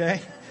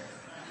 Okay?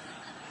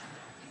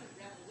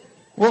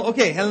 Well,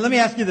 okay. Let me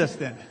ask you this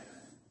then.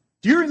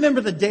 Do you remember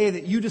the day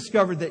that you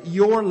discovered that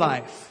your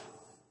life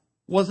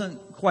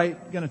wasn't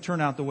quite going to turn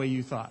out the way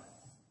you thought?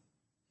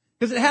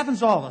 Because it happens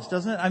to all of us,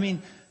 doesn't it? I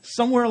mean,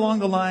 somewhere along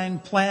the line,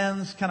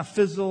 plans kind of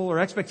fizzle or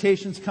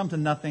expectations come to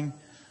nothing.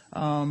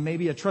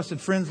 Maybe a trusted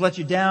friend's let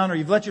you down or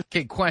you've let your...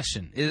 Okay,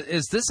 question.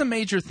 Is this a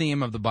major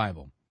theme of the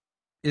Bible?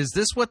 Is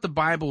this what the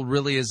Bible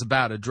really is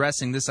about,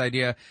 addressing this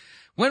idea?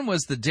 When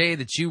was the day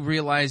that you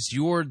realized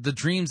the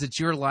dreams that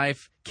your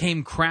life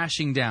came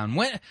crashing down?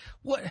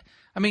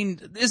 I mean,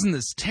 isn't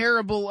this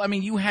terrible? I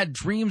mean, you had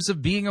dreams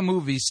of being a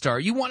movie star.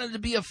 You wanted to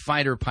be a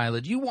fighter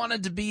pilot. You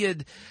wanted to be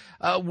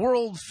a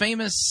world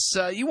famous.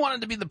 You wanted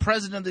to be the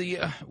president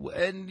of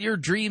and your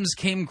dreams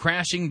came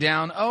crashing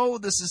down. Oh,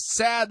 this is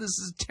sad. This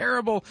is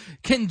terrible.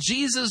 Can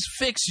Jesus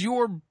fix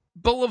your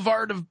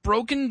boulevard of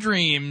broken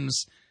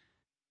dreams?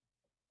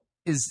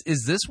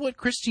 Is this what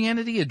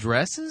Christianity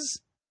addresses?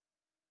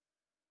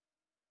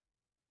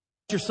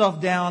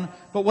 Yourself down,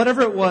 but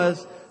whatever it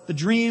was, the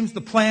dreams,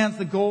 the plans,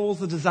 the goals,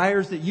 the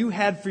desires that you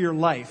had for your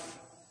life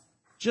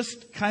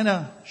just kind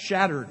of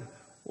shattered,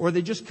 or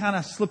they just kind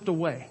of slipped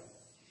away.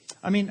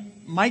 I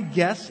mean, my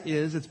guess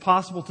is it's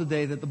possible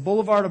today that the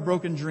Boulevard of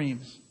Broken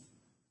Dreams,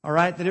 all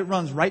right, that it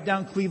runs right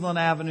down Cleveland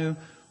Avenue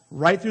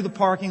right through the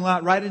parking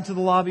lot, right into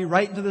the lobby,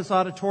 right into this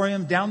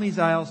auditorium, down these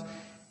aisles,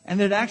 and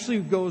it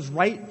actually goes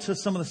right to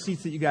some of the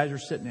seats that you guys are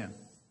sitting in.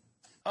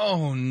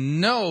 Oh,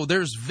 no,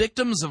 there's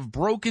victims of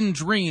broken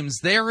dreams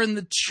there in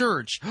the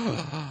church.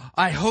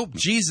 I hope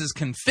Jesus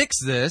can fix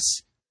this.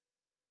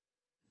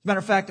 As a matter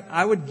of fact,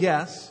 I would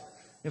guess,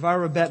 if I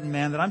were a betting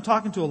man, that I'm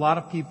talking to a lot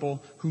of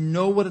people who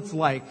know what it's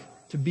like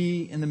to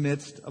be in the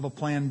midst of a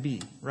plan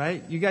B,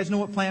 right? You guys know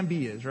what plan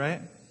B is,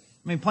 right? I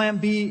mean, plan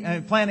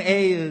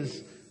A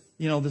is,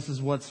 this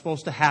is what's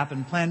supposed to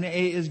happen. Plan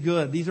A is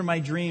good. These are my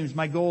dreams,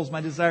 my goals,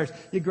 my desires.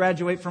 You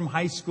graduate from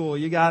high school.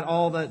 You got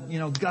all the,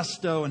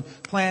 gusto. And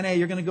plan A,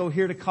 you're going to go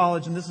here to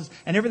college.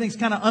 And everything's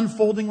kind of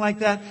unfolding like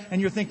that.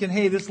 And you're thinking,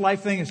 hey, this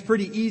life thing is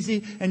pretty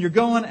easy. And you're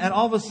going, and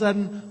all of a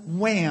sudden,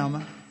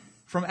 wham,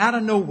 from out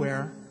of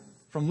nowhere,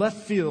 from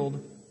left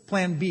field,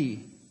 plan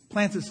B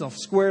plants itself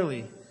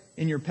squarely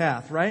in your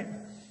path, right?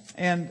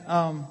 And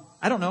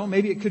I don't know,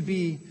 maybe it could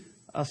be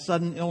a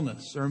sudden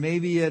illness, or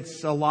maybe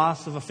it's a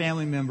loss of a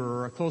family member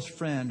or a close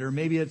friend, or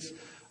maybe it's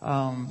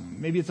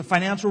a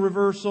financial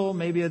reversal,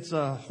 maybe it's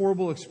a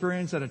horrible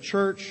experience at a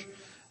church.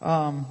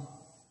 I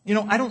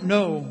don't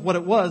know what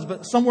it was,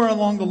 but somewhere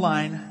along the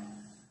line,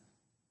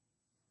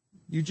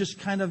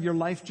 your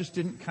life just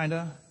didn't kind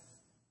of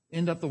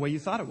end up the way you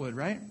thought it would,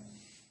 right?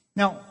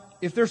 Now,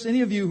 if there's any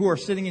of you who are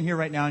sitting in here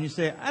right now and you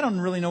say, I don't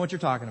really know what you're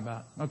talking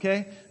about,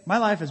 okay? My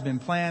life has been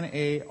plan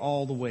A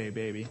all the way,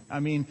 baby.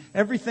 I mean,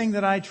 everything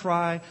that I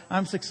try,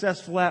 I'm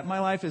successful at. My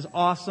life is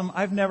awesome.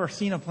 I've never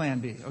seen a plan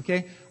B,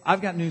 okay?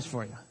 I've got news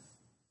for you,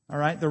 all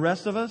right? The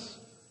rest of us,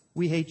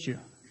 we hate you.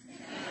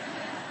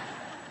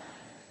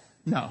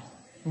 No,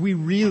 we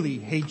really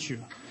hate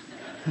you.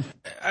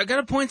 I got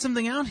to point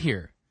something out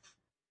here.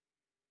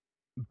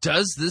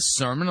 Does this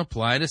sermon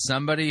apply to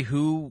somebody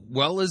who,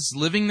 is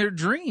living their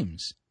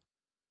dreams?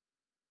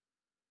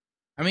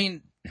 I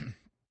mean,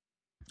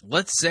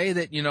 let's say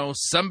that,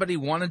 somebody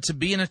wanted to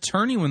be an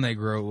attorney when they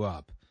grow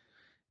up.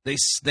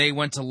 They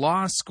went to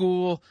law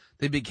school,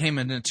 they became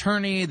an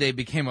attorney, they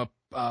became a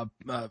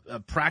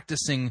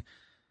practicing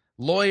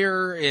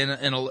lawyer in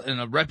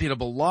a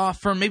reputable law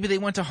firm. Maybe they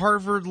went to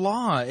Harvard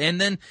Law, and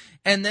then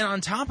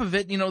on top of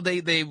it,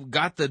 they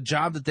got the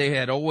job that they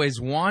had always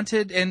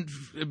wanted and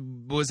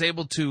was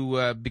able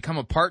to become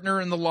a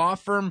partner in the law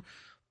firm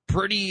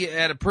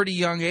at a pretty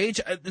young age.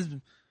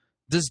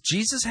 Does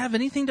Jesus have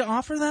anything to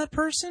offer that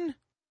person?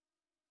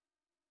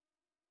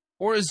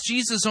 Or is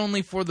Jesus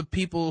only for the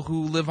people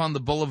who live on the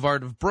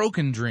boulevard of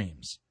broken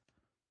dreams?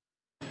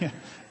 Yeah.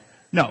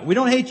 No, we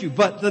don't hate you,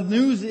 but the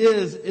news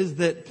is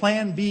that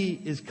plan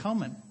B is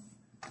coming.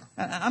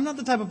 I'm not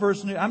the type of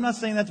person I'm not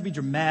saying that to be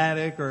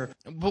dramatic or...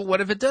 But what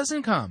if it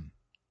doesn't come?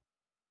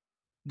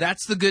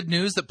 That's the good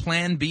news, that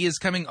plan B is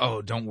coming?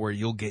 Oh, don't worry,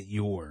 you'll get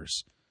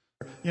yours.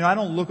 I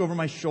don't look over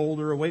my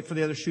shoulder or wait for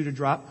the other shoe to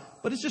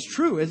drop, but it's just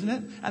true, isn't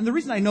it? And the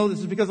reason I know this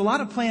is because a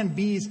lot of plan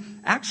Bs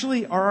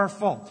actually are our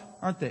fault,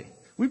 aren't they?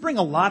 We bring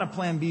a lot of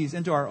plan Bs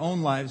into our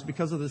own lives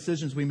because of the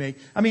decisions we make.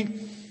 I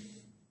mean,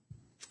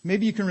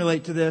 maybe you can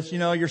relate to this.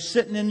 You're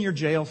sitting in your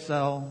jail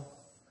cell,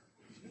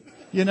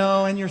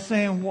 and you're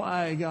saying,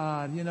 why,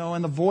 God?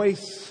 And the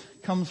voice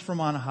comes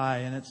from on high,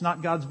 and it's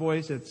not God's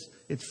voice,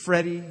 it's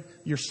Freddie,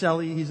 your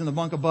cellie. He's in the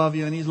bunk above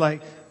you, and he's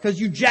like, because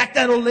you jacked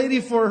that old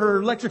lady for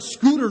her electric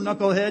scooter,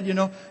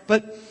 knucklehead,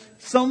 But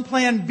some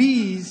plan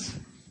Bs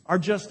are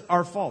just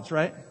our faults,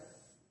 right?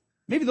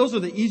 Maybe those are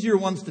the easier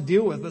ones to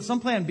deal with, but some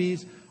plan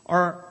Bs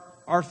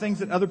are things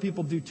that other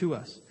people do to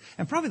us.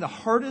 And probably the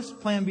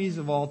hardest plan Bs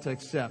of all to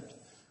accept.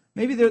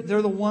 Maybe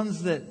they're the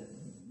ones that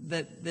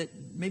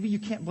maybe you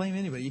can't blame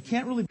anybody. You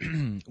can't really...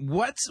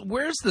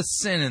 Where's the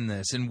sin in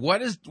this? And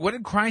what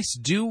did Christ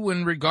do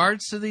in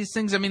regards to these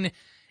things? I mean,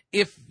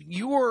 if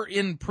you're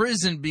in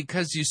prison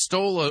because you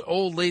stole an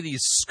old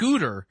lady's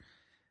scooter,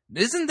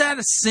 isn't that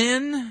a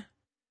sin?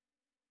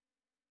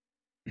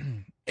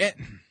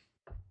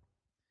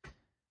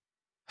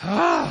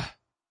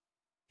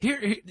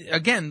 Here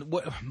again,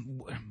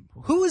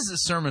 who is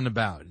this sermon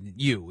about?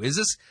 You? Is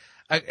this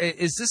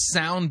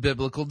sound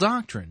biblical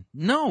doctrine?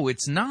 No,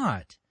 it's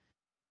not.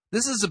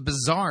 This is a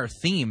bizarre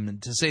theme,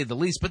 to say the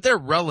least, but they're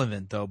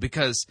relevant, though,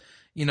 because,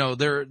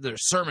 their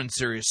sermon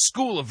series,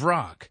 School of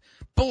Rock,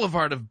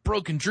 Boulevard of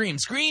Broken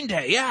Dreams, Green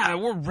Day, yeah,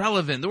 we're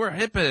relevant, we're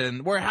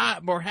hippin', we're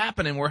hot, we're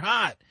happening, we're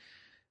hot.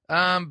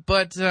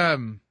 But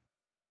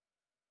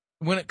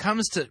when it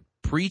comes to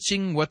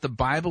preaching what the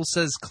Bible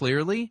says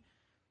clearly,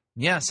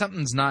 yeah,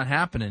 something's not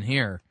happening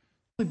here.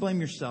 You can't really blame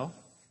yourself.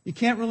 You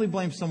can't really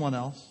blame someone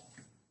else.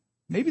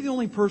 Maybe the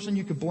only person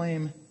you could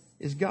blame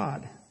is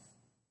God.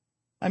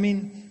 I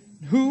mean,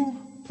 who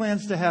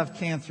plans to have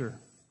cancer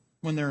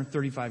when they're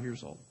 35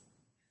 years old?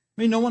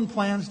 I mean, no one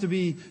plans to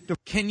be...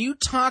 Can you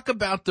talk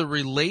about the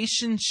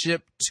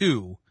relationship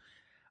to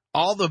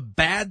all the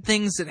bad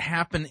things that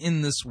happen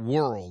in this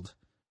world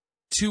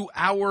to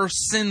our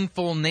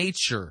sinful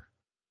nature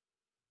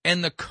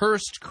and the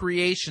cursed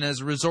creation as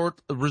a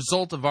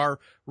result of our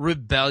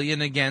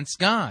rebellion against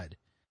God?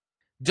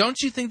 Don't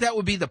you think that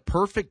would be the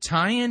perfect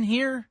tie-in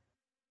here?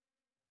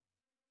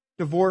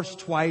 Divorced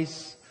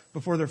twice,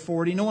 before they're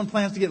 40. No one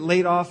plans to get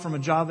laid off from a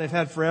job they've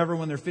had forever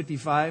when they're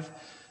 55.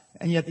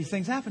 And yet these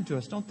things happen to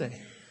us, don't they?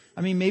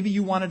 I mean, maybe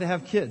you wanted to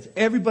have kids.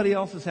 Everybody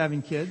else is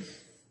having kids,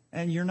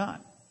 and you're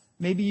not.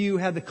 Maybe you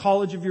had the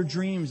college of your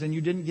dreams and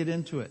you didn't get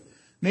into it.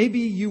 Maybe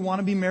you want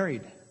to be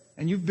married,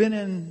 and you've been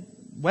in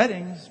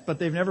weddings, but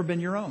they've never been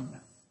your own.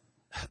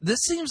 This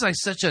seems like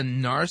such a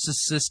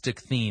narcissistic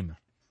theme.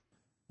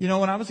 You know,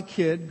 when I was a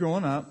kid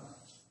growing up,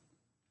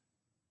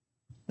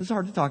 this is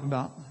hard to talk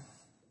about.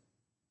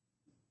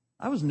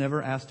 I was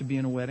never asked to be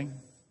in a wedding.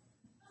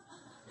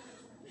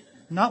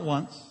 Not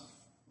once.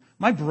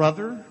 My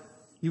brother,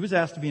 he was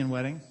asked to be in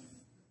weddings.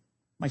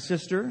 My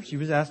sister, she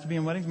was asked to be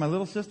in weddings. My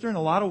little sister in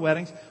a lot of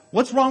weddings.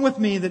 What's wrong with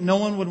me that no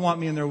one would want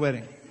me in their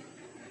wedding?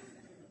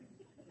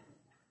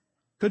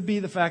 Could be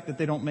the fact that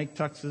they don't make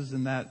tuxes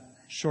in that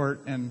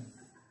short and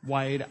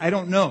wide. I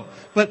don't know.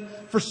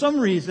 But for some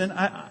reason,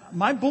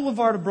 my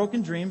boulevard of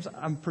broken dreams,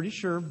 I'm pretty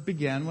sure,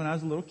 began when I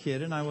was a little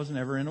kid and I wasn't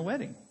ever in a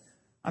wedding.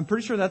 I'm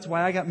pretty sure that's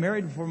why I got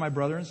married before my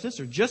brother and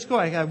sister. Just so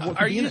I could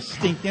be in a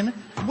stinking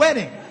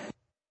wedding.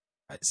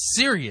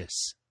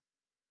 Serious?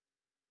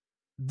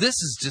 This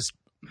is just...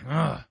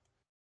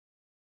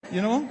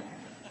 You know?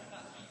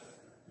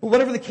 But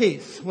whatever the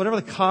case, whatever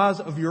the cause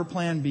of your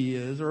plan B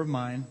is, or of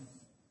mine,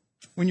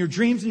 when your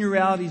dreams and your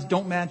realities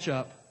don't match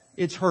up,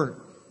 it's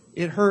hurt.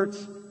 It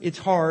hurts, it's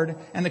hard,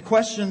 and the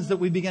questions that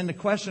we begin to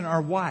question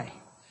are why?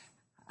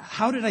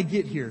 How did I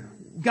get here?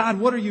 God,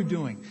 what are you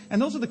doing?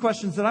 And those are the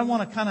questions that I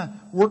want to kind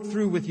of work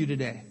through with you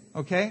today.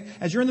 Okay?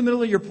 As you're in the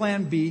middle of your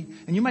plan B,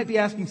 and you might be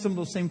asking some of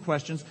those same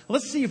questions,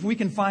 let's see if we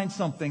can find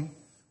something.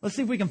 Let's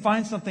see if we can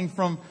find something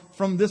from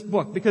this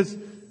book. Because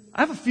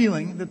I have a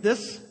feeling that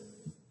this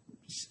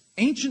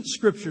ancient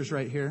scriptures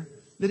right here,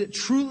 that it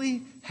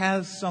truly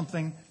has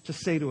something to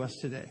say to us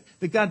today.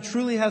 That God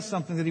truly has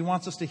something that He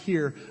wants us to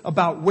hear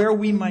about where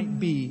we might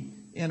be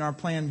in our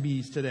plan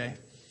Bs today.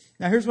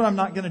 Now here's what I'm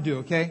not going to do,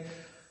 okay?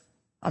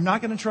 I'm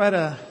not going to try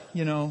to,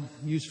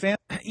 use fan.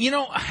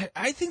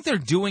 I think they're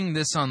doing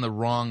this on the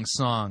wrong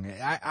song.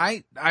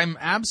 I'm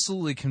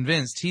absolutely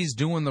convinced he's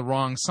doing the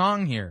wrong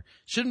song here.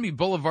 Shouldn't be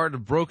Boulevard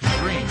of Broken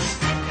Dreams.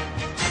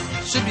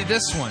 Should be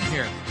this one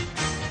here.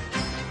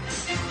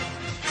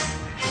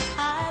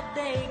 I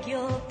beg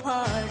your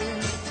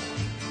pardon.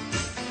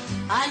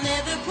 I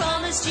never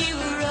promised you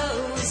a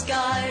rose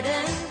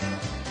garden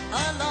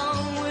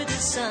along with the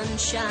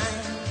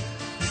sunshine.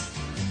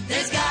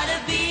 There's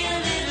gotta be a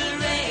little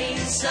rain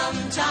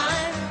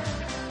sometime.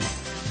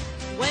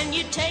 When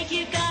you take,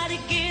 you gotta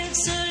give.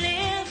 So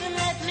live and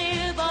let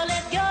live or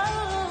let go.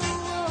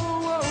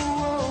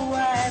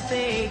 I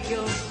beg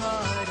your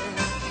pardon.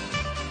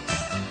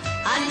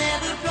 I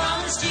never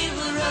promised you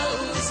a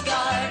rose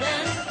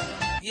garden.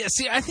 Yeah,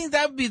 see, I think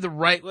that would be the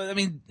right...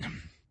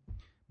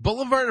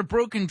 Boulevard of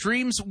Broken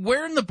Dreams,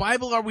 where in the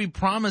Bible are we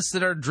promised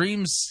that our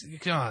dreams...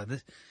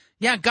 God,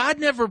 yeah, God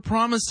never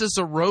promised us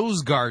a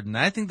rose garden.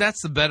 I think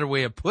that's the better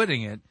way of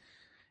putting it.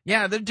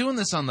 Yeah, they're doing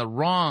this on the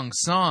wrong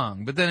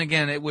song, but then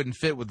again, it wouldn't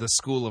fit with the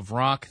School of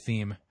Rock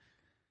theme.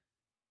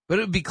 But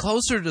it would be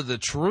closer to the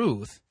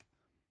truth.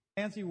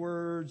 Fancy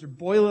words, or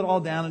boil it all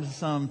down into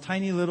some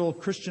tiny little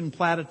Christian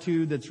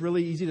platitude that's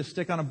really easy to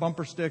stick on a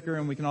bumper sticker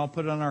and we can all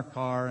put it on our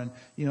car and,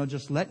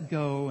 just let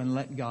go and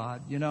let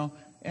God,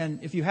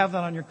 And if you have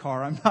that on your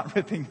car, I'm not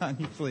ripping on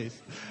you, please.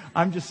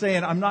 I'm just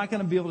saying I'm not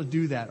going to be able to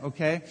do that,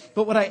 okay?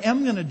 But what I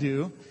am going to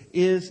do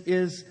is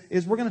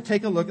we're going to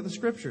take a look at the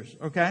scriptures,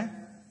 okay?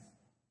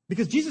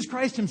 Because Jesus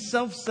Christ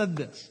Himself said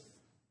this.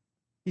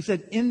 He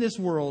said, in this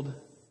world,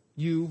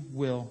 you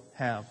will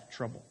have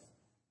trouble.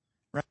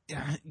 Right?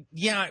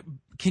 Yeah,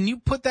 can you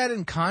put that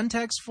in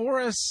context for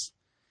us?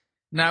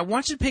 Now, I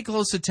want you to pay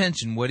close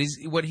attention. What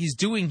he's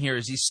doing here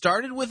is he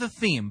started with a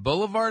theme,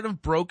 Boulevard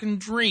of Broken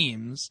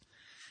Dreams,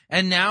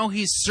 and now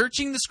he's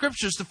searching the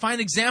scriptures to find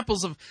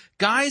examples of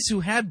guys who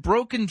had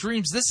broken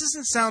dreams. This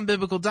isn't sound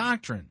biblical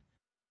doctrine.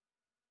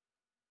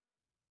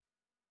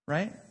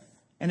 Right?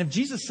 And if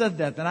Jesus said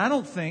that, then I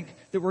don't think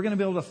that we're going to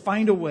be able to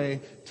find a way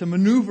to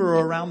maneuver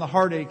around the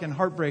heartache and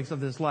heartbreaks of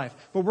this life.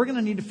 But we're going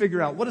to need to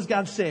figure out, what does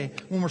God say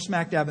when we're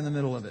smack dab in the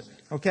middle of it?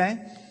 Okay?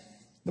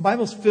 The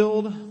Bible's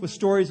filled with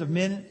stories of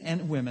men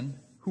and women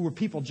who were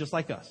people just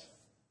like us.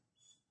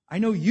 I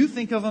know you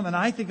think of them, and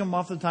I think of them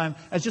all the time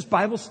as just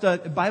Bible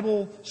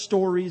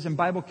stories and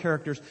Bible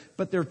characters,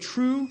 but they're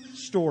true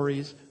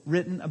stories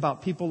written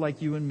about people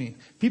like you and me.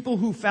 People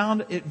who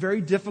found it very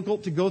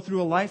difficult to go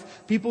through a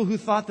life. People who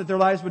thought that their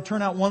lives would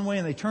turn out one way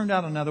and they turned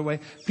out another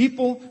way.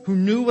 People who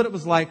knew what it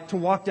was like to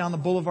walk down the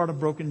boulevard of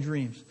broken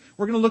dreams.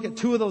 We're going to look at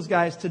two of those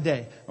guys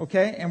today,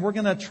 okay? And we're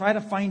going to try to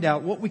find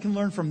out what we can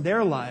learn from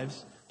their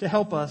lives to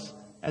help us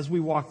as we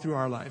walk through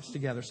our lives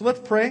together. So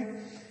let's pray.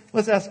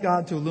 Let's ask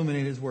God to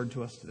illuminate His Word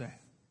to us today.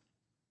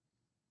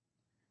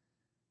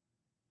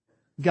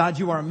 God,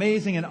 you are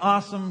amazing and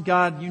awesome.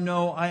 God, you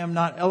know I am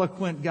not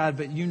eloquent, God,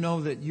 but you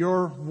know that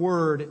your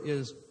Word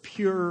is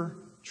pure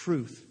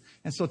truth.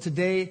 And so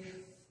today,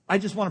 I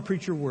just want to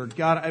preach your Word.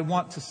 God, I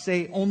want to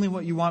say only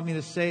what you want me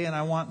to say, and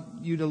I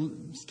want you to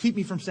keep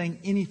me from saying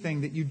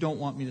anything that you don't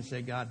want me to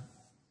say, God.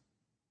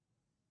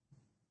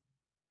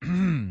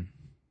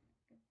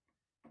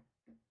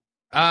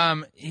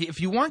 If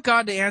you want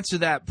God to answer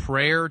that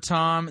prayer,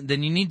 Tom,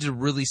 then you need to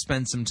really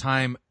spend some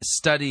time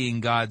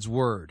studying God's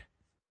Word.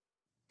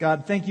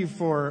 God, thank you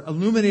for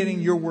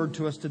illuminating your Word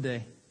to us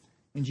today.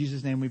 In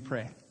Jesus' name we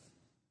pray.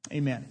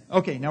 Amen.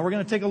 Okay, now we're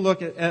going to take a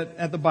look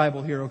at the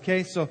Bible here,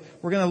 okay? So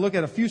we're going to look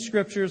at a few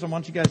scriptures. I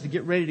want you guys to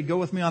get ready to go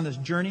with me on this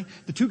journey.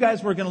 The two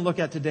guys we're going to look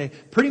at today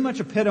pretty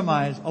much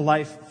epitomize a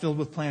life filled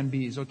with plan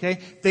Bs, okay?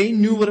 They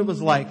knew what it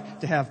was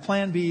like to have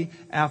plan B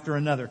after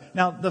another.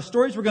 Now, the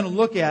stories we're going to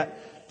look at,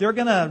 they're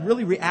going to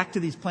really react to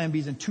these plan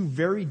Bs in two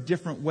very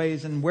different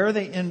ways, and where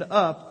they end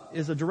up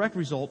is a direct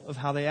result of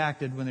how they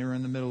acted when they were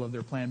in the middle of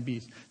their plan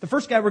Bs. The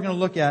first guy we're going to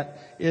look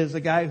at is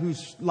a guy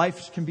whose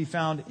life can be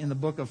found in the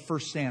book of 1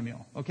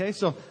 Samuel. Okay,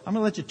 so I'm going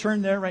to let you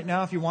turn there right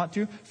now if you want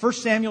to. 1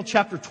 Samuel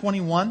chapter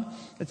 21.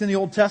 It's in the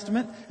Old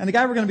Testament. And the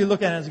guy we're going to be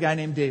looking at is a guy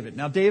named David.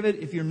 Now, David,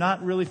 if you're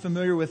not really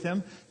familiar with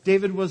him,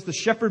 David was the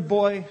shepherd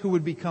boy who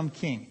would become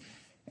king.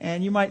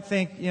 And you might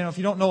think, if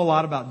you don't know a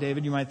lot about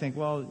David, you might think,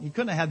 well, he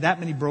couldn't have had that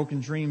many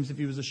broken dreams if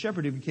he was a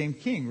shepherd who became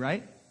king,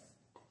 right?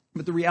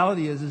 But the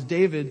reality is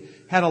David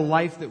had a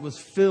life that was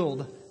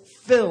filled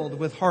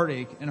with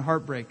heartache and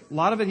heartbreak. A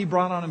lot of it he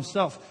brought on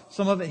himself.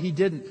 Some of it he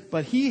didn't.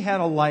 But he had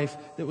a life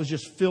that was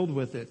just filled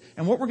with it.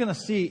 And what we're going to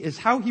see is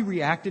how he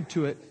reacted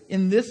to it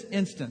in this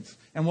instance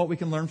and what we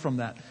can learn from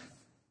that.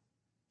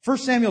 1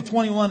 Samuel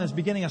 21 is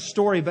beginning a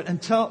story, but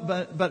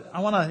I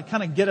want to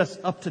kind of get us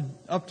up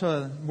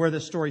to where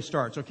this story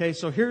starts. Okay,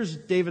 so here's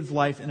David's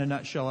life in a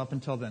nutshell up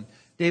until then.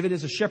 David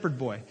is a shepherd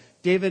boy.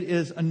 David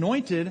is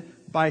anointed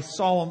by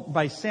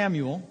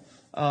Samuel,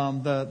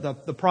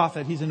 the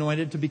prophet. He's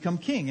anointed to become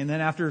king. And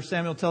then after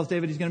Samuel tells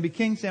David he's going to be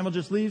king, Samuel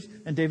just leaves,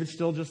 and David's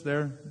still just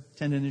there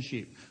tending his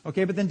sheep.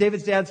 Okay, but then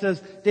David's dad says,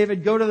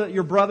 David, go to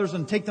your brothers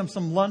and take them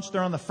some lunch.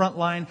 They're on the front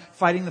line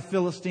fighting the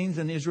Philistines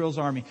and Israel's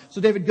army. So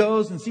David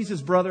goes and sees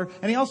his brother,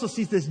 and he also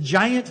sees this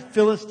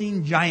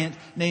Philistine giant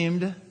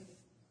named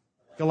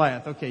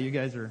Goliath. Okay,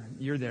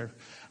 you're there.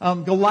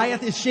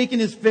 Goliath is shaking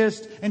his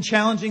fist and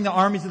challenging the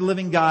armies of the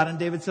living God. And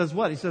David says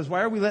what? He says,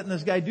 why are we letting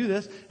this guy do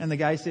this? And the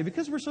guys say,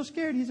 because we're so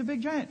scared. He's a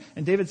big giant.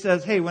 And David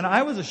says, hey, when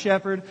I was a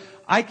shepherd,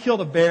 I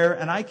killed a bear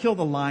and I killed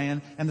a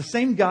lion. And the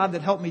same God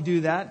that helped me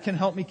do that can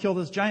help me kill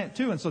this giant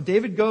too. And so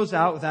David goes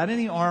out without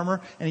any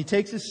armor and he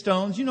takes his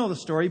stones. You know the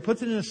story. He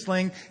puts it in a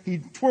sling. He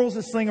twirls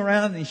his sling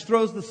around and he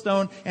throws the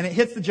stone and it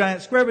hits the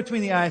giant square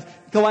between the eyes.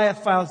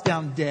 Goliath falls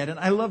down dead. And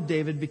I love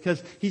David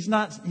because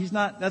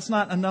that's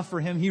not enough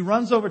for him. He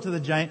runs over to the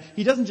giant.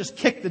 He doesn't just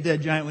kick the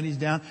dead giant when he's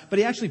down, but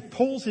he actually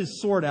pulls his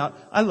sword out.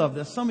 I love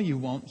this. Some of you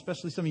won't,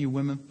 especially some of you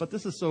women, but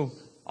this is so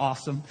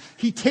awesome.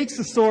 He takes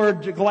the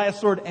sword, Goliath's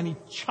sword, and he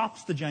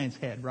chops the giant's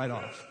head right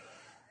off.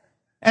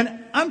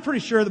 And I'm pretty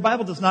sure, the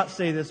Bible does not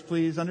say this,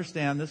 please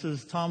understand, this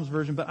is Tom's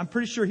version, but I'm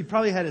pretty sure he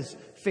probably had his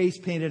face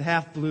painted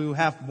half blue,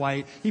 half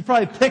white. He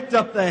probably picked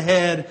up the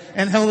head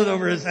and held it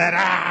over his head,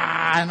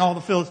 and all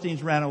the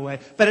Philistines ran away.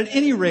 But at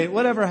any rate,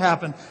 whatever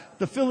happened,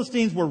 the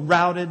Philistines were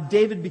routed.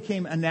 David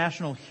became a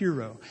national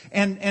hero.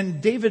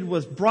 And David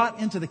was brought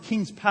into the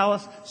king's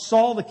palace.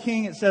 Saul the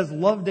king, it says,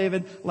 loved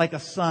David like a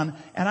son.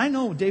 And I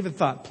know David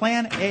thought,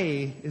 plan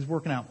A is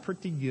working out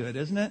pretty good,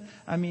 isn't it?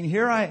 I mean,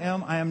 here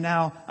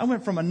I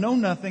went from a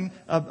know-nothing,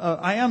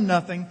 I am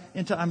nothing,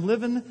 into I'm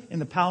living in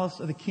the palace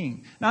of the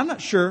king. Now, I'm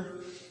not sure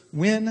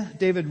when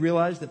David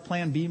realized that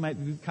plan B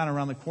might be kind of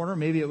around the corner.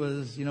 Maybe it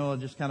was,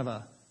 just kind of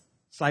a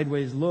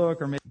sideways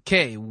look, or maybe...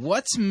 Okay,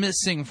 what's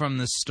missing from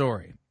this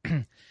story?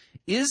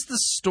 Is the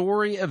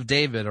story of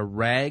David a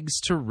rags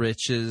to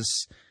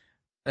riches,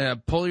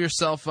 pull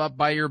yourself up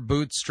by your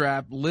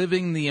bootstrap,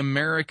 living the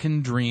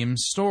American dream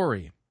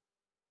story?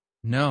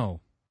 No,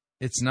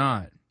 it's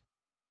not.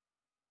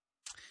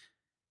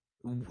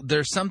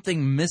 There's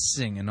something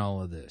missing in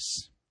all of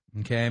this,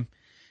 okay?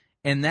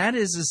 And that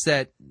is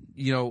that,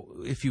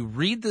 if you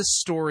read this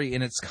story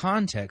in its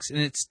context,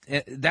 and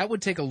that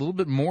would take a little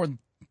bit more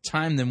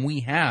time than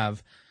we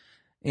have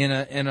in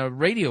a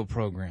radio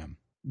program.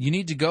 You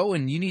need to go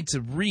and you need to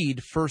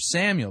read 1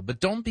 Samuel, but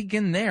don't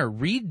begin there.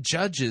 Read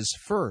Judges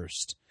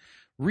first.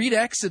 Read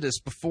Exodus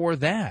before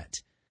that.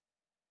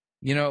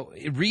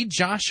 Read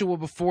Joshua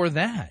before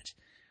that.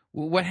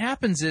 What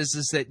happens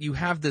is that you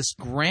have this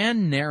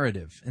grand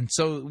narrative, and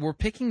so we're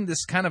picking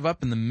this kind of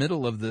up in the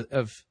middle of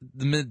the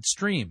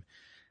midstream.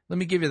 Let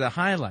me give you the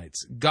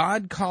highlights.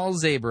 God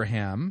calls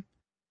Abraham,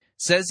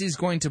 says he's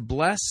going to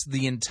bless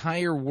the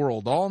entire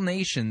world, all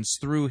nations,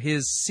 through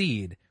his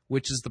seed,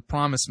 which is the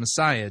promised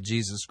Messiah,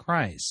 Jesus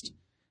Christ.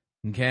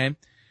 Okay?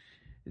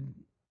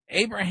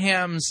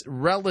 Abraham's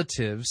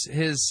relatives,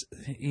 his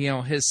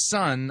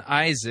son,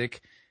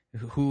 Isaac,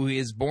 who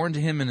is born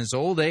to him in his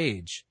old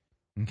age,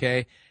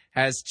 okay,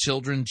 has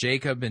children,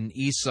 Jacob and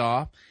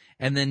Esau.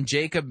 And then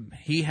Jacob,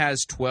 he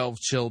has 12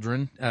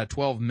 children,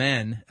 12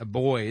 men,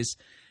 boys.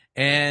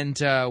 And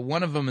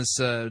one of them is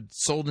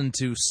sold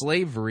into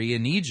slavery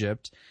in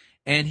Egypt.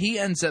 And he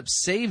ends up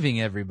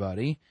saving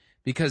everybody,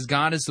 because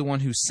God is the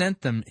one who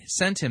sent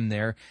him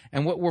there.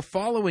 And what we're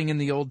following in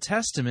the Old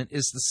Testament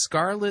is the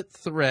scarlet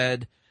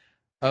thread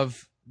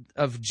of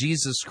of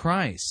Jesus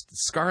Christ.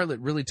 Scarlet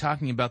really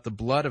talking about the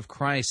blood of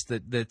Christ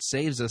that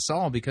saves us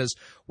all, because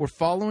we're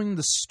following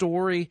the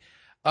story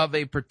of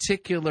a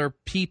particular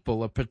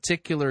people, a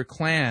particular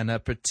clan, a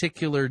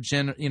particular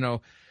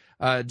generation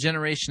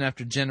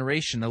after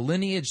generation, a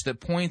lineage that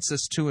points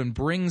us to and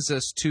brings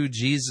us to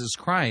Jesus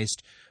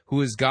Christ,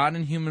 who is God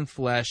in human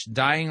flesh,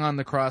 dying on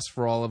the cross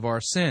for all of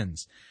our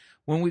sins.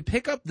 When we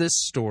pick up this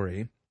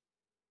story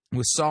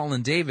with Saul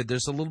and David,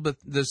 there's a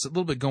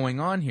little bit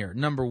going on here.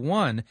 Number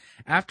one,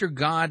 after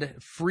God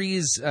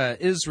frees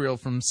Israel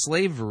from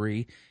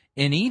slavery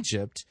in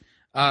Egypt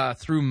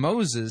through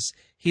Moses,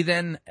 he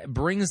then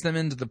brings them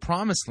into the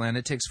promised land.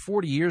 It takes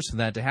 40 years for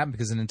that to happen,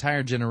 because an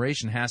entire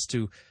generation has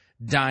to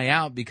die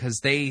out because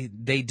they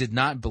did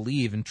not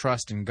believe and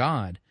trust in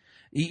God,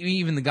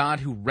 even the God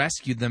who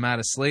rescued them out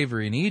of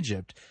slavery in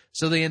Egypt.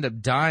 So they end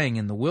up dying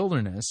in the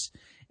wilderness,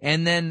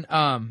 and then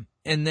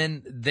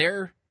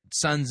their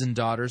sons and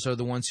daughters are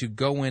the ones who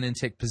go in and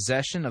take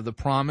possession of the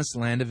promised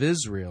land of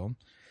Israel,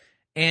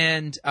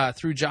 and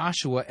through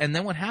Joshua. And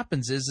then what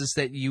happens is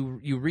that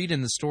you read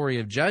in the story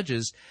of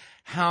Judges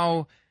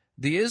how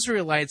the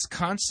Israelites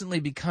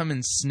constantly become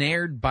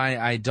ensnared by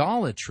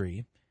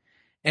idolatry.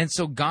 And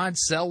so God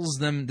sells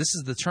them. This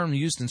is the term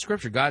used in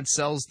Scripture. God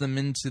sells them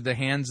into the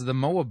hands of the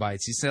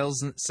Moabites. He sells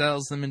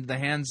them into the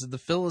hands of the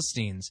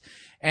Philistines.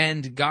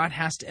 And God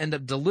has to end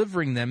up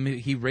delivering them.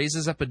 He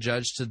raises up a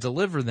judge to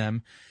deliver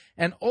them.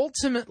 And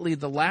ultimately,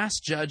 the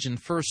last judge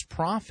and first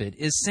prophet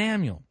is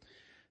Samuel.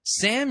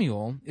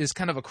 Samuel is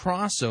kind of a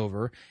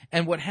crossover,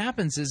 and what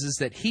happens is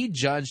that he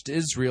judged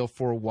Israel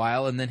for a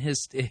while, and then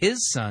his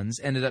sons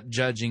ended up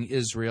judging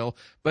Israel.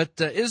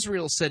 But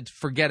Israel said,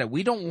 forget it.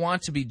 We don't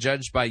want to be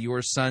judged by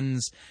your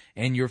sons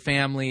and your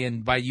family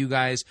and by you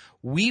guys.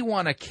 We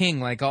want a king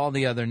like all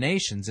the other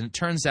nations. And it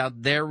turns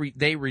out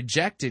they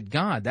rejected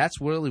God. That's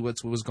really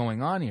what was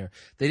going on here.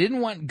 They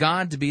didn't want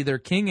God to be their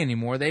king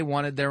anymore. They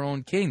wanted their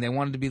own king. They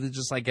wanted to be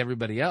just like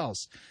everybody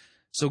else.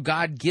 So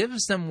God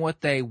gives them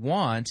what they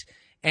want.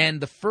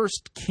 And the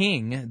first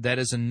king that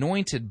is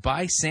anointed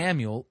by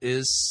Samuel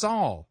is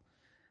Saul.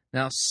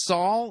 Now,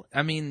 Saul,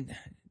 I mean,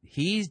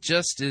 he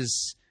just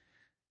is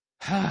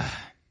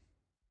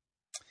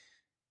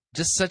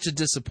just such a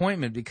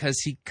disappointment, because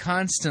he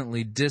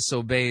constantly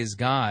disobeys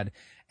God.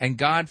 And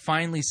God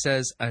finally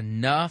says,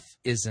 enough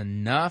is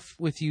enough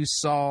with you,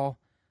 Saul.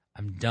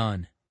 I'm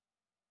done.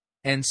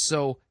 And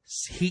so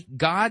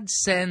God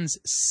sends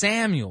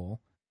Samuel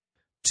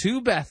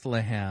to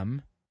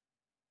Bethlehem,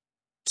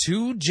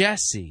 to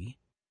Jesse,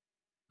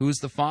 who is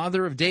the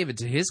father of David,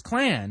 to his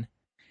clan,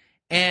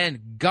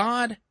 and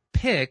God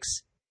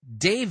picks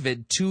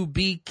David to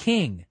be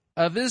king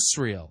of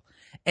Israel.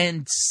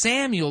 And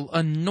Samuel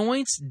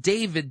anoints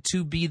David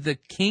to be the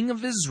king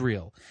of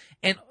Israel.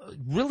 And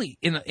really,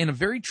 in a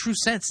very true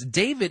sense,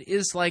 David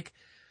is like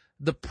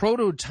the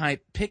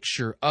prototype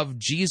picture of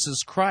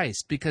Jesus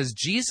Christ, because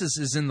Jesus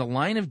is in the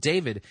line of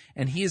David,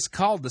 and he is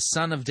called the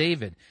Son of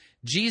David.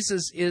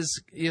 Jesus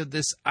is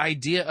this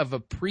idea of a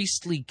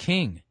priestly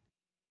king.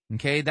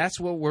 Okay, that's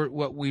what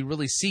we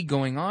really see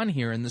going on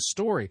here in the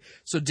story.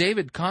 So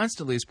David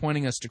constantly is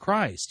pointing us to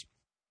Christ,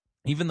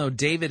 even though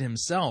David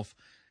himself,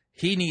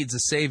 he needs a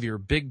savior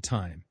big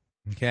time.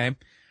 Okay,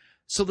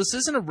 so this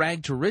isn't a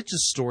rag to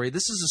riches story.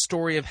 This is a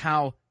story of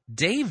how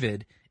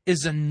David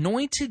is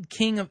anointed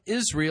king of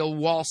Israel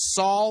while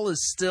Saul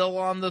is still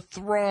on the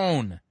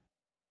throne.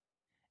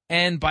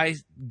 And by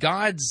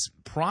God's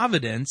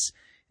providence,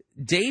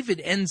 David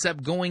ends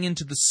up going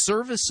into the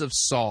service of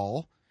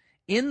Saul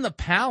in the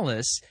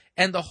palace,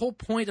 and the whole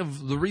point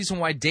of the reason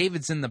why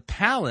David's in the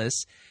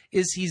palace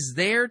is he's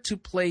there to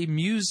play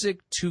music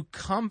to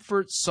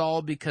comfort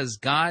Saul, because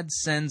God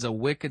sends a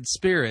wicked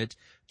spirit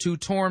to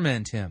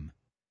torment him.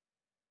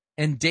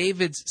 And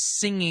David's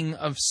singing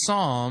of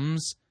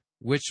psalms,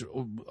 which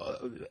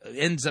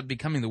ends up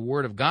becoming the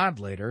word of God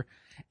later,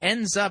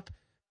 ends up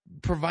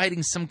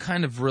providing some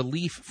kind of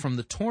relief from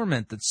the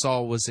torment that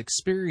Saul was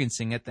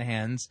experiencing at the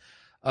hands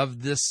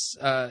of this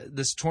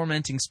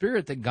tormenting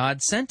spirit that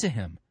God sent to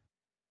him.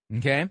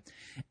 Okay?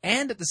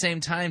 And at the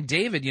same time,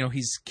 David,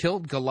 he's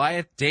killed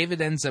Goliath.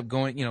 David ends up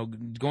going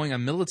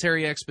on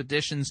military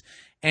expeditions,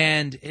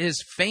 and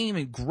his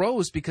fame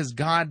grows because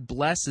God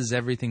blesses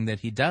everything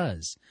that he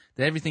does.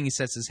 That everything he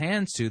sets his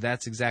hands to,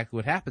 that's exactly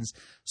what happens.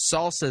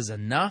 Saul says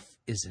enough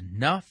is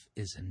enough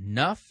is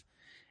enough,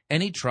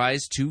 and he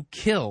tries to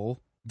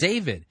kill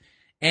David,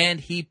 and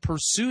he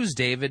pursues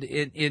David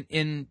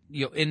in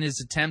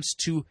his attempts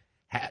to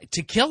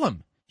kill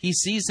him. He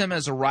sees him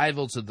as a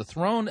rival to the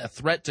throne, a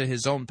threat to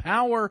his own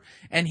power,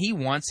 and he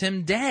wants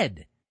him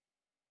dead.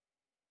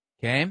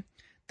 Okay,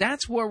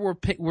 that's where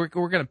we're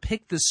going to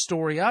pick this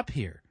story up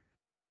here.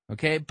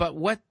 Okay, but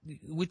what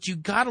you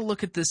got to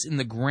look at this in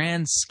the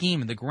grand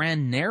scheme, the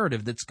grand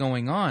narrative that's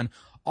going on.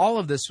 All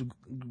of this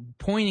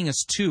pointing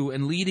us to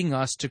and leading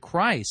us to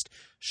Christ,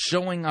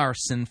 showing our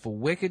sinful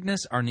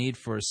wickedness, our need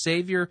for a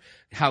Savior,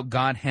 how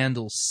God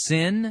handles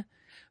sin,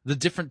 the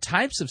different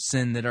types of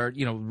sin that are,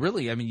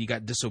 really, I mean, you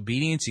got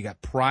disobedience, you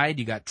got pride,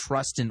 you got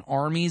trust in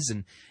armies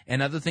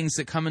and other things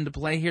that come into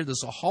play here.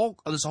 There's a whole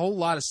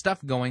lot of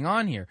stuff going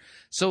on here.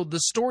 So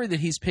the story that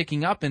he's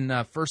picking up in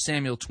 1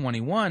 Samuel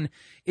 21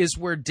 is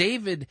where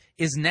David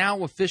is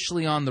now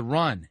officially on the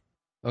run.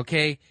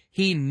 Okay?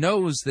 He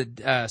knows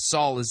that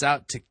Saul is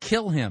out to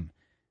kill him.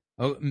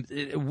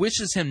 It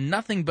wishes him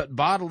nothing but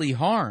bodily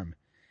harm.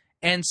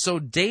 And so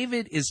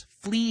David is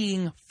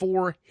fleeing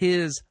for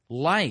his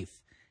life.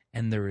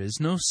 And there is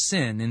no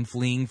sin in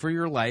fleeing for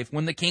your life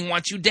when the king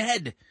wants you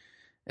dead.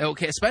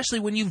 Okay,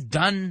 especially when you've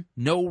done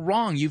no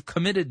wrong. You've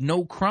committed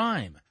no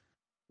crime.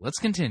 Let's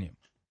continue.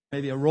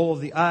 Maybe a roll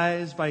of the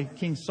eyes by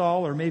King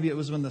Saul, or maybe it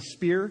was when the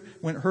spear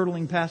went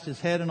hurtling past his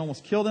head and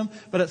almost killed him.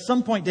 But at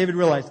some point, David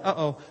realized,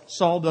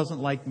 Saul doesn't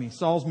like me.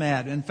 Saul's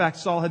mad. In fact,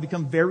 Saul had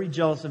become very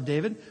jealous of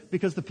David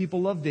because the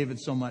people loved David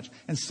so much.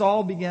 And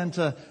Saul began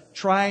to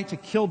try to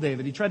kill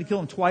David. He tried to kill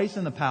him twice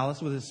in the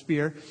palace with his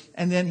spear,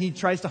 and then he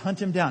tries to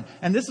hunt him down.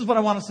 And this is what I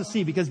want us to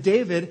see, because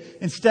David,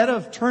 instead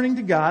of turning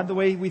to God the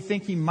way we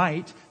think he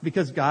might,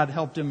 because God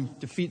helped him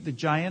defeat the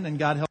giant and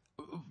God helped.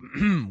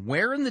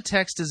 Where in the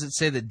text does it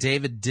say that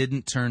David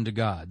didn't turn to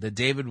God, that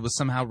David was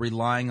somehow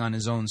relying on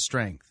his own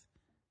strength?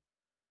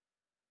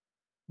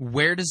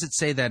 Where does it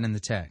say that in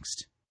the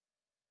text?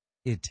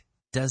 It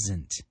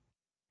doesn't.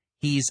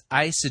 He's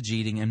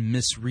eisegeting and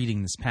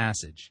misreading this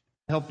passage.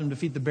 Helped him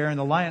defeat the bear and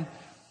the lion.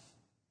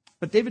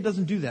 But David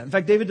doesn't do that. In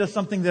fact, David does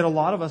something that a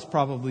lot of us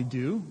probably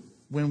do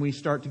when we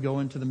start to go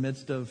into the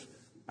midst of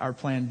our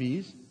plan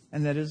Bs,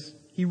 and that is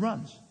he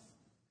runs.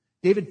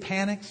 David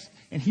panics,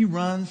 and he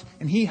runs,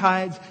 and he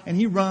hides, and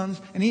he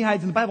runs, and he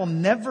hides. And the Bible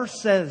never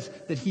says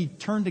that he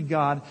turned to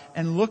God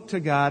and looked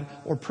to God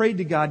or prayed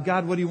to God,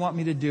 God, what do you want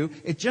me to do?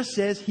 It just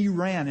says he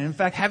ran. And in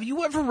fact, have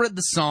you ever read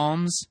the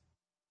Psalms?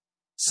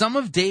 Some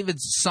of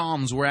David's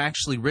Psalms were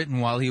actually written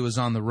while he was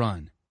on the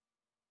run.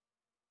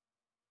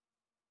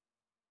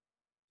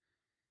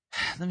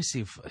 Let me see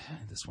if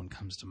this one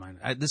comes to mind.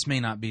 This may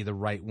not be the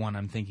right one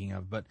I'm thinking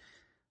of, but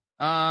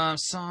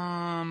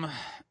Psalm...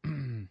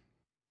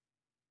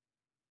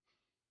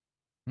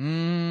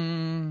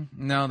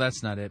 No,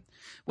 that's not it.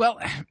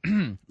 Well,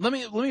 let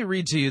me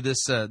read to you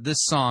this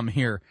psalm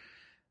here.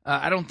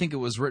 I don't think it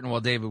was written while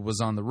David was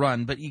on the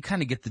run, but you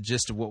kind of get the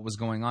gist of what was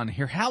going on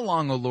here. How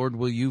long, O Lord,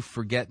 will you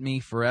forget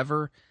me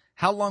forever?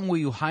 How long will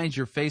you hide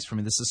your face from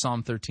me? This is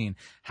Psalm 13.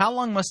 How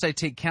long must I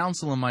take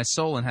counsel in my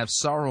soul and have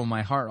sorrow in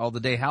my heart all the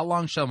day? How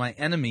long shall my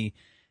enemy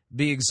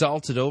be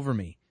exalted over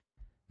me?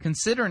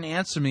 Consider and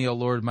answer me, O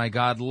Lord my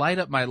God. Light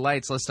up my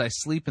lights, lest I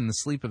sleep in the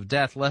sleep of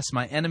death, lest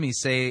my enemies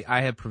say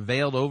I have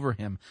prevailed over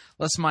him,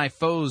 lest my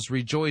foes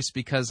rejoice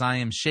because I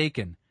am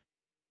shaken.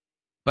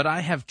 But I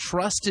have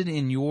trusted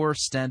in your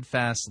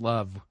steadfast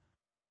love.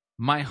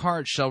 My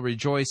heart shall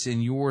rejoice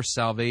in your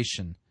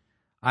salvation.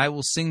 I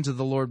will sing to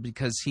the Lord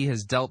because he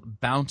has dealt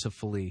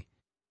bountifully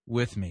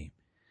with me.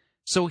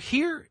 So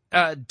here,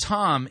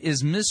 Tom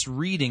is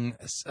misreading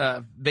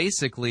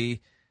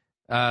basically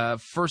 1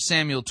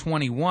 Samuel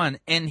 21,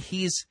 and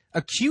he's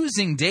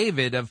accusing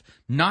David of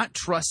not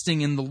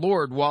trusting in the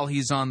Lord while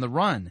he's on the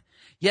run.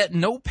 Yet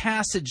no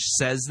passage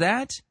says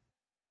that.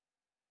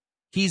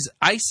 He's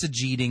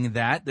eisegeting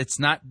that.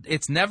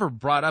 It's never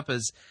brought up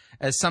as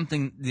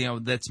something,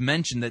 that's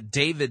mentioned that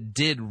David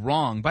did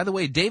wrong. By the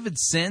way,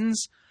 David's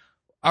sins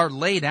are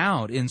laid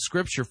out in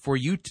Scripture for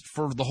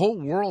the whole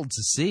world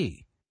to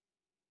see.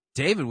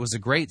 David was a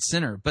great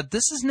sinner, but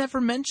this is never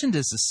mentioned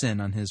as a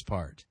sin on his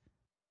part.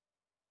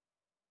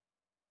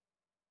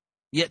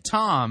 Yet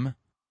Tom,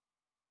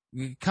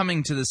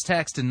 coming to this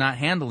text and not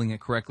handling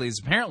it correctly, has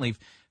apparently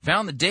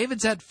found that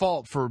David's at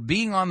fault for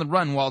being on the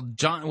run while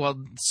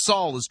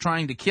Saul is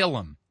trying to kill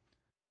him.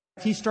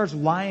 He starts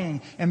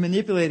lying and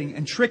manipulating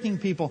and tricking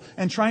people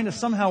and trying to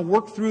somehow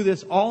work through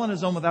this all on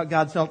his own without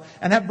God's help.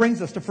 And that brings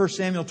us to 1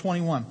 Samuel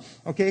 21.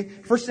 Okay?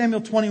 1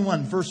 Samuel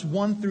 21, verse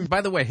 1 through...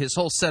 By the way, his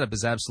whole setup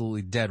is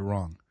absolutely dead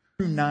wrong.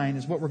 ...through 9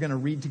 is what we're going to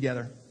read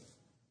together.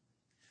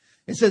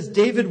 It says,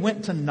 David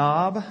went to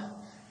Nob.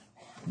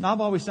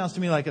 Nob always sounds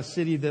to me like a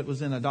city that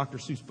was in a Dr.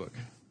 Seuss book.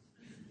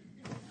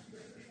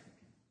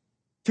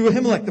 To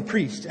Ahimelech the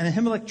priest, and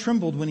Ahimelech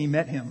trembled when he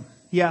met him.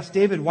 He asked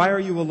David, why are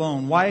you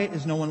alone? Why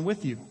is no one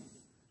with you?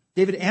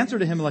 David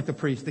answered Ahimelech the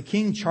priest, the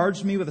king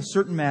charged me with a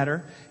certain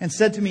matter and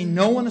said to me,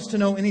 no one is to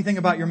know anything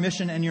about your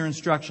mission and your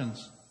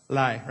instructions.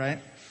 Lie, right?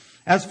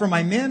 As for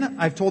my men,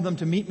 I've told them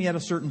to meet me at a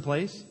certain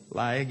place.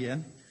 Lie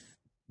again.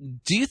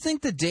 Do you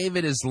think that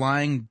David is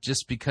lying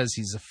just because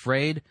he's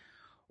afraid?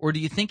 Or do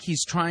you think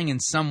he's trying in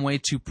some way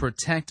to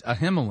protect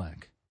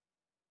Ahimelech?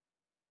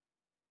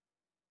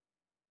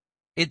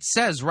 It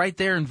says right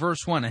there in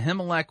verse 1,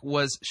 Ahimelech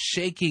was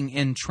shaking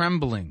and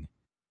trembling.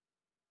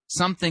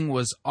 Something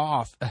was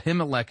off.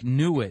 Ahimelech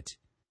knew it.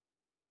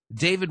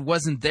 David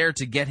wasn't there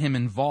to get him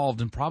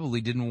involved and probably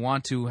didn't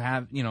want to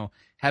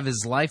have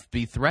his life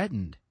be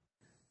threatened.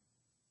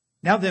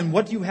 Now then,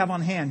 what do you have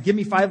on hand? Give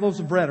me 5 loaves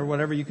of bread or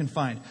whatever you can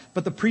find.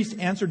 But the priest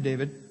answered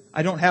David,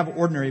 I don't have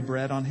ordinary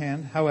bread on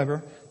hand.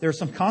 However, there is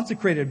some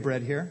consecrated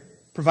bread here,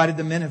 provided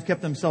the men have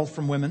kept themselves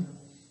from women.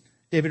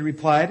 David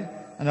replied,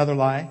 another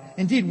lie,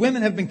 "Indeed,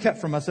 women have been kept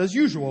from us as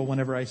usual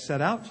whenever I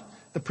set out."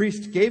 The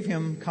priest gave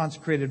him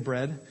consecrated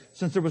bread,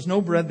 since there was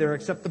no bread there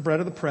except the bread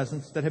of the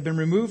presence that had been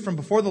removed from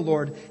before the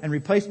Lord and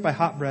replaced by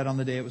hot bread on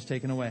the day it was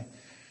taken away.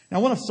 Now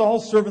one of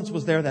Saul's servants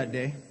was there that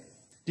day,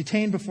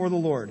 detained before the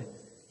Lord.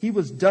 He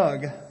was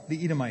Doug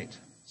the Edomite,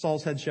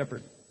 Saul's head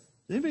shepherd.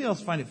 Does anybody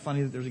else find it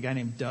funny that there's a guy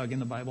named Doug in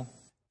the Bible?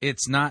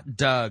 It's not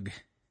Doug.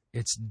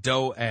 It's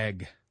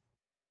Doeg.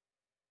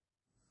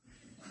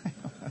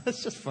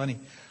 That's just funny.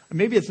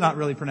 Maybe it's not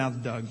really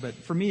pronounced Doug, but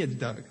for me it's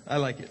Doug. I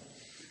like it.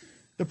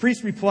 The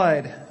priest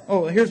replied,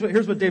 here's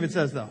what David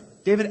says though.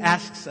 David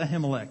asks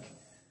Ahimelech,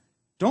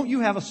 "Don't you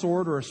have a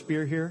sword or a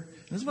spear here?"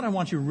 And this is what I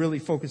want you to really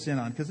focus in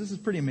on, because this is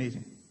pretty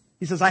amazing.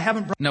 He says, "I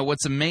haven't brought..." No,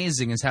 what's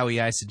amazing is how he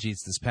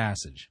eisegetes this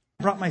passage.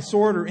 "brought my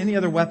sword or any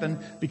other weapon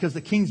because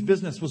the king's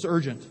business was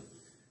urgent."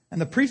 And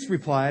the priest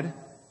replied,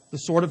 "The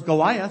sword of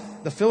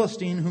Goliath, the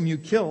Philistine whom you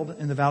killed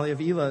in the valley of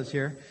Elah is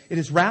here. It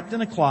is wrapped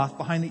in a cloth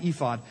behind the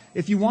ephod.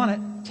 If you want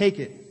it, take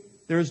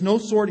it. There is no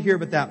sword here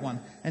but that one."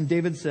 And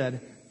David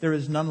said, "There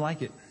is none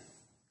like it.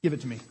 Give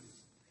it to me."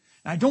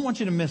 Now, I don't want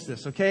you to miss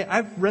this, okay?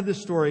 I've read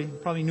this story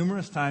probably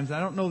numerous times, and I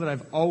don't know that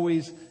I've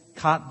always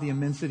caught the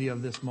immensity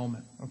of this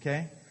moment,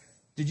 okay?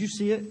 Did you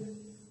see it?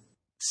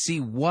 See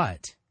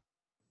what?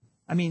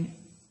 I mean,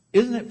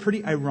 isn't it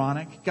pretty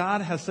ironic?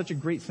 God has such a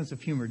great sense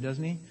of humor,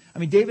 doesn't he? I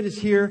mean, David is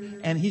here,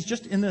 and he's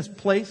just in this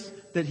place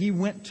that he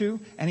went to,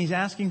 and he's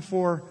asking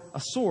for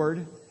a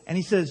sword. And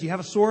he says, "You have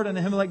a sword?" And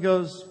Ahimelech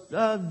goes,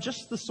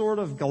 "Just the sword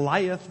of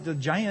Goliath, the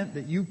giant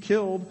that you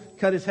killed,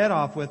 cut his head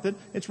off with it.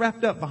 It's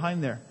wrapped up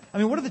behind there." I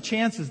mean, what are the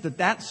chances that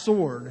that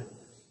sword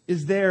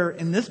is there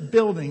in this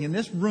building, in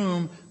this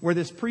room where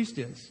this priest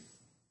is?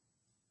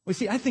 Well,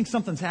 see, I think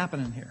something's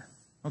happening here.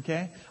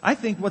 Okay? I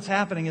think what's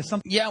happening is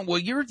something... Yeah, well,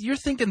 you're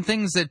thinking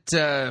things that,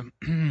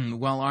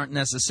 aren't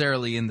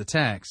necessarily in the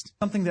text.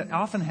 Something that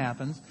often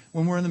happens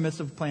when we're in the midst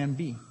of Plan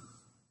B.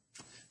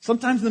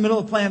 Sometimes in the middle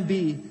of Plan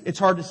B, it's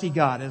hard to see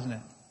God, isn't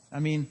it? I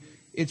mean,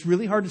 it's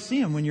really hard to see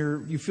Him when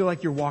you feel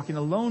like you're walking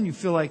alone. You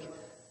feel like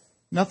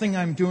nothing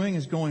I'm doing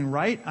is going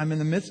right. I'm in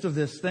the midst of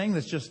this thing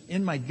that's just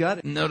in my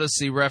gut. Notice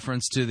the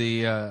reference to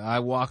the I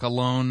walk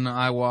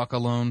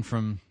alone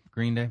from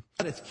Green Day.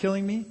 It's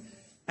killing me.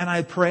 And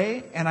I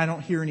pray, and I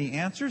don't hear any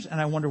answers, and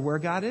I wonder where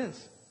God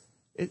is.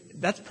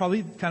 That's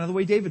probably kind of the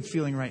way David's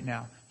feeling right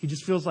now. He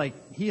just feels like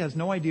he has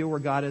no idea where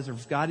God is, or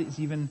if God is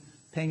even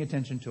paying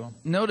attention to him.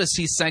 Notice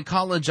he's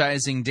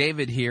psychologizing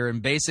David here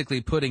and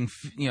basically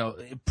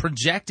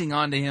projecting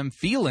onto him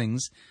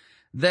feelings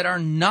that are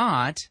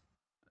not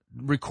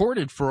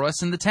recorded for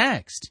us in the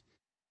text.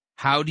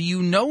 How do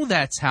you know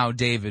that's how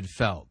David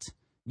felt?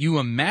 You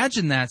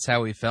imagine that's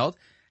how he felt.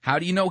 How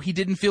do you know he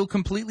didn't feel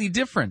completely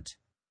different?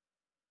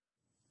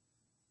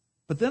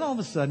 But then all of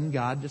a sudden,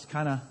 God just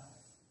kind of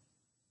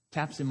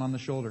taps him on the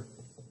shoulder.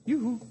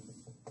 Yoo-hoo.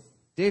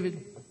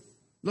 David,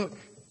 look.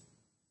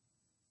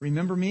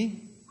 Remember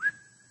me?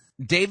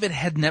 David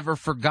had never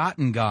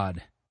forgotten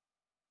God.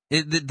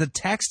 The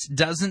text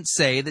doesn't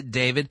say that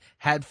David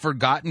had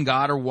forgotten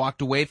God or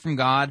walked away from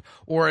God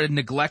or had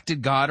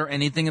neglected God or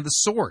anything of the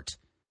sort.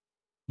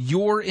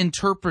 Your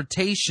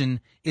interpretation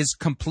is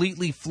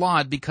completely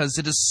flawed because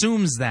it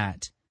assumes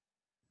that.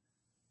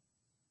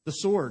 The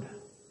sword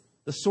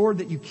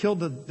that you killed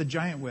the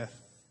giant with.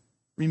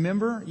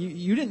 Remember?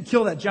 You didn't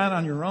kill that giant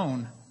on your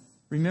own.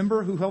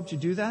 Remember who helped you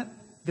do that?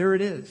 There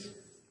it is.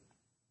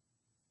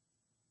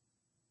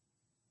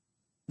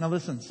 Now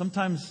listen,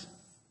 sometimes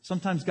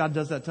God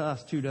does that to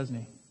us too, doesn't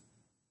He?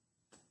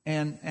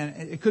 And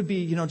it could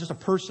be, just a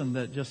person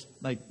that just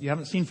like you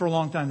haven't seen for a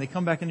long time. They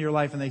come back into your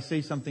life and they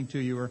say something to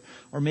you,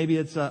 or maybe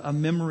it's a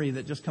memory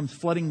that just comes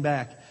flooding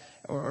back,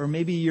 or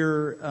maybe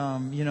you're,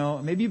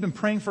 maybe you've been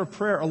praying for a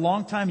prayer a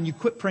long time and you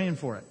quit praying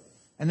for it,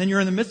 and then you're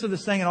in the midst of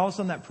this thing and all of a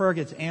sudden that prayer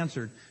gets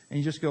answered and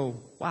you just go,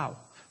 wow.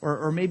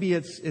 Or maybe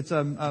it's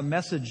a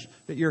message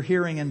that you're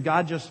hearing and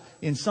God just,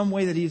 in some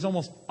way that He's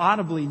almost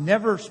audibly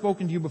never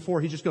spoken to you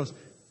before, He just goes,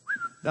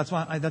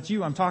 that's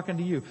you, I'm talking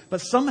to you. But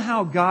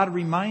somehow God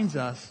reminds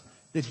us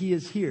that He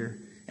is here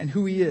and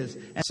who He is.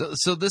 And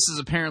so this is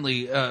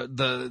apparently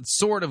the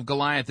sword of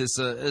Goliath is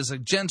a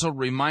gentle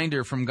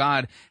reminder from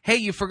God. Hey,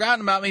 you've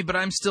forgotten about me, but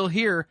I'm still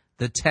here.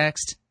 The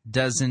text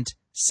doesn't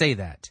say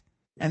that.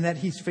 And that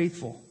He's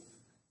faithful.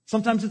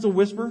 Sometimes it's a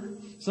whisper.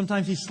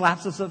 Sometimes He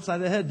slaps us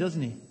upside the head,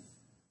 doesn't He?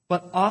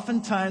 But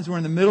oftentimes we're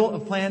in the middle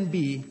of Plan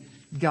B.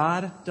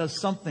 God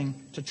does something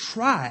to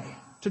try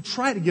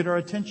to get our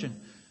attention.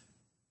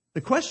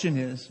 The question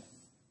is,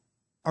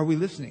 are we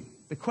listening?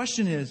 The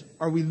question is,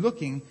 are we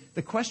looking?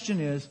 The question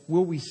is,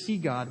 will we see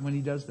God when He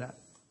does that?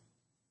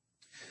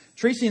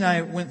 Tracy and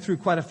I went through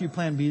quite a few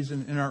Plan Bs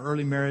in our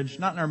early marriage.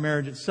 Not in our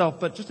marriage itself,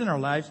 but just in our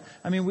lives.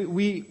 I mean,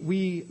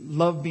 we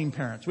love being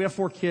parents. We have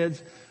 4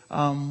 kids.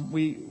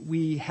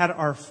 We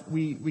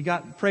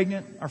got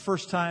pregnant our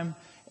first time.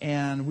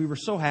 And we were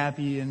so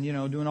happy and,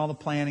 doing all the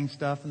planning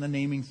stuff and the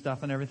naming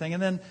stuff and everything.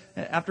 And then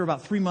after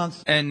about 3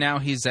 months... And now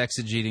he's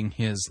exegeting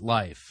his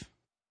life.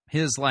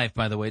 His life,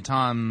 by the way,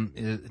 Tom,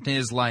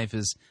 his life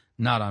is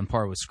not on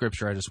par with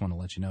Scripture. I just want to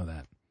let you know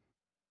that.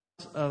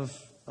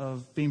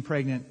 of being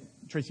pregnant,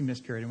 Tracy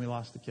miscarried and we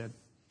lost the kid.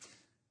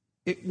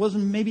 It was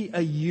maybe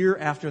a year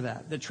after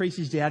that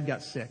Tracy's dad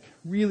got sick,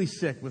 really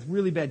sick with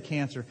really bad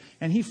cancer.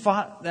 And he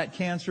fought that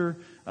cancer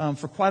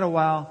for quite a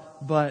while,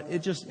 but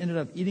it just ended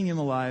up eating him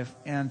alive,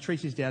 and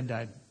Tracy's dad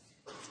died.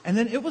 And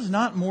then it was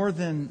not more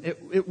than,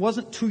 it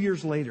wasn't 2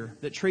 years later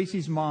that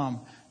Tracy's mom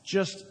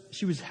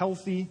she was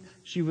healthy,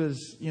 she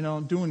was,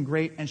 doing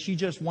great, and she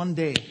just one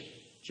day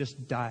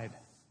just died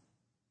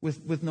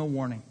with no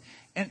warning.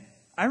 And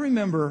I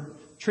remember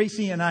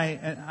Tracy and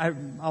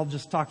I'll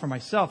just talk for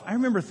myself. I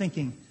remember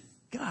thinking,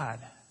 God,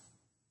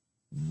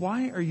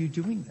 why are you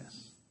doing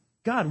this?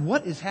 God,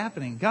 what is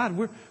happening? God,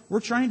 we're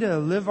trying to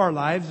live our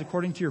lives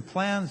according to your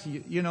plans.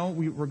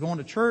 We're going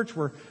to church.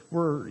 We're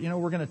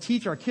going to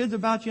teach our kids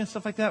about you and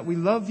stuff like that. We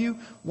love you.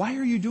 Why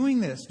are you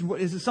doing this?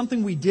 Is it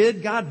something we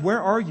did? God,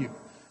 where are you?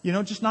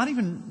 Just not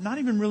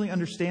even really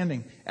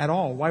understanding at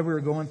all why we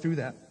were going through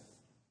that.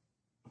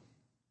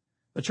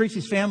 But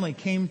Tracy's family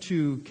came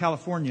to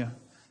California,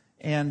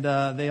 and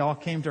they all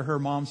came to her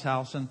mom's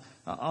house. And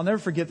I'll never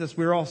forget this.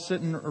 We were all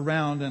sitting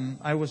around, and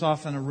I was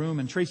off in a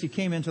room, and Tracy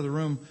came into the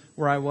room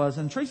where I was.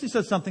 And Tracy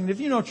said something. If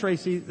you know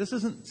Tracy, this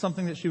isn't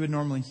something that she would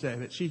normally say.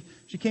 But she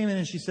came in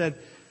and she said,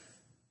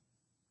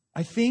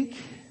 I think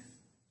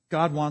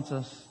God wants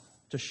us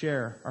to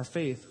share our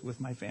faith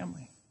with my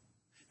family.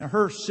 Now,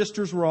 her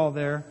sisters were all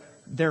there.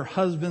 Their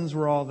husbands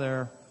were all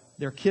there.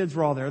 Their kids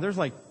were all there. There's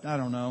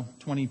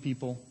 20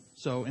 people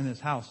so in this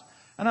house.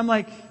 And I'm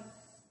like,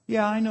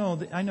 yeah, I know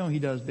he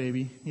does,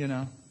 baby,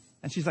 And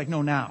she's like,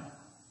 no, now.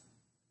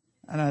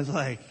 And I was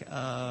like,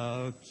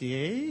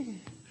 okay,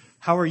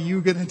 how are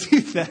you going to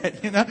do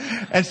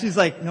that? And she's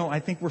like, no, I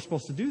think we're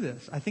supposed to do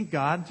this. I think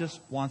God just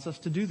wants us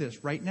to do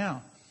this right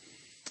now.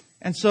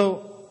 And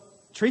so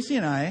Tracy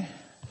and I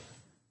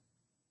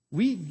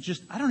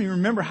don't even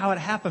remember how it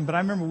happened, but I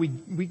remember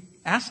we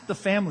asked the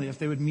family if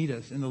they would meet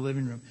us in the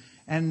living room.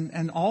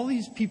 And all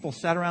these people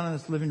sat around in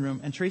this living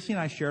room, and Tracy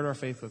and I shared our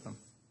faith with them.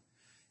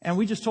 And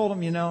we just told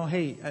them,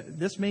 hey,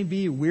 this may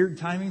be weird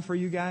timing for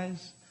you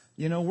guys.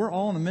 We're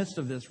all in the midst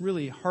of this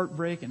really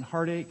heartbreak and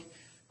heartache.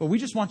 But we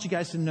just want you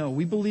guys to know,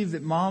 we believe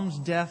that Mom's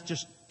death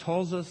just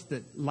tells us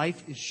that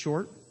life is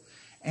short.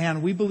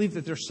 And we believe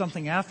that there's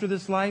something after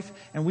this life.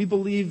 And we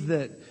believe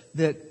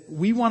that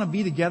we want to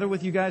be together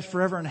with you guys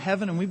forever in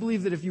heaven. And we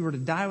believe that if you were to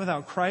die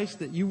without Christ,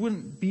 that you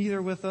wouldn't be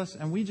there with us.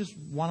 And we just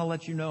want to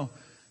let you know.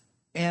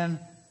 And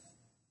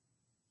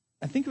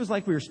I think it was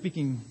like we were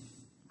speaking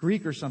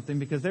Greek or something,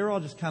 because they were all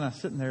just kind of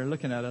sitting there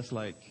looking at us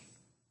like,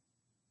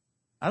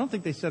 I don't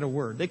think they said a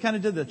word. They kind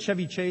of did the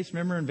Chevy Chase,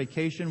 remember in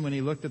Vacation when he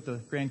looked at the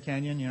Grand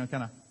Canyon,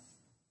 kind of.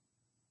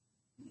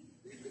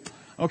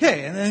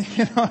 Okay, and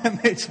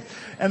then,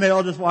 and they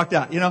all just walked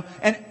out,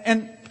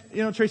 and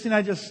Tracy and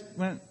I just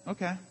went,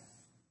 okay.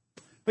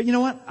 But you know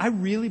what? I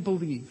really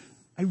believe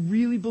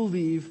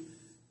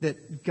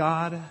that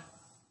God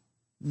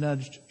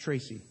nudged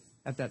Tracy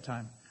at that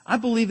time. I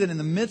believe that in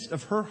the midst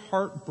of her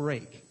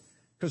heartbreak,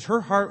 because her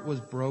heart was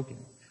broken,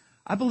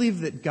 I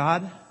believe that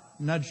God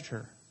nudged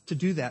her to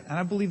do that. And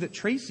I believe that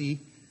Tracy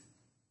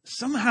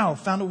somehow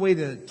found a way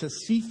to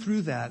see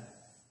through that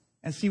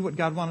and see what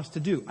God wants us to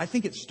do. I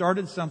think it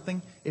started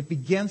something. It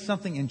began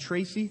something in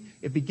Tracy.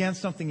 It began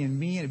something in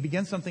me. And it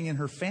began something in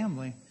her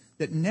family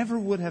that never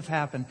would have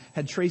happened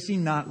had Tracy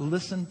not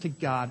listened to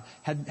God.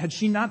 Had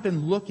she not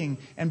been looking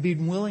and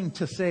been willing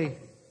to say,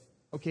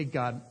 okay,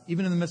 God,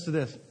 even in the midst of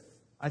this,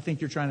 I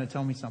think you're trying to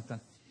tell me something.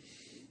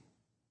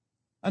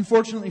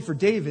 Unfortunately for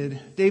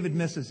David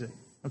misses it.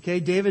 Okay,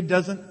 David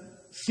doesn't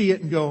see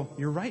it and go,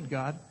 you're right,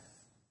 God.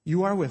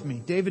 You are with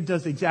me. David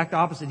does the exact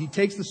opposite. He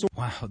takes the sword.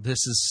 Wow,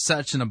 this is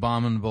such an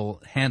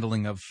abominable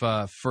handling of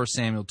 1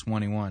 Samuel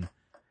 21.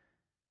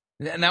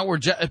 Now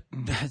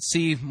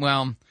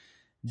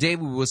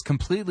David was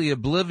completely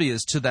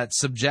oblivious to that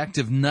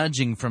subjective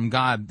nudging from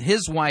God.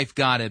 His wife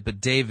got it,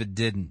 but David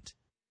didn't.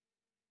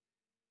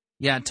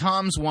 Yeah,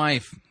 Tom's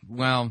wife,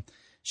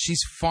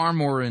 she's far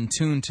more in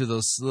tune to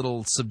those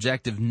little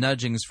subjective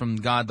nudgings from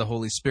God, the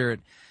Holy Spirit,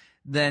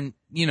 than,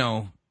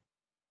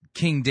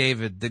 King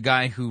David, the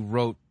guy who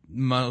wrote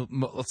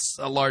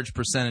a large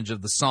percentage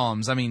of the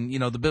Psalms. I mean,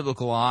 the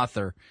biblical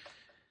author,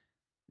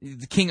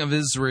 the King of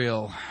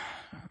Israel,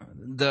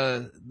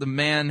 the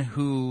man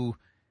who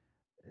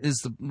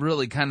is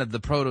really kind of the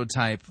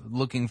prototype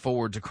looking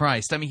forward to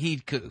Christ. I mean,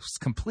 he was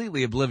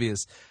completely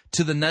oblivious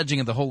to the nudging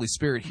of the Holy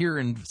Spirit here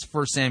in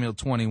 1 Samuel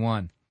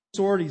 21.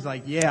 Sword, he's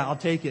like, yeah, I'll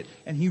take it.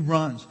 And he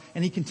runs.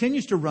 And he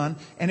continues to run.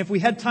 And if we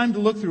had time to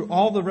look through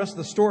all the rest of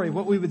the story,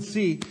 what we would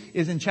see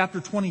is in chapter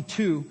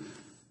 22,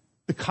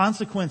 the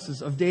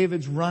consequences of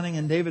David's running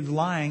and David's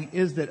lying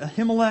is that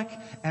Ahimelech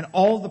and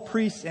all the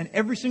priests and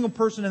every single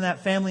person in that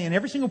family and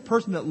every single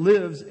person that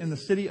lives in the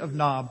city of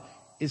Nob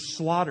is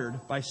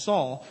slaughtered by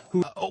Saul.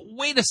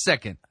 Wait a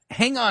second.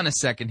 Hang on a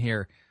second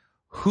here.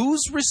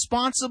 Who's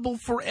responsible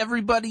for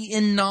everybody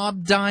in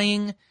Nob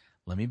dying?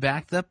 Let me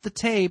back up the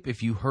tape.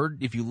 If you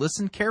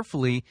listened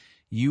carefully,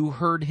 you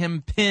heard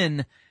him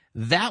pin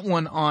that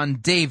one on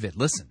David.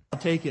 Listen. I'll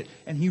take it.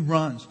 And he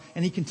runs.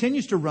 And he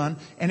continues to run.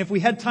 And if we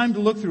had time to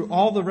look through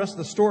all the rest of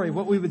the story,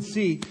 what we would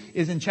see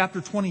is in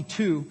chapter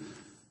 22,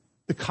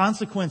 the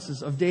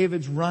consequences of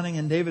David's running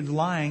and David's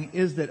lying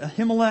is that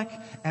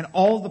Ahimelech and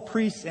all the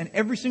priests and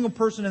every single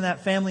person in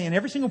that family and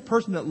every single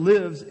person that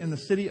lives in the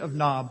city of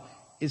Nob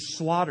is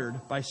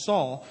slaughtered by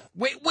Saul.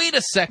 Wait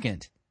a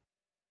second.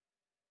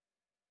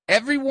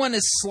 Everyone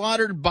is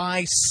slaughtered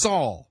by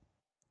Saul.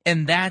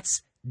 And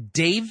that's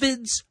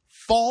David's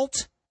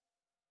fault?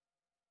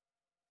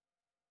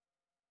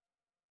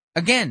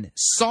 Again,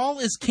 Saul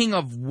is king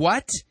of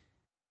what?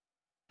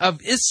 Of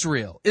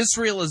Israel.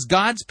 Israel is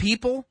God's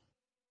people.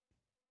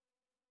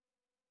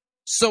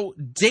 So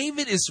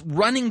David is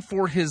running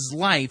for his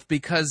life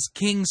because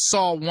King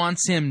Saul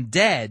wants him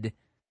dead.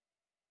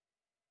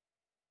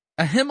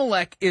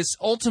 Ahimelech is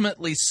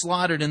ultimately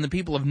slaughtered, and the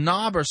people of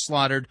Nob are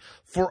slaughtered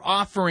for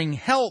offering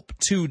help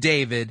to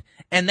David,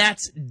 and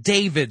that's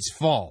David's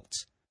fault,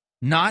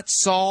 not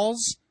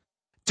Saul's.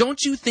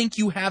 Don't you think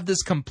you have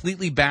this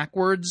completely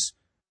backwards?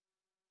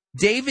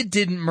 David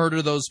didn't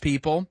murder those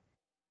people,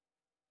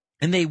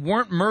 and they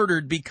weren't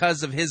murdered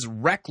because of his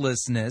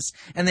recklessness,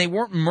 and they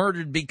weren't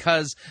murdered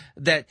because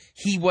that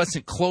he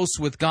wasn't close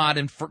with God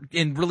and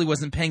really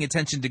wasn't paying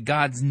attention to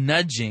God's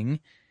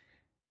nudging.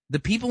 The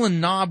people in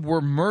Nob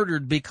were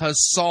murdered because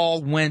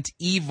Saul went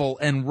evil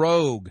and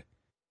rogue.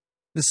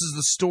 This is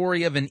the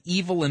story of an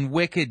evil and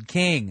wicked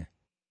king.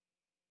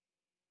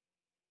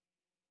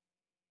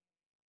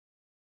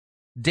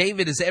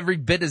 David is every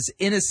bit as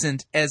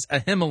innocent as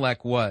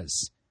Ahimelech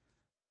was.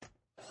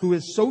 Who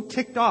is so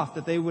ticked off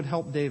that they would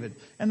help David.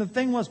 And the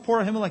thing was,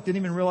 poor Ahimelech didn't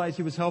even realize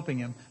he was helping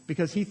him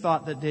because he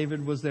thought that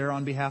David was there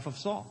on behalf of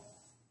Saul.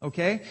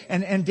 Okay?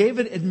 And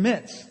David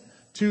admits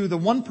to the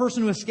one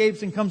person who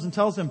escapes and comes and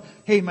tells him,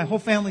 hey, my whole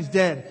family's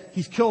dead.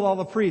 He's killed all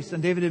the priests.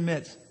 And David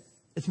admits,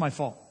 it's my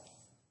fault.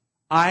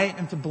 I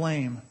am to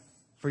blame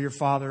for your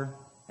father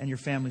and your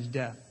family's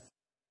death.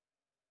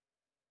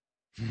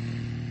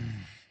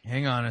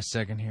 Hang on a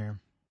second here.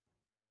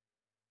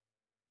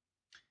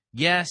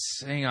 Yes,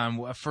 hang on.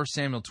 1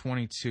 Samuel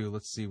 22.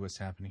 Let's see what's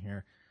happening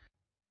here.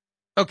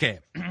 Okay,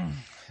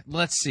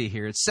 let's see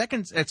here. It's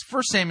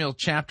 1 Samuel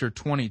chapter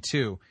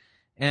 22,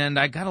 and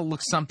I got to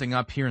look something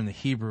up here in the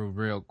Hebrew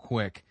real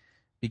quick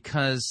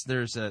because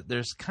there's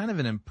kind of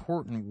an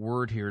important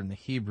word here in the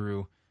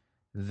Hebrew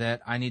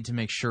that I need to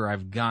make sure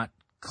I've got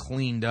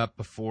cleaned up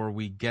before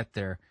we get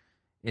there.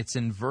 It's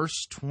in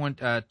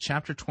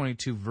chapter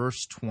 22,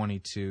 verse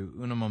 22.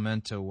 Una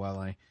momento while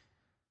I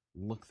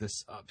look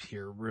this up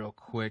here real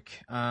quick.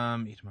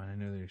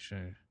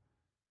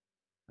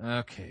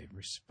 Okay,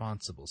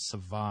 responsible,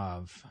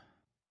 Savav.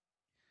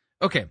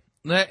 Okay,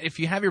 if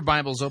you have your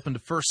Bibles open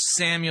to 1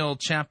 Samuel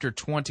chapter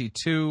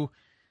 22,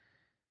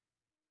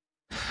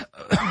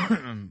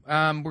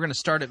 we're going to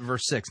start at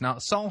verse 6. Now,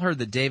 Saul heard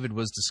that David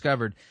was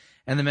discovered,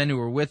 and the men who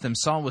were with him.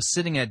 Saul was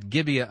sitting at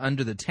Gibeah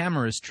under the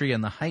tamarisk tree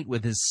on the height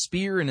with his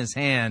spear in his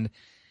hand,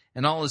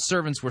 and all his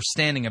servants were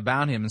standing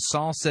about him. And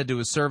Saul said to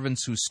his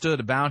servants who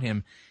stood about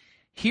him,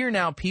 hear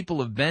now,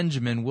 people of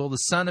Benjamin, will the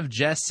son of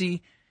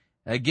Jesse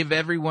give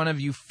every one of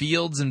you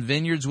fields and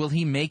vineyards? Will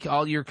he make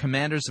all your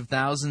commanders of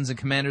thousands and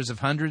commanders of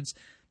hundreds,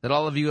 that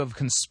all of you have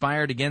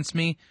conspired against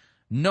me?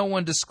 No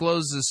one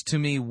discloses to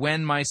me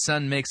when my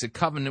son makes a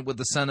covenant with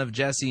the son of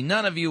Jesse.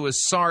 None of you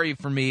is sorry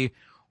for me,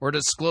 or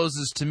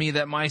discloses to me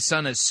that my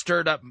son has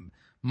stirred up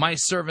my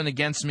servant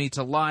against me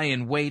to lie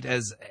in wait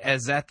as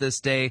at this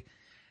day.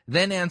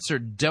 Then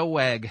answered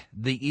Doeg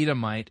the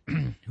Edomite,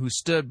 who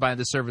stood by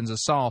the servants of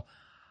Saul,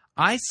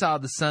 I saw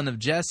the son of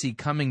Jesse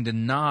coming to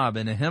Nob,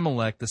 and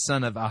Ahimelech the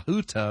son of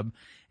Ahutub,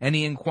 and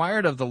he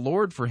inquired of the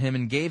Lord for him,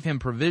 and gave him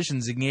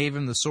provisions, and gave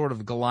him the sword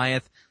of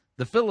Goliath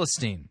the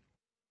Philistine.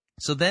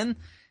 So then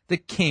the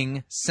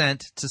king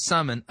sent to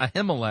summon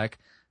Ahimelech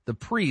the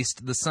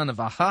priest, the son of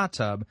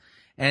Ahutub,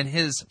 and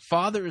his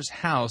father's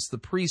house, the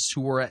priests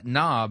who were at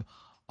Nob.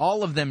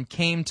 All of them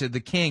came to the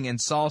king, and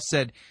Saul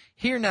said,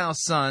 hear now,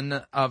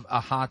 son of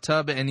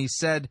Ahutub. And he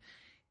said,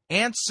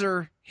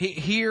 answer,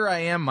 here I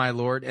am, my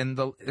lord.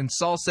 And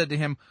Saul said to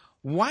him,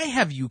 why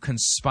have you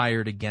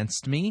conspired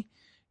against me,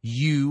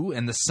 you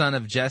and the son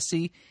of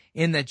Jesse,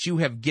 in that you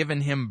have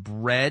given him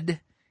bread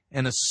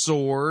and a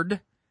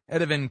sword,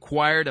 and have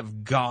inquired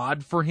of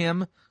God for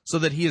him, so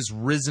that he has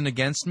risen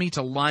against me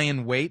to lie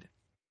in wait,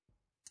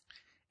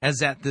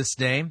 as at this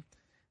day?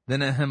 Then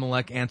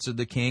Ahimelech answered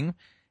the king,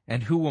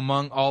 and who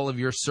among all of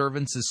your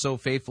servants is so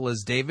faithful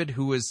as David,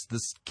 who is the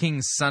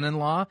king's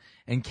son-in-law,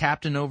 and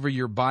captain over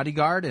your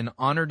bodyguard, and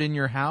honored in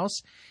your house?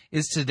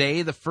 Is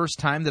today the first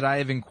time that I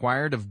have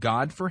inquired of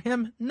God for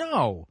him?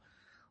 No.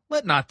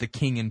 Let not the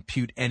king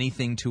impute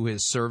anything to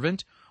his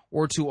servant,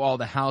 or to all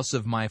the house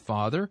of my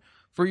father,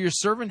 for your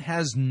servant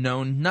has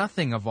known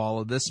nothing of all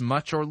of this,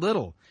 much or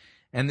little.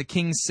 And the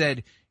king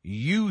said,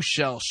 you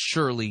shall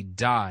surely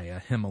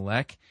die,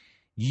 Ahimelech,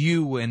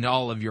 you and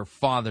all of your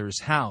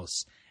father's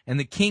house. And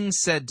the king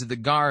said to the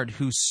guard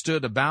who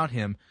stood about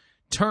him,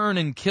 turn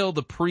and kill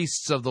the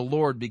priests of the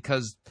Lord,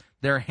 because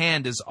their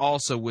hand is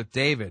also with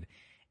David.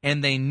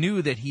 and they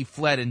knew that he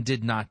fled and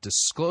did not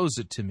disclose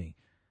it to me.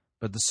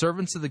 But the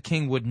servants of the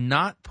king would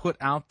not put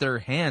out their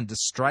hand to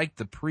strike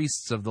the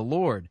priests of the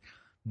Lord.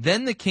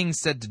 Then the king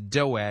said to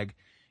Doeg,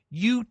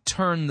 you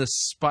turn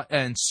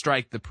and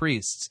strike the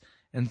priests.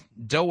 And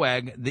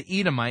Doeg the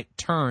Edomite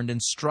turned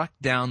and struck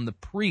down the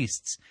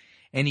priests.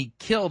 And he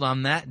killed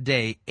on that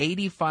day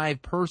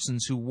 85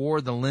 persons who wore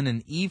the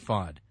linen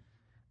ephod.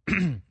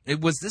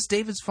 Was this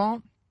David's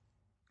fault?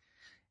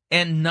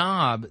 And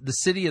Nob, the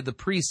city of the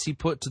priests, he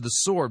put to the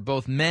sword,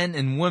 both men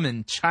and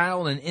women,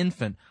 child and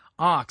infant,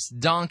 ox,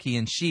 donkey,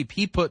 and sheep,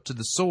 he put to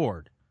the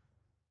sword.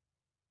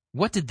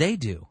 What did they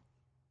do?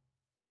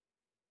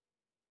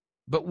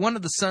 But one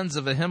of the sons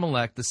of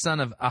Ahimelech, the son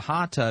of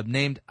Ahitub,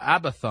 named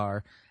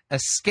Abiathar,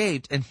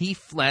 escaped, and he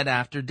fled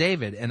after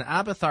David. And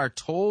Abiathar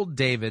told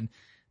David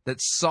that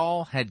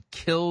Saul had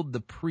killed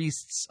the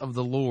priests of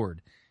the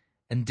Lord.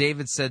 And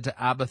David said to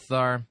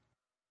Abiathar,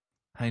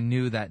 I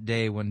knew that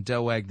day when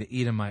Doeg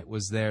the Edomite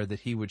was there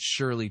that he would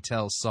surely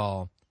tell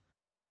Saul,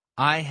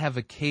 I have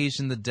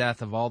occasioned the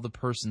death of all the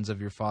persons of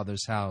your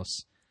father's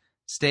house.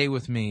 Stay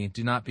with me,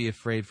 do not be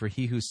afraid, for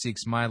he who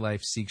seeks my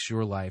life seeks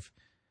your life.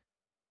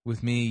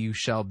 With me you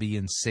shall be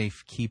in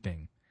safe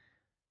keeping.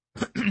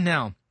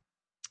 Now,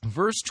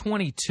 verse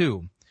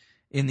 22,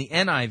 in the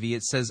NIV,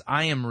 it says,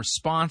 I am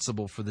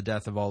responsible for the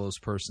death of all those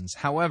persons.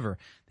 However,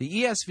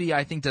 the ESV,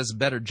 I think, does a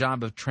better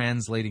job of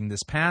translating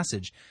this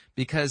passage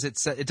because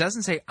it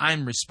doesn't say,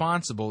 I'm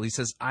responsible. He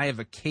says, I have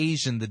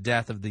occasioned the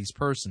death of these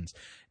persons.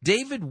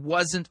 David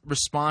wasn't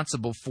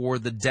responsible for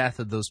the death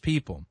of those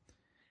people.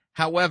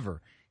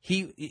 However,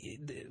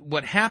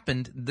 what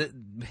happened,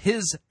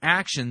 his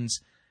actions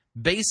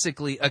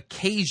basically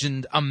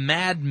occasioned a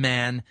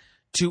madman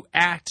to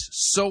act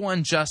so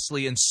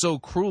unjustly and so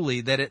cruelly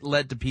that it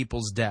led to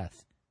people's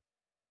death.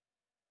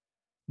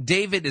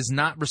 David is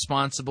not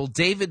responsible.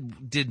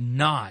 David did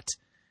not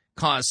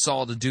cause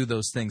Saul to do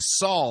those things.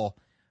 Saul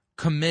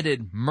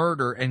committed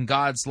murder, and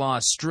God's law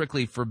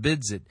strictly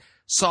forbids it.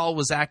 Saul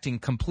was acting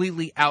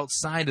completely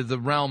outside of the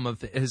realm of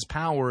his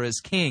power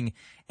as king,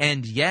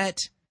 and yet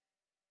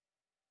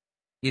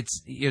it's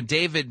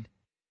David,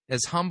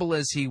 as humble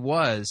as he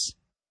was,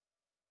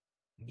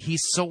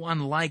 he's so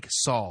unlike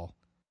Saul.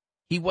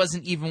 He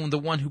wasn't even the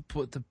one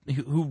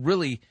who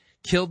really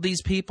killed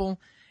these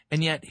people,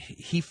 and yet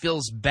he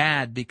feels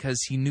bad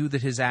because he knew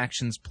that his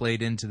actions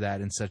played into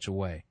that in such a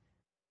way.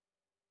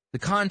 The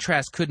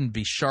contrast couldn't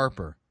be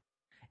sharper.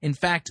 In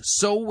fact,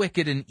 so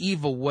wicked and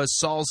evil was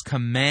Saul's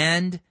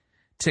command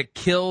to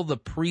kill the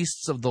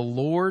priests of the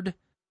Lord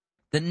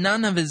that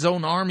none of his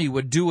own army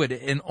would do it,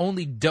 and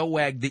only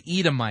Doeg the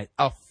Edomite,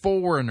 a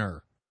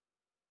foreigner,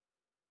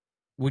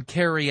 would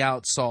carry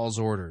out Saul's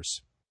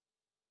orders.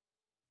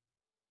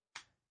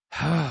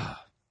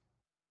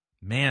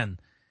 Man,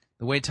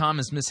 the way Tom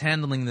is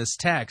mishandling this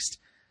text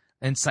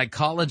and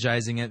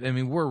psychologizing it,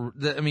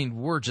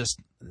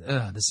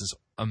 this is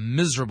a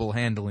miserable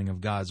handling of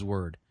God's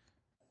word.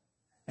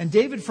 And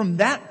David, from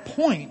that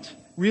point,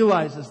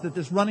 realizes that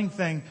this running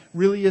thing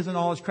really isn't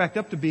all it's cracked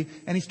up to be,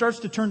 and he starts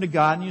to turn to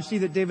God, and you see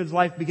that David's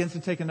life begins to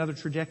take another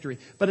trajectory.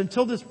 But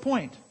until this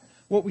point,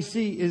 what we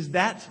see is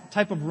that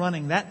type of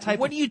running,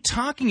 What are you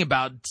talking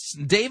about?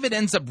 David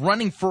ends up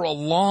running for a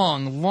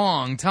long,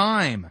 long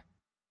time.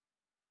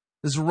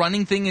 This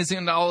running thing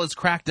isn't all it's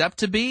cracked up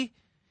to be.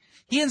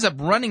 He ends up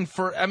running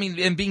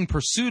and being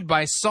pursued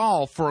by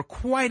Saul for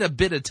quite a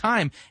bit of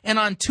time. And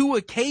on 2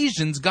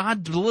 occasions,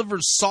 God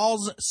delivers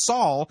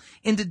Saul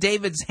into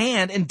David's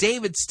hand, and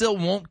David still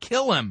won't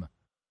kill him.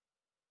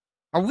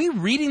 Are we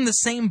reading the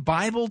same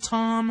Bible,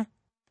 Tom?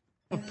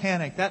 Of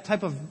panic, that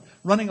type of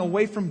running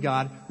away from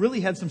God really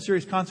had some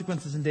serious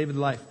consequences in David's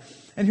life.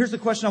 And here's the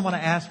question I want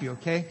to ask you,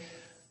 okay?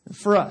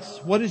 For us,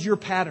 what is your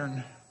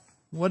pattern?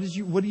 What do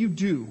you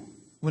do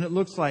when it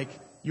looks like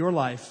your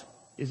life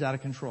is out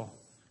of control?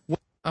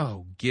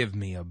 Oh, give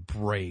me a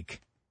break.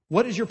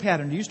 What is your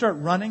pattern? Do you start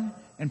running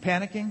and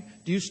panicking?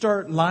 Do you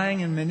start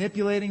lying and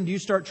manipulating? Do you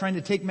start trying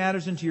to take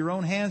matters into your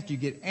own hands? Do you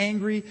get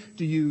angry?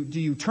 Do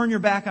you turn your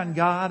back on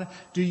God?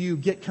 Do you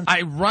get...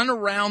 I run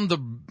around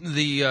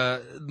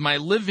my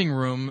living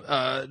room,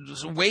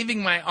 just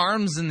waving my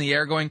arms in the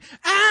air, going,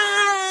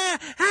 ah,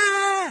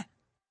 ah!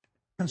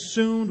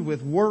 Consumed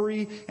with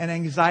worry and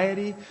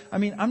anxiety.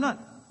 I'm not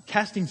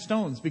casting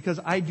stones because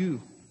I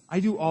do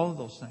all of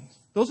those things.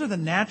 Those are the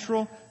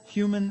natural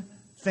human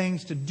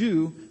things to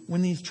do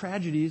when these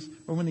tragedies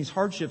or when these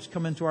hardships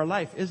come into our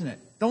life, isn't it?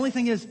 The only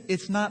thing is,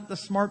 it's not the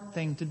smart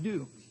thing to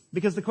do.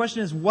 Because the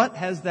question is, what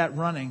has that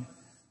running,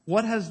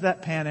 what has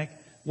that panic,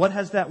 what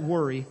has that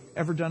worry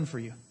ever done for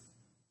you?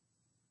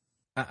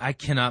 I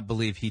cannot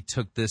believe he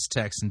took this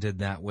text and did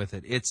that with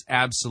it. It's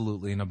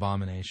absolutely an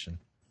abomination.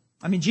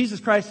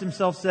 Jesus Christ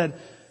himself said,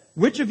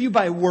 which of you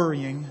by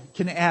worrying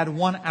can add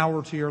 1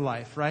 hour to your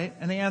life, right?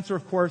 And the answer,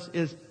 of course,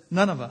 is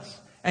none of us.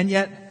 And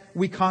yet,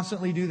 we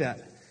constantly do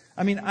that.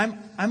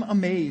 I'm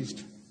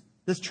amazed.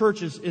 This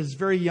church is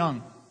very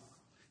young.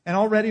 And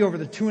already over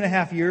the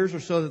 2.5 years or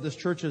so that this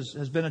church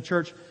has been a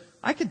church,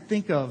 I could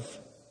think of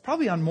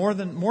probably on more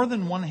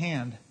than one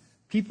hand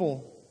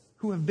people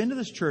who have been to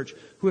this church,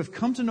 who have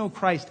come to know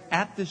Christ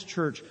at this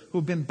church, who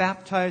have been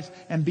baptized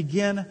and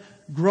begin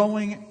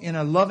growing in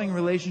a loving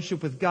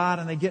relationship with God,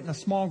 and they get in a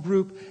small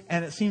group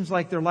and it seems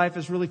like their life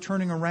is really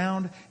turning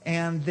around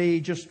and they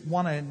just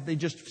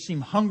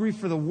seem hungry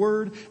for the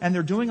Word, and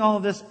they're doing all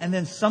of this, and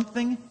then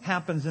something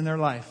happens in their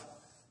life.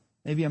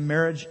 Maybe a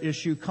marriage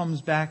issue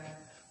comes back,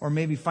 or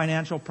maybe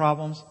financial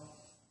problems.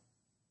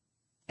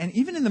 And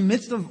even in the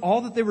midst of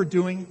all that they were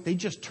doing, they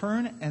just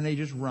turn and they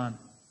just run.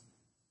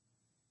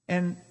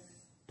 And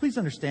please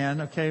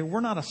understand, okay, we're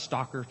not a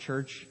stalker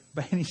church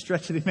by any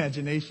stretch of the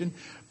imagination.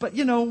 But,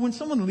 when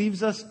someone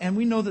leaves us and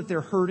we know that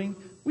they're hurting,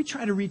 we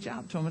try to reach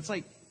out to them. It's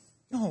like,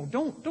 no,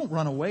 don't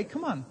run away.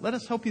 Come on, let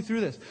us help you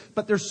through this.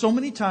 But there's so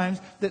many times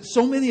that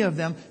so many of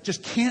them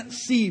just can't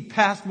see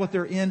past what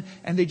they're in,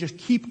 and they just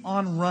keep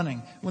on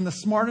running, when the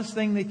smartest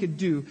thing they could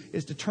do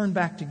is to turn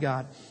back to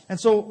God. And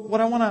so what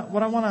I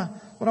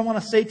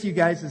want to say to you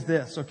guys is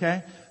this,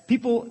 okay?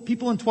 People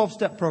in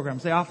 12-step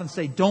programs, they often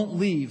say, don't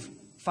leave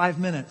 5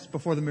 minutes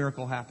before the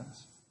miracle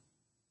happens.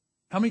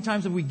 How many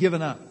times have we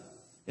given up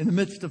in the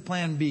midst of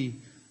plan B?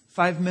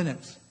 5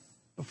 minutes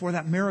before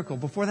that miracle,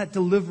 before that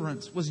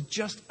deliverance was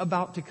just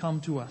about to come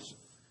to us.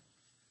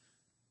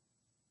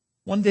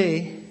 One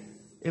day,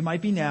 it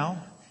might be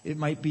now, it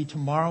might be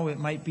tomorrow, it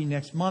might be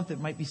next month, it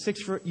might be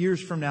 6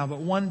 years from now, but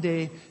one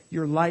day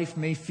your life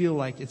may feel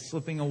like it's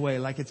slipping away,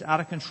 like it's out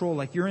of control,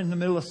 like you're in the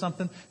middle of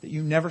something that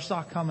you never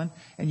saw coming,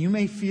 and you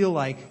may feel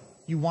like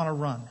you want to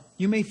run.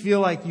 You may feel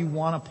like you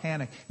want to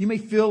panic. You may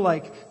feel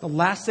like the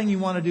last thing you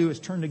want to do is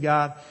turn to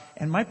God.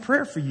 And my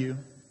prayer for you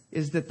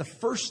is that the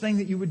first thing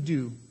that you would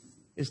do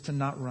is to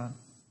not run,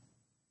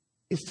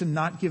 is to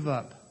not give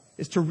up,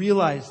 is to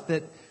realize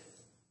that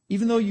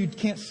even though you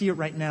can't see it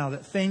right now,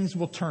 that things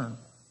will turn.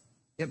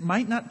 It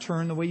might not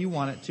turn the way you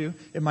want it to.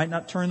 It might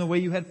not turn the way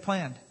you had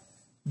planned.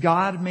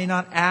 God may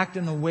not act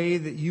in the way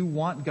that you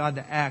want God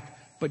to act,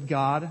 but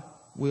God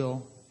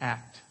will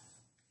act.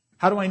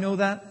 How do I know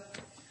that?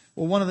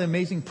 Well, one of the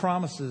amazing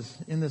promises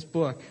in this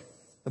book,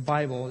 the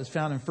Bible, is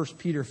found in 1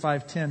 Peter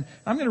 5:10.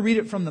 I'm going to read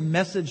it from the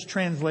Message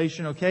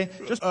translation, okay?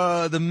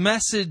 The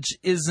Message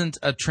isn't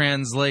a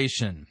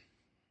translation.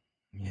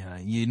 Yeah,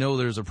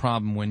 there's a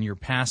problem when your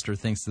pastor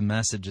thinks the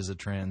Message is a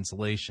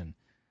translation.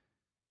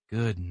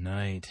 Good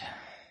night.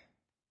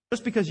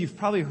 Just because you've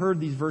probably heard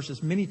these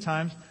verses many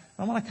times,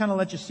 I want to kind of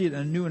let you see it in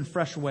a new and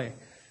fresh way.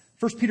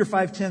 1 Peter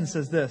 5:10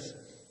 says this: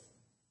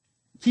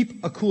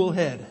 keep a cool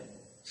head,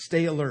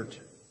 stay alert.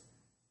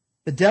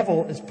 The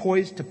devil is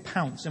poised to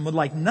pounce and would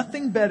like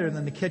nothing better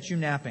than to catch you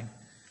napping.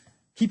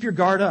 Keep your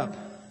guard up.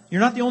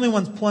 You're not the only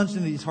ones plunged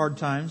into these hard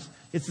times.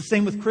 It's the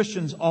same with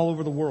Christians all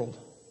over the world.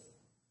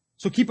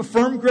 So keep a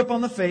firm grip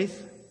on the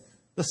faith.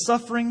 The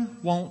suffering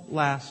won't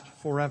last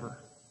forever.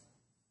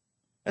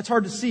 That's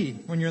hard to see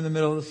when you're in the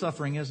middle of the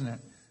suffering, isn't it?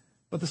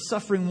 But the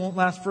suffering won't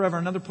last forever.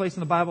 Another place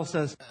in the Bible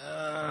says...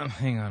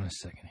 hang on a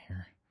second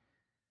here.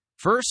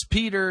 1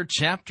 Peter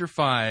chapter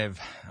 5.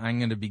 I'm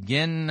going to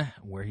begin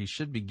where he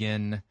should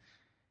begin,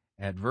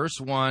 at verse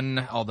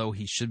 1, although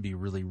he should be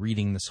really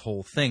reading this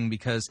whole thing,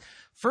 because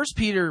 1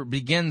 Peter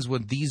begins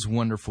with these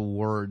wonderful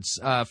words.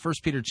 1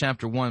 Peter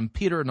chapter 1,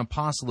 Peter, an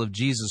apostle of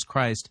Jesus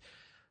Christ,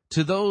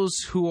 to those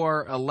who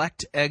are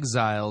elect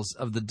exiles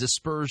of the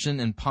dispersion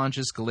in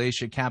Pontus,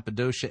 Galatia,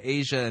 Cappadocia,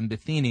 Asia, and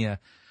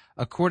Bithynia,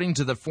 according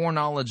to the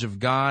foreknowledge of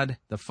God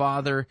the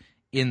Father,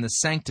 in the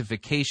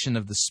sanctification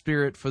of the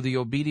Spirit, for the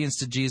obedience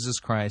to Jesus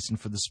Christ, and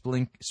for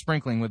the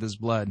sprinkling with His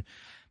blood.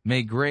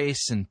 May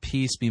grace and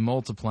peace be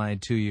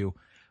multiplied to you.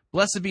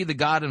 Blessed be the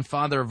God and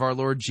Father of our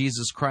Lord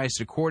Jesus Christ.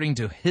 According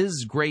to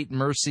His great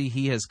mercy,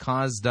 He has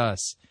caused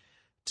us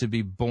to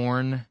be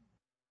born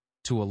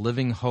to a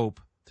living hope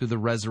through the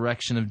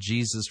resurrection of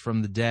Jesus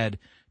from the dead,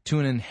 to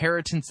an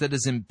inheritance that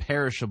is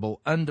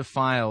imperishable,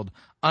 undefiled,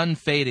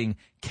 unfading,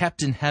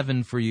 kept in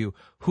heaven for you,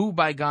 who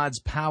by God's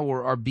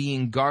power are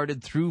being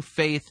guarded through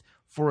faith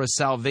for a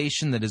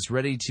salvation that is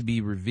ready to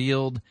be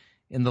revealed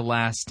in the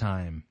last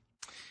time.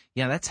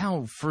 Yeah, that's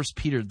how 1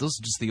 Peter, those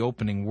are just the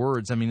opening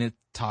words. I mean, it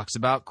talks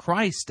about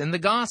Christ and the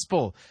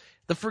gospel,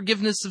 the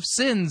forgiveness of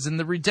sins and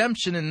the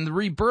redemption and the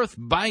rebirth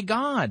by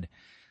God.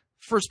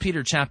 1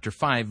 Peter chapter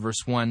 5,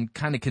 verse 1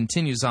 kind of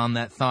continues on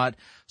that thought.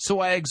 So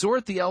I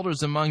exhort the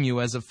elders among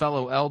you as a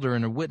fellow elder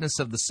and a witness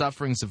of the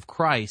sufferings of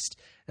Christ,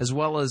 as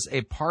well as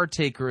a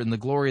partaker in the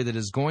glory that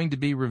is going to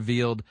be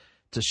revealed,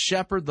 to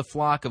shepherd the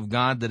flock of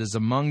God that is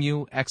among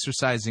you,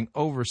 exercising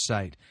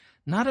oversight,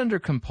 not under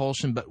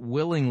compulsion, but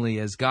willingly,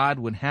 as God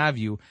would have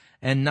you,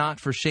 and not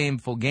for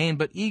shameful gain,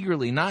 but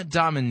eagerly, not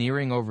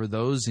domineering over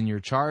those in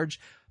your charge,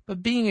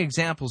 but being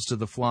examples to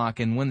the flock.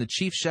 And when the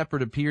chief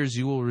shepherd appears,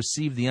 you will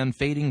receive the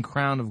unfading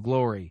crown of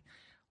glory.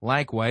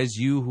 Likewise,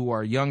 you who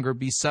are younger,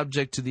 be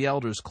subject to the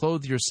elders.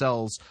 Clothe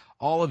yourselves,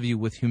 all of you,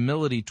 with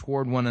humility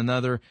toward one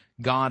another.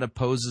 God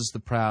opposes the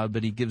proud,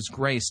 but He gives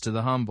grace to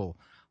the humble.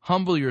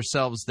 Humble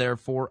yourselves,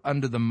 therefore,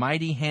 under the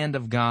mighty hand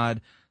of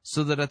God,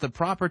 so that at the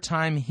proper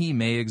time He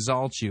may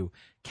exalt you,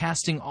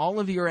 casting all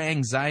of your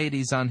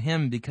anxieties on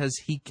Him, because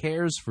He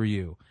cares for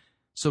you.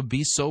 So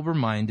be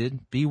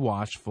sober-minded, be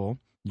watchful.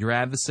 Your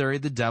adversary,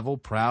 the devil,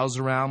 prowls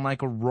around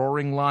like a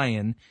roaring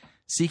lion,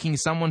 seeking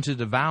someone to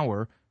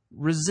devour.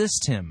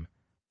 Resist him,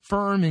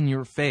 firm in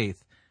your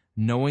faith,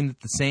 knowing that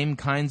the same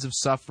kinds of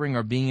suffering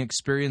are being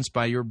experienced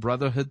by your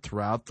brotherhood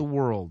throughout the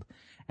world.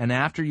 And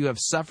after you have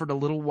suffered a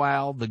little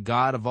while, the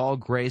God of all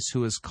grace,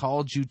 who has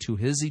called you to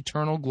his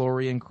eternal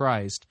glory in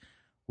Christ,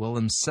 will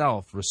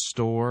himself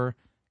restore,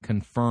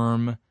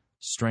 confirm,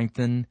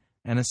 strengthen,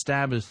 and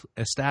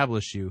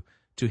establish you.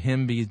 To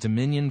him be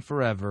dominion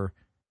forever.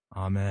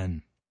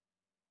 Amen.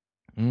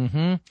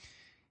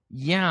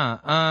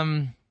 Yeah,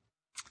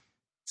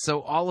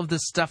 so all of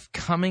this stuff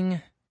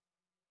coming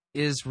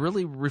is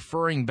really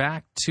referring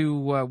back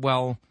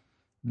to,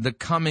 the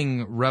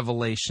coming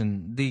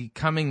revelation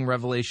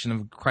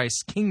of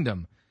Christ's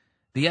kingdom,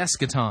 the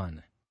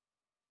eschaton.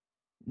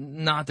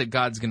 Not that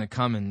God's going to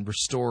come and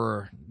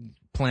restore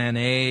Plan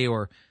A,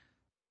 or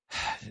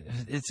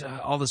it's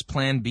all this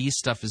Plan B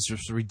stuff is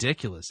just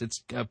ridiculous.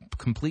 It's a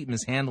complete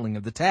mishandling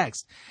of the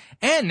text.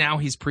 And now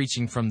he's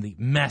preaching from the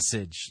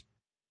Message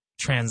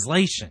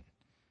translation.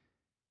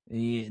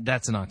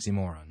 That's an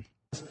oxymoron.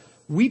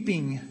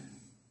 Weeping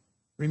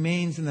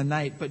remains in the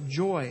night, but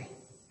joy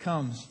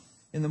comes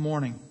in the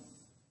morning.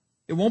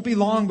 It won't be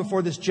long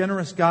before this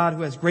generous God,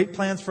 who has great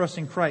plans for us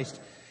in Christ,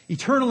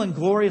 eternal and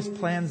glorious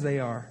plans they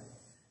are,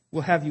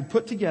 will have you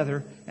put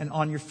together and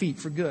on your feet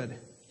for good.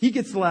 He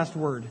gets the last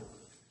word.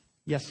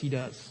 Yes, he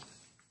does.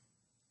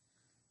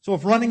 So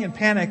if running and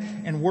panic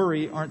and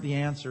worry aren't the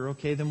answer,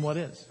 okay, then what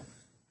is?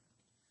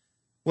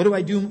 What do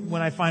I do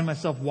when I find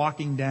myself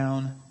walking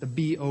down the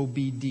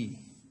BOBD?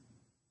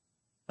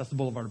 That's the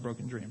Boulevard of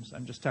Broken Dreams.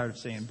 I'm just tired of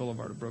saying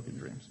Boulevard of Broken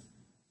Dreams.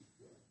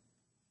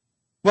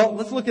 Well,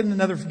 let's look at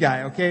another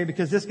guy, okay?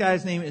 Because this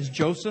guy's name is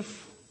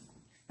Joseph.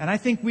 And I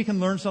think we can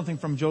learn something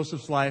from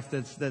Joseph's life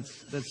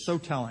that's so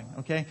telling,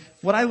 okay?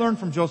 What I learned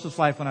from Joseph's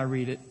life when I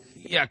read it.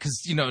 Yeah,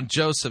 because,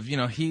 Joseph,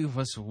 he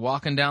was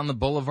walking down the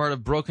Boulevard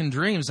of Broken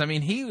Dreams. I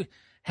mean, he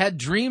had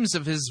dreams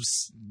of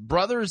his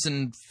brothers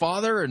and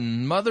father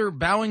and mother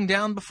bowing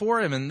down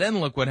before him, and then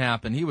look what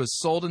happened. He was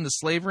sold into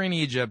slavery in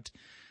Egypt.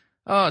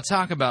 Oh,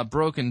 talk about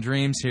broken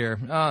dreams here.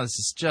 Oh, this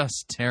is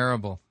just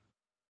terrible.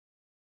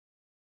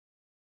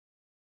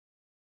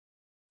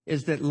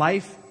 Is that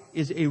life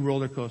is a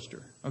roller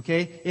coaster,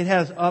 okay? It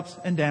has ups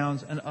and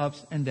downs and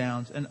ups and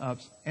downs and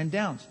ups and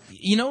downs.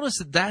 You notice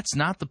that that's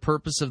not the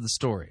purpose of the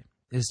story,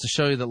 is to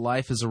show you that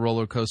life is a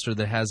roller coaster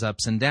that has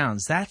ups and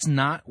downs. That's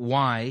not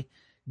why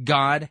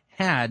God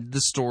had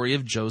the story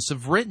of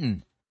Joseph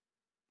written.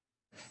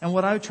 And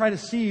what I try to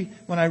see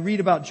when I read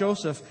about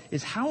Joseph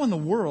is how in the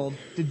world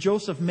did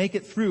Joseph make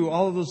it through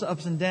all of those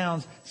ups and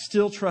downs,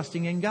 still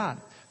trusting in God?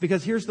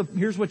 Because here's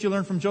what you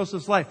learn from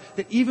Joseph's life,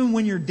 that even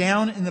when you're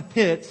down in the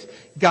pits,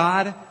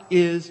 God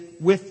is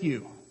with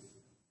you.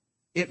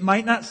 It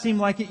might not seem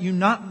like it, you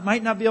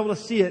might not be able to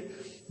see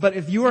it, but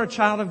if you are a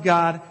child of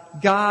God,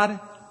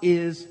 God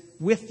is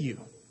with you.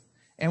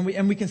 And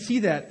we can see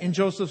that in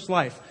Joseph's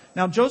life.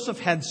 Now, Joseph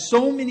had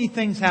so many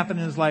things happen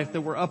in his life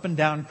that were up and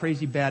down,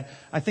 crazy bad.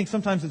 I think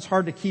sometimes it's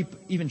hard to keep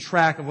even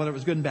track of whether it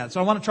was good and bad. So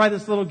I want to try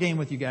this little game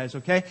with you guys,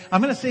 okay?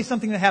 I'm going to say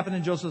something that happened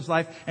in Joseph's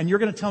life, and you're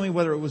going to tell me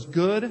whether it was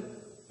good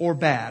or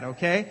bad,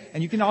 okay?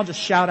 And you can all just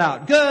shout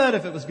out, good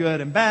if it was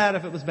good and bad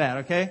if it was bad,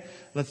 okay?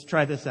 Let's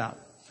try this out.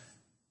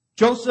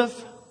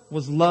 Joseph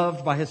was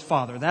loved by his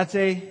father. That's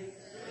a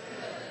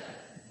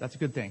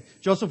good thing.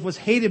 Joseph was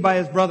hated by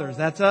his brothers.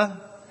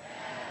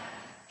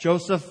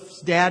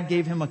 Joseph's dad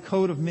gave him a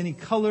coat of many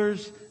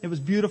colors. It was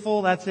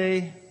beautiful.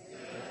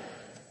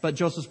 But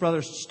Joseph's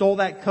brothers stole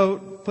that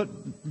coat, put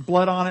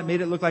blood on it,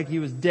 made it look like he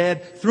was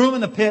dead, threw him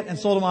in the pit, and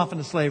sold him off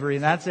into slavery.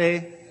 And that's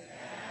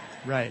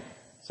right.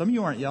 Some of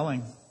you aren't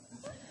yelling.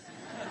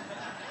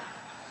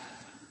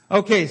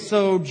 Okay,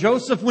 so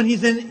Joseph, when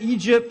he's in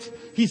Egypt,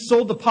 he's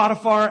sold to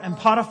Potiphar, and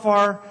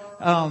Potiphar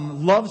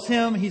loves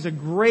him. He's a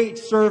great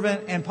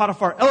servant, and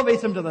Potiphar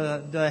elevates him to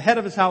the head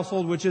of his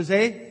household, which is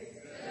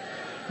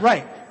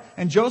right.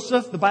 And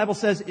Joseph, the Bible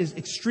says, is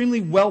extremely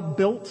well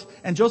built.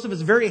 And Joseph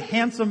is a very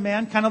handsome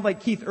man, kind of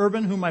like Keith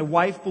Urban, who my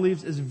wife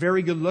believes is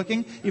very good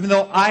looking, even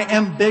though I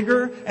am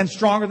bigger and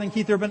stronger than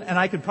Keith Urban, and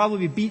I could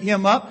probably beat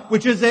him up,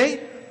 which is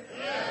a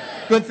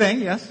good thing,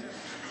 yes.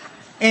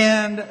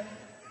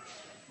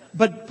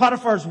 But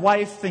Potiphar's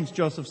wife thinks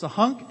Joseph's a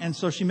hunk, and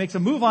so she makes a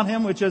move on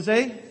him, which is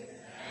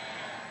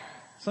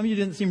some of you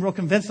didn't seem real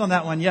convinced on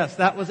that one. Yes,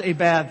 that was a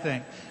bad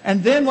thing.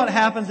 And then what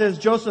happens is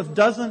Joseph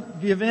doesn't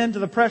give in to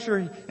the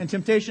pressure and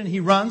temptation. He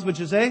runs, which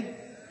is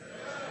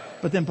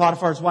But then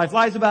Potiphar's wife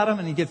lies about him,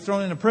 and he gets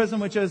thrown into prison,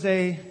 which is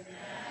And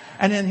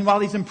then while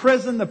he's in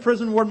prison, the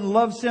prison warden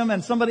loves him,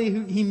 and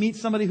he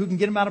meets somebody who can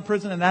get him out of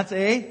prison, and that's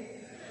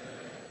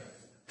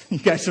You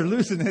guys are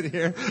losing it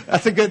here.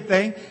 That's a good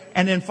thing.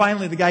 And then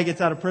finally the guy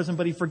gets out of prison,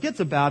 but he forgets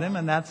about him,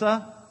 and that's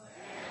a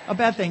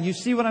bad thing. You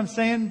see what I'm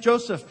saying?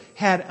 Joseph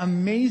had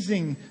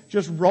amazing,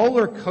 just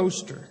roller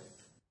coaster.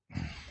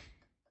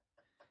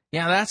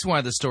 Yeah, that's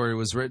why the story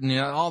was written.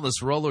 All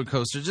this roller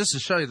coaster, just to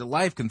show you that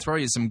life can throw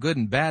you some good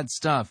and bad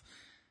stuff.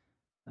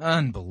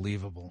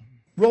 Unbelievable.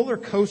 roller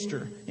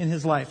coaster in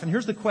his life. And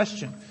here's the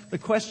question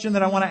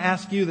that I want to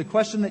ask you, the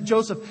question that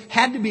Joseph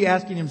had to be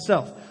asking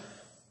himself.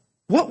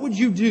 What would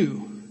you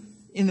do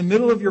in the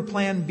middle of your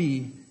plan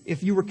B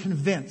if you were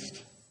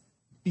convinced,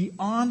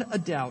 beyond a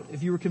doubt,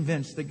 if you were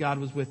convinced that God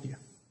was with you?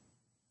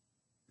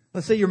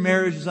 Let's say your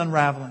marriage is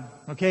unraveling,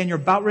 okay, and you're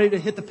about ready to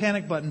hit the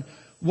panic button.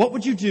 What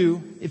would you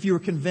do if you were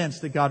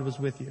convinced that God was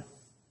with you?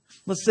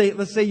 Let's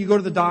say you go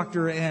to the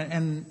doctor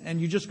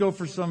and you just go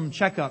for some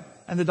checkup,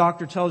 and the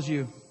doctor tells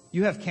you,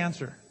 you have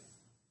cancer.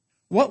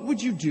 What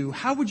would you do?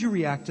 How would you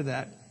react to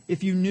that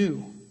if you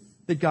knew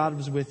that God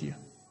was with you?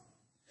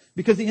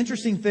 Because the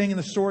interesting thing in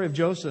the story of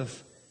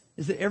Joseph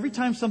is that every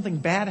time something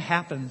bad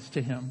happens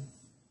to him,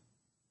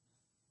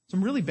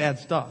 some really bad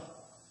stuff,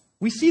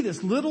 we see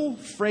this little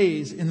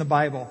phrase in the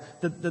Bible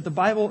that the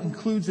Bible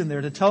includes in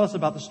there to tell us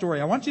about the story.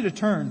 I want you to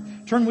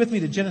turn with me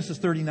to Genesis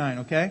 39,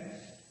 okay?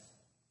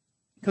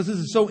 Because this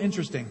is so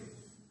interesting.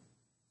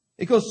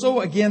 It goes so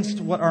against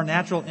what our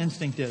natural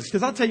instinct is.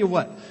 Because I'll tell you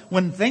what,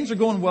 when things are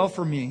going well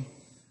for me,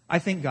 I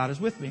think God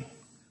is with me.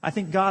 I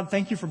think, God,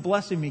 thank you for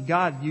blessing me.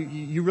 God,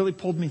 you really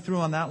pulled me through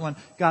on that one.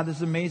 God, this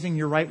is amazing.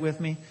 You're right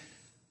with me.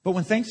 But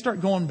when things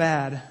start going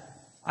bad,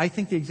 I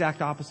think the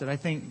exact opposite. I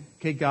think,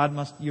 okay,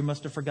 God, you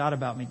must have forgot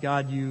about me.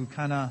 God, you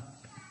kind of,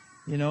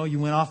 you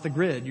went off the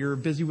grid. You're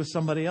busy with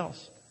somebody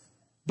else.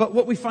 But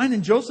what we find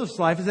in Joseph's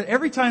life is that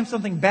every time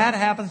something bad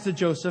happens to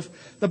Joseph,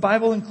 the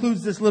Bible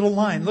includes this little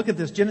line. Look at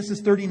this,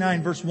 Genesis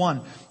 39, verse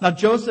 1. Now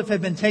Joseph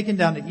had been taken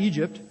down to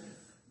Egypt.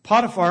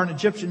 Potiphar, an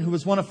Egyptian who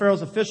was one of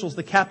Pharaoh's officials,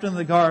 the captain of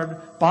the guard,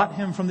 bought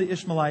him from the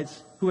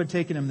Ishmaelites who had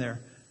taken him there.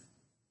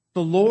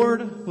 The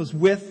Lord was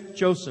with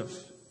Joseph,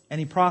 and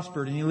he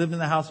prospered, and he lived in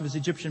the house of his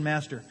Egyptian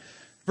master.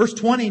 Verse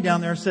 20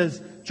 down there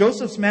says,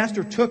 Joseph's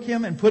master took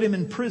him and put him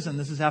in prison.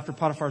 This is after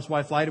Potiphar's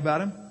wife lied about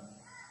him.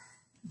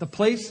 The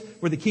place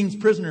where the king's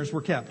prisoners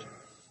were kept.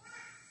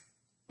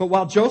 But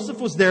while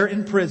Joseph was there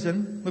in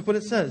prison, look what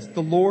it says.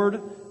 The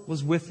Lord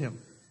was with him.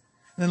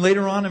 And then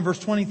later on in verse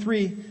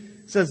 23,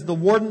 it says, the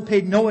warden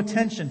paid no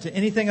attention to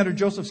anything under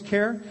Joseph's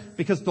care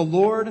because the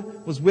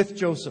Lord was with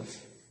Joseph.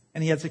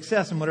 And he had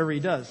success in whatever he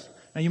does.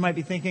 Now you might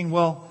be thinking,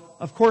 well,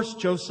 of course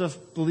Joseph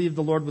believed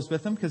the Lord was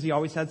with him because he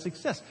always had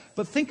success.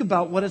 But think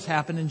about what has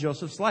happened in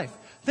Joseph's life.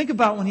 Think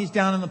about when he's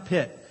down in the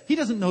pit. He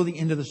doesn't know the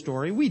end of the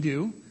story. We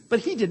do. But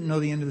he didn't know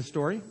the end of the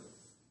story.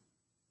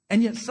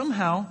 And yet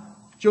somehow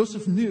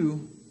Joseph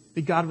knew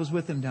that God was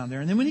with him down there.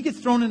 And then when he gets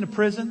thrown into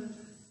prison,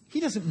 he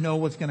doesn't know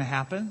what's going to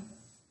happen.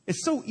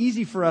 It's so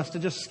easy for us to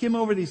just skim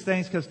over these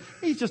things because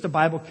he's just a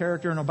Bible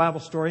character in a Bible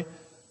story.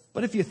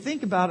 But if you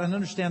think about and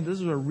understand this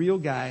is a real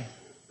guy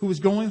who was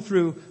going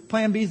through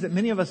plan Bs that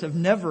many of us have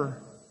never,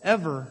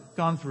 ever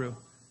gone through.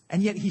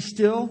 And yet he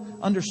still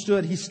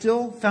understood, he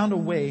still found a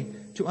way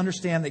to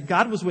understand that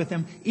God was with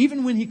him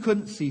even when he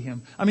couldn't see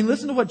him. I mean,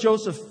 listen to what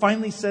Joseph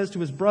finally says to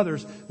his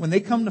brothers when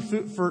they come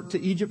to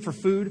Egypt for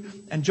food.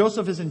 And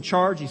Joseph is in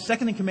charge. He's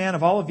second in command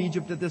of all of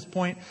Egypt at this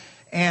point.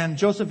 And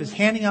Joseph is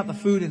handing out the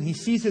food and he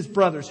sees his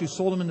brothers who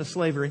sold him into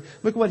slavery.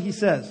 Look what he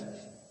says.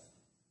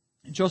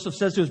 Joseph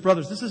says to his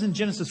brothers, this is in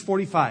Genesis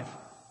 45,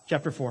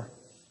 chapter 4.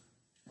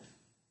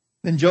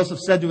 Then Joseph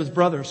said to his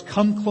brothers,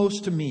 come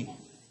close to me.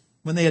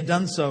 When they had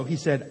done so, he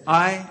said,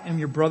 I am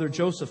your brother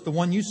Joseph, the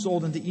one you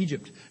sold into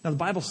Egypt. Now, the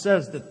Bible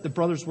says that the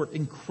brothers were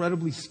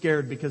incredibly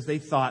scared because they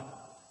thought,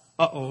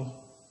 uh-oh,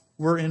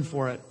 we're in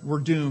for it. We're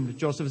doomed.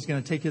 Joseph is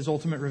going to take his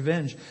ultimate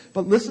revenge.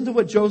 But listen to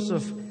what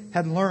Joseph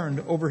had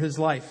learned over his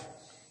life.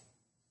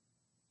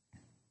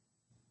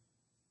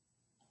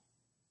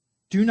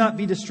 Do not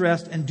be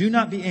distressed and do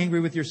not be angry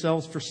with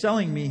yourselves for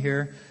selling me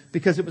here,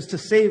 because it was to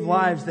save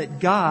lives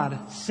that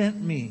God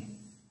sent me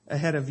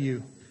ahead of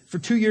you. For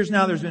 2 years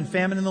now there's been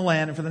famine in the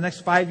land, and for the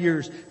next 5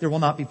 years there will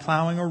not be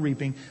plowing or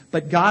reaping.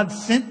 But God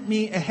sent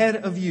me ahead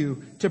of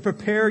you to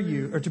prepare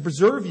you, or to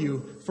preserve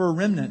you for a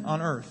remnant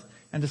on earth,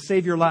 and to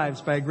save your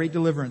lives by a great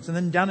deliverance. And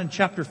then down in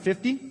chapter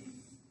 50,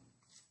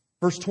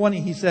 verse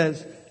 20, he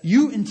says,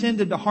 you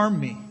intended to harm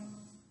me,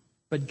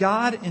 but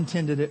God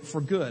intended it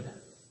for good,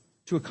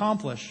 to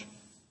accomplish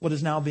what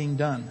is now being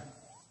done,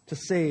 to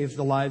save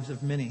the lives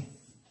of many.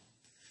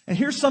 And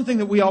here's something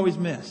that we always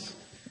miss.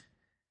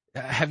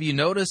 Have you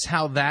noticed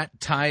how that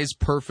ties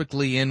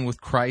perfectly in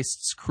with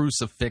Christ's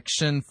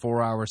crucifixion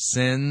for our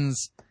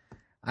sins?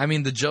 I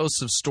mean, the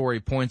Joseph story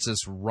points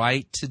us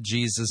right to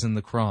Jesus and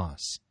the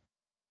cross.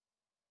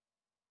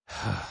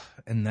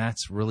 And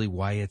that's really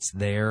why it's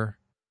there.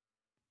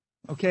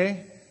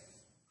 Okay?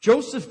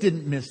 Joseph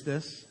didn't miss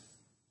this.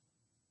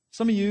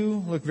 Some of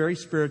you look very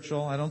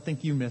spiritual. I don't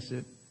think you miss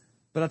it.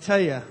 But I'll tell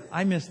you,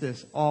 I miss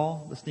this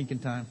all the stinking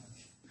time.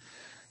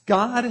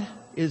 God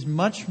is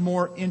much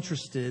more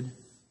interested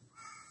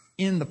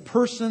in the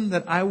person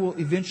that I will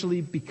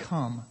eventually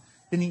become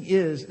than He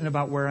is in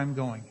about where I'm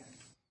going.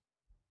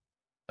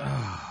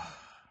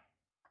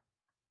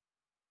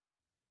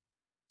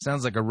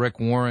 Sounds like a Rick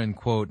Warren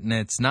quote, and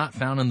it's not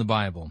found in the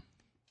Bible.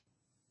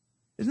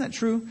 Isn't that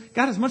true?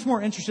 God is much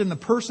more interested in the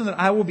person that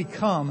I will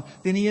become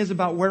than He is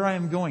about where I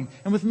am going.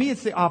 And with me,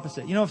 it's the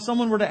opposite. You know, if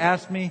someone were to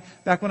ask me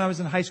back when I was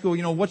in high school,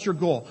 you know, what's your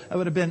goal? I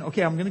would have been,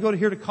 okay, I'm going to go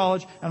here to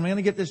college, and I'm going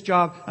to get this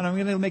job, and I'm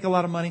going to make a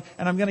lot of money,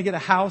 and I'm going to get a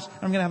house, and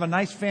I'm going to have a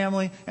nice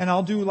family, and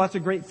I'll do lots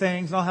of great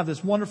things, and I'll have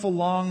this wonderful,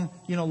 long,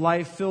 you know,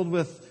 life filled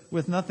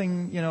with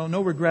nothing, you know,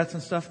 no regrets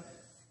and stuff.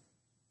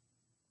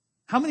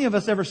 How many of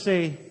us ever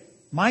say,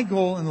 my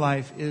goal in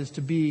life is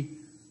to be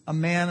a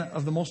man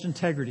of the most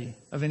integrity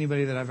of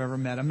anybody that I've ever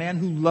met. A man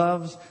who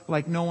loves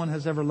like no one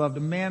has ever loved.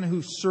 A man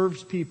who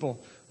serves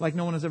people like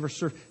no one has ever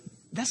served.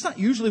 That's not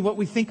usually what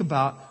we think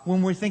about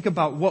when we think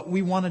about what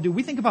we want to do.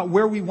 We think about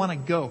where we want to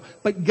go.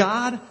 But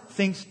God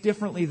thinks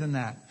differently than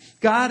that.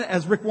 God,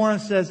 as Rick Warren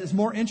says, is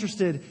more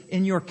interested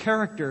in your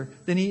character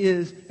than He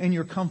is in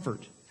your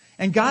comfort.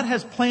 And God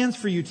has plans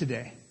for you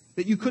today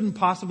that you couldn't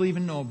possibly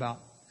even know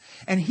about.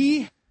 And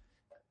He...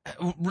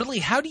 Really,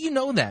 how do you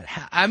know that?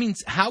 I mean,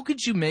 how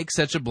could you make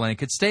such a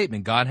blanket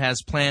statement? God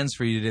has plans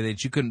for you today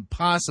that you couldn't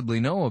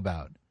possibly know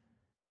about.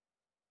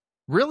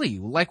 Really?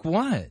 Like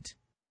what?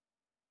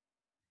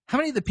 How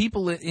many of the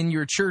people in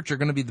your church are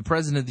going to be the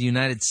President of the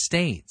United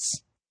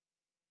States?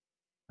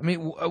 I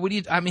mean,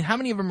 how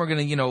many of them are going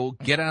to, you know,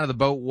 get out of the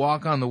boat,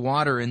 walk on the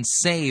water, and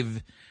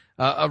save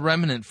a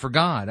remnant for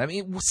God? I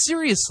mean,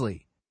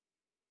 seriously.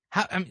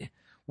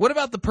 What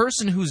about the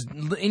person who's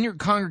in your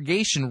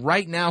congregation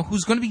right now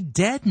who's going to be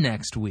dead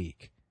next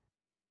week?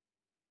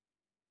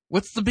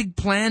 What's the big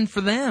plan for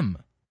them?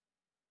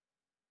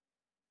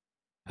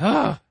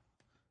 Has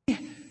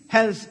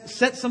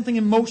set something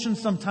in motion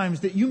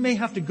sometimes that you may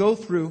have to go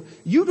through.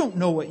 You don't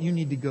know what you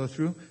need to go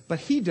through, but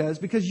He does,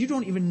 because you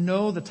don't even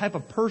know the type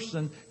of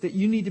person that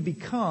you need to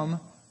become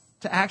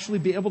to actually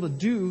be able to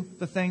do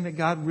the thing that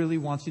God really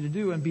wants you to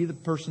do and be the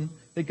person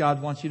that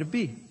God wants you to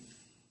be.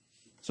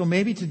 So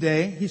maybe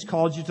today He's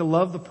called you to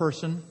love the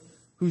person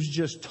who's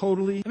just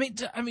totally...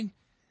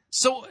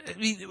 So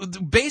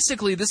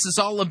basically this is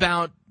all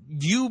about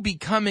you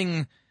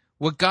becoming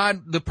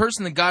the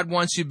person that God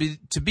wants you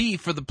to be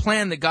for the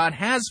plan that God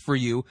has for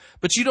you,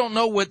 but you don't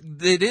know what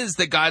it is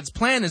that God's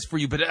plan is for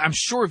you. But I'm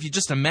sure if you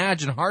just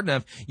imagine hard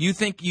enough, you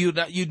think you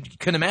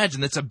can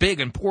imagine that's a big,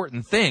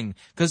 important thing,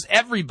 because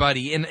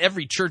everybody in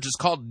every church is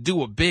called to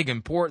do a big,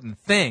 important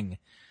thing.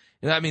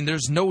 I mean,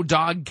 there's no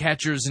dog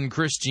catchers in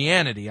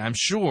Christianity, I'm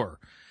sure.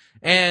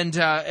 And,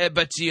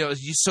 but, you know,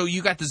 so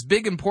you got this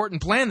big,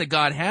 important plan that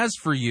God has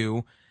for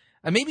you.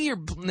 Maybe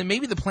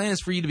the plan is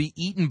for you to be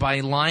eaten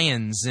by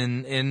lions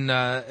in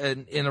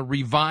a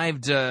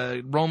revived,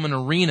 Roman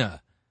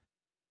arena.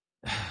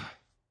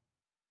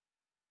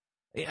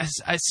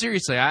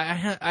 Seriously,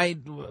 a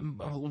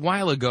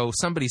while ago,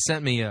 somebody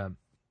sent me a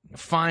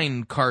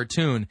fine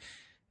cartoon,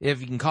 if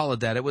you can call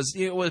it that. It was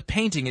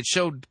painting. It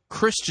showed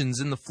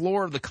Christians in the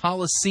floor of the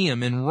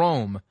Colosseum in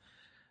Rome,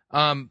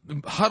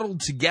 huddled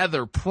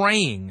together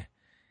praying,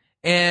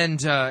 and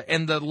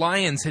the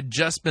lions had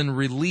just been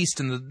released,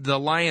 and the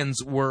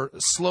lions were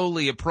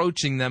slowly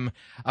approaching them,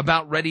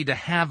 about ready to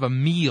have a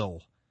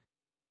meal.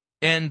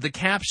 And the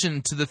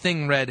caption to the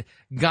thing read,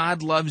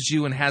 "God loves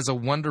you and has a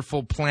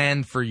wonderful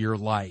plan for your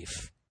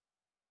life."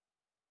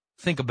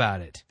 Think about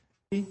it.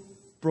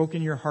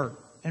 Broken your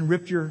heart and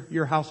ripped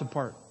your house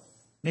apart.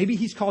 Maybe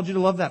He's called you to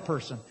love that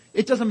person.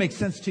 It doesn't make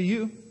sense to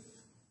you.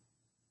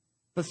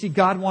 But see,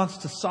 God wants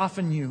to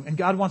soften you, and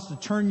God wants to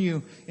turn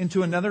you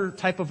into another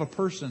type of a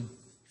person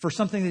for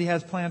something that He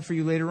has planned for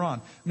you later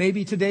on.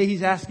 Maybe today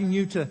He's asking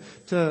you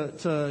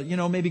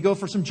to maybe go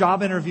for some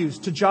job interviews,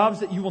 to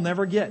jobs that you will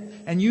never get.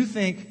 And you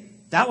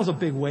think, that was a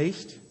big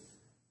waste.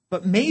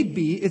 But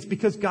maybe it's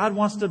because God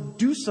wants to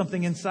do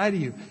something inside of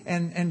you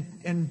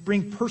and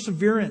bring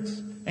perseverance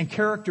and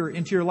character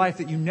into your life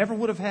that you never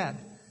would have had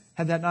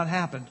that not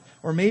happened.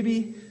 Or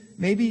maybe,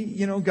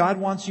 God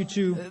wants you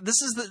to...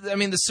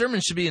 the sermon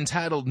should be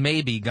entitled,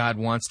 "Maybe God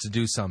Wants to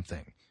Do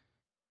Something."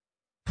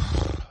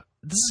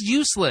 This is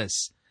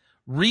useless.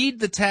 Read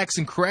the text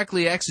and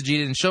correctly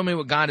exegete it and show me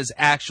what God has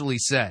actually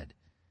said.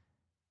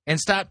 And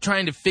stop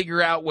trying to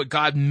figure out what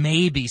God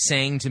may be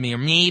saying to me or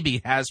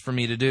maybe has for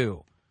me to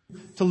do.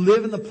 To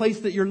live in the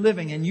place that you're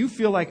living, and you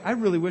feel like, I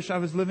really wish I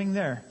was living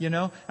there,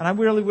 and I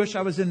really wish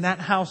I was in that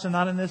house and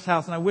not in this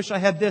house, and I wish I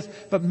had this.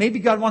 But maybe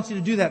God wants you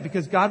to do that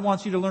because God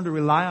wants you to learn to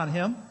rely on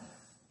Him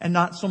and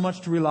not so much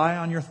to rely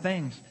on your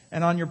things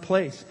and on your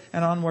place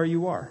and on where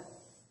you are.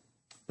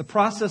 The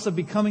process of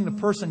becoming the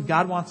person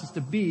God wants us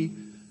to be,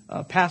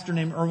 a pastor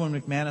named Erwin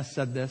McManus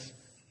said this,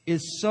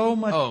 is so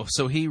much... Oh,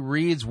 so he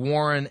reads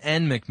Warren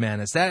and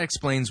McManus. That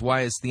explains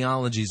why his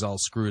theology's all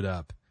screwed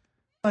up.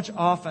 Much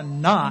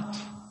often not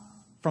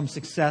from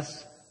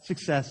success.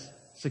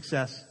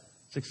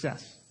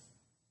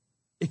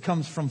 It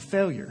comes from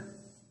failure,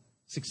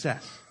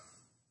 success.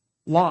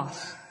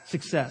 Loss,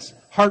 success.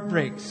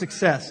 Heartbreak,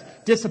 success.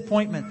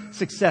 Disappointment,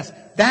 success.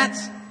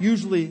 That's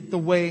usually the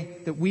way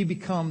that we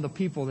become the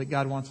people that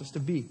God wants us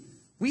to be.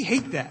 We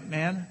hate that,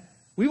 man.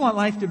 We want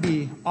life to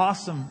be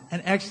awesome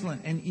and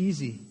excellent and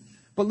easy.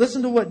 But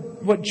listen to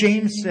what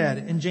James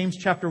said in James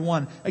chapter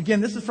 1. Again,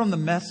 this is from the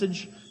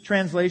Message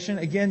translation,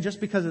 again, just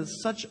because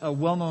it's such a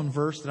well-known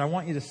verse that I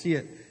want you to see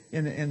it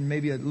in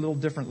maybe a little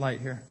different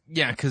light here.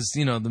 Yeah, because,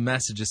 the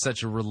Message is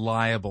such a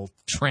reliable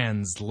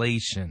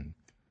translation.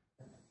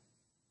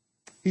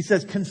 He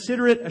says,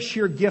 "Consider it a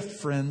sheer gift,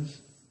 friends,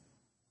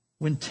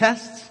 when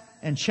tests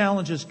and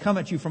challenges come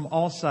at you from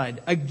all sides."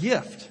 A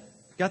gift.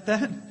 Got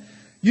that?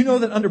 You know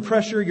that under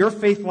pressure, your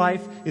faith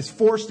life is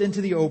forced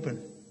into the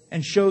open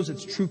and shows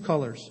its true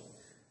colors.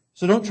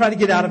 So don't try to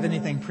get out of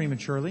anything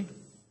prematurely.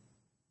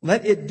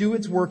 Let it do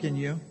its work in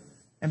you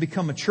and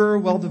become mature,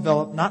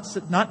 well-developed,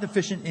 not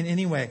deficient in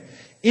any way.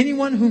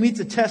 Anyone who meets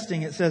a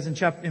testing, it says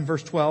in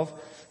verse 12,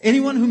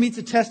 anyone who meets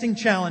a testing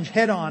challenge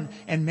head on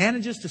and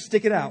manages to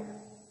stick it out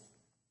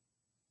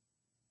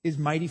is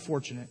mighty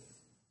fortunate.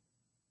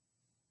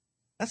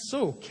 That's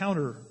so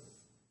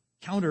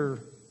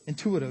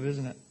counterintuitive,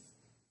 isn't it?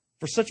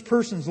 For such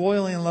persons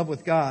loyally in love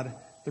with God,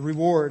 the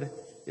reward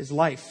is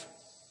life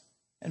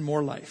and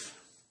more life.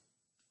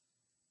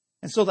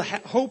 And so the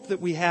hope that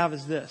we have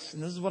is this.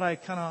 And this is what I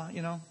kind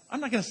of,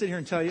 I'm not going to sit here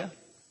and tell you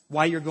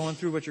why you're going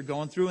through what you're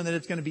going through and that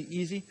it's going to be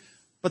easy.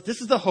 But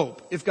this is the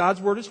hope. If God's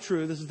word is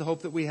true, this is the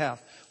hope that we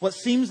have. What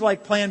seems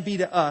like plan B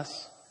to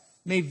us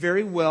may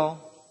very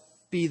well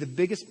be the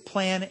biggest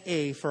plan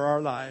A for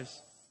our lives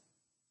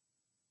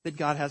that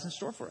God has in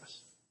store for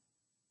us.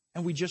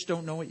 And we just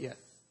don't know it yet.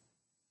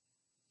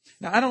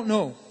 Now, I don't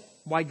know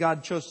why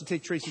God chose to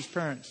take Tracy's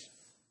parents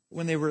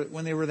when they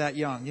were that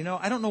young.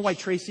 I don't know why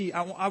Tracy,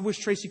 I wish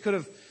Tracy could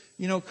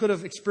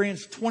have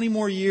experienced 20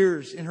 more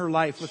years in her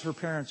life with her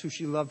parents who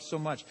she loved so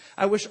much.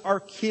 I wish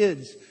our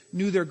kids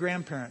knew their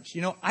grandparents.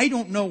 I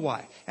don't know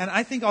why. And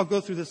I think I'll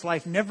go through this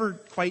life never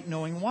quite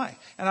knowing why.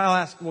 And I'll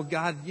ask, well,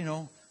 God,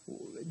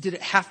 did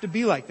it have to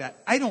be like that?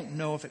 I don't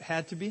know if it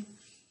had to be.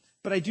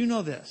 But I do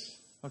know this,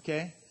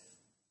 okay?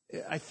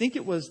 I think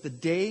it was the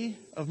day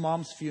of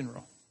Mom's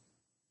funeral.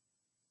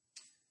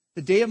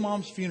 The day of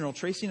Mom's funeral,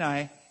 Tracy and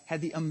I had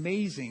the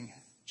amazing,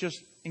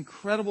 just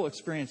incredible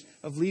experience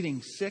of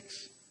leading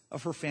 6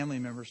 of her family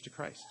members to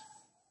Christ.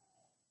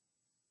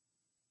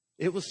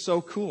 It was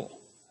so cool.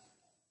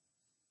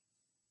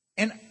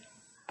 And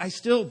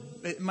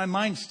my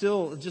mind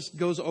still just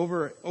goes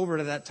over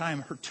to that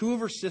time. 2 of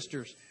her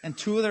sisters and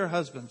 2 of their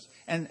husbands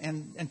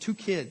and 2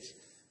 kids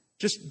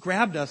just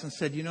grabbed us and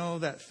said,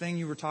 that thing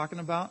you were talking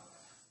about?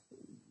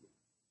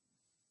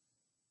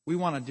 We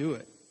want to do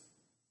it.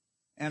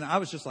 And I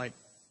was just like,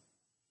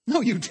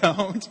 no, you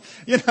don't.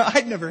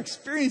 I'd never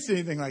experienced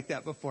anything like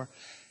that before.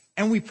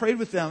 And we prayed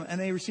with them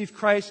and they received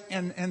Christ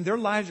and their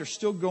lives are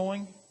still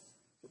going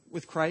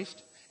with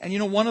Christ. And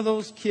one of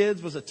those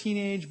kids was a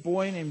teenage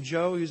boy named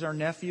Joe. He was our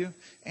nephew.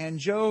 And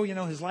Joe,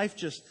 his life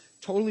just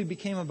totally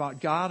became about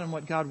God and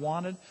what God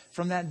wanted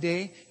from that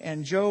day.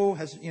 And Joe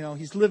has,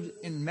 he's lived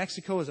in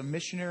Mexico as a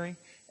missionary.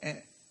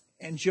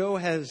 And Joe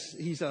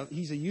he's a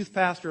youth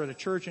pastor at a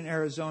church in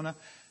Arizona.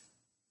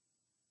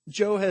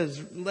 Joe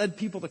has led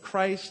people to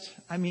Christ.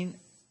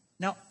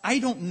 Now, I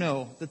don't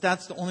know that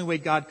that's the only way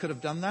God could have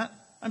done that.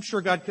 I'm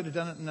sure God could have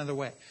done it another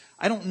way.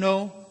 I don't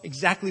know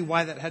exactly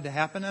why that had to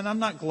happen, and I'm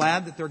not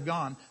glad that they're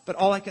gone. But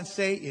all I can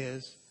say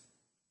is,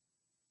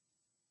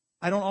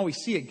 I don't always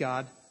see it,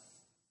 God.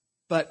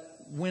 But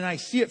when I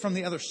see it from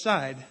the other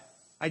side,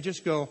 I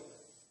just go,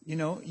 you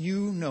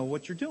know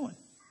what you're doing.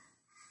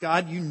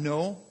 God, you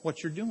know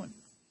what you're doing.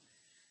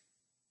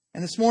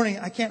 And this morning,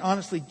 I can't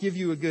honestly give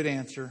you a good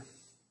answer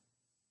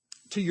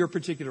to your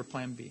particular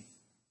plan B.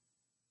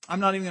 I'm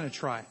not even going to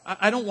try.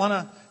 I don't want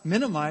to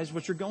minimize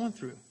what you're going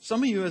through.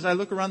 Some of you, as I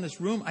look around this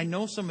room, I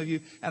know some of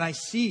you, and I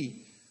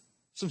see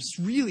some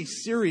really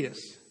serious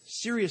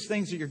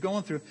things that you're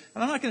going through.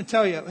 And I'm not going to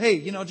tell you, hey,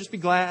 just be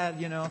glad,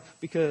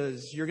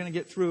 because you're going to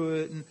get through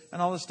it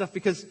and all this stuff,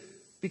 because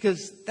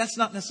that's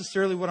not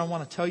necessarily what I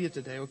want to tell you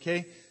today,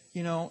 okay?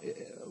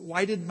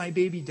 Why did my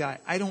baby die?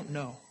 I don't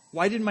know.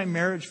 Why did my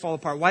marriage fall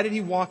apart? Why did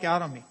he walk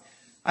out on me?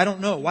 I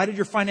don't know. Why did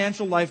your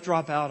financial life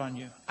drop out on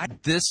you?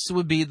 This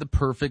would be the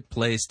perfect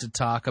place to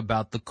talk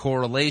about the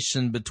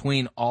correlation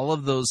between all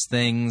of those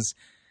things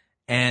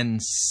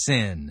and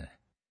sin.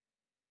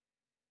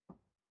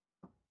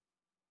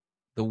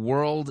 The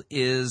world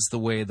is the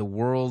way the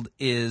world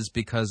is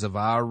because of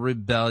our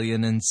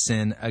rebellion and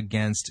sin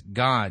against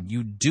God.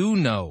 You do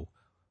know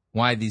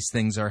why these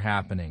things are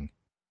happening.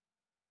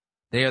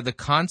 They are the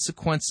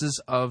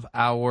consequences of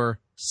our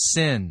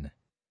sin.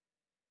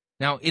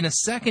 Now, in a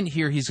second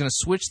here, he's going to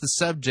switch the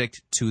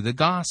subject to the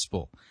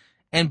gospel.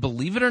 And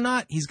believe it or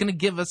not, he's going to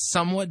give us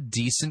somewhat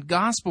decent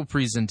gospel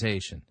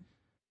presentation.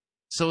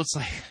 So it's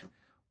like,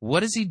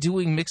 what is he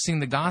doing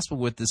mixing the gospel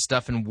with this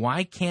stuff, and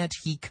why can't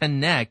he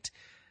connect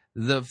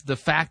the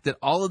fact that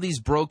all of these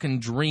broken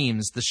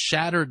dreams, the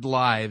shattered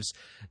lives,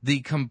 the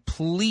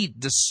complete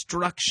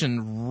destruction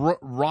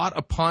wrought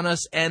upon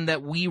us, and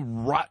that we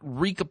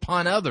wreak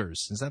upon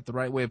others? Is that the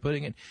right way of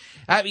putting it?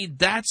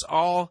 That's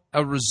all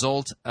a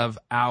result of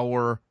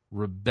our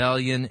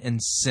rebellion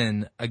and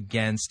sin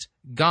against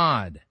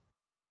God,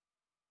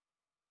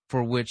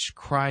 for which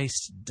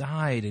Christ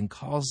died and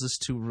calls us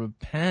to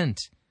repent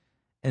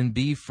and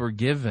be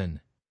forgiven.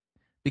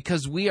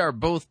 because we are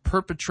both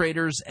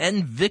perpetrators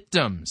and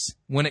victims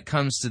when it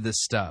comes to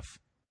this stuff.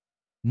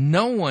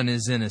 No one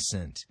is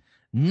innocent.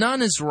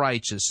 None is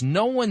righteous.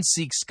 No one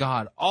seeks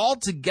God. All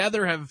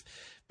together have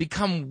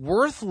become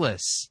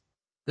worthless.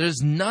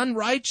 There's none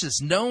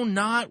righteous. No,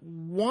 not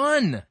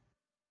one.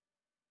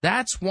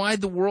 That's why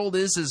the world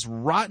is as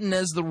rotten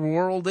as the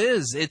world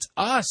is. It's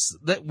us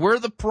that we're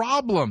the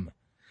problem.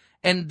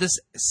 And this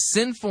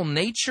sinful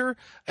nature,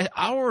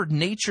 our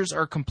natures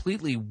are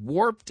completely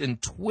warped and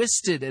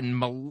twisted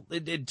and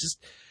it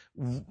just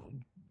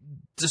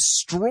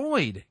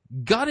destroyed,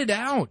 gutted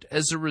out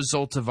as a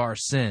result of our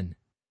sin.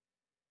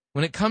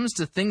 When it comes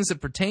to things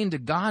that pertain to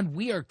God,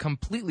 we are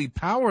completely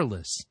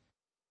powerless.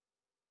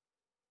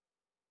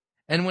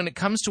 And when it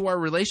comes to our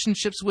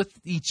relationships with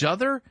each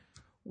other,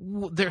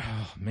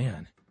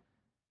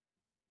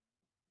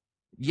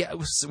 yeah,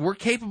 we're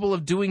capable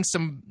of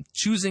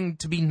choosing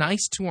to be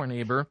nice to our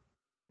neighbor,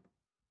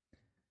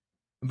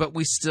 but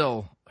we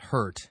still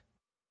hurt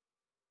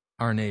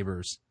our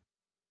neighbors,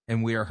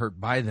 and we are hurt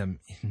by them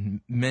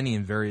in many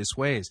and various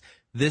ways.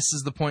 This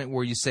is the point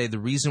where you say the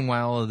reason why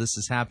all of this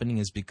is happening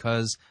is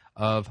because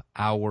of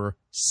our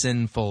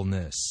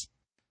sinfulness.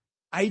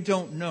 I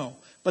don't know,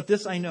 but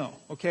this I know,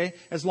 okay?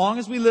 As long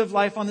as we live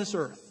life on this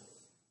earth,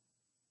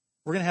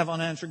 we're going to have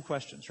unanswered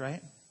questions,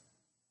 right?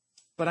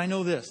 But I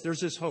know this, there's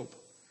this hope.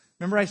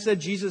 Remember I said,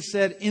 Jesus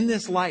said, in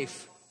this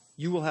life,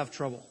 you will have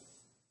trouble.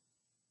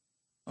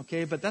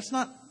 Okay, but that's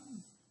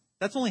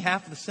only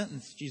half of the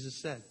sentence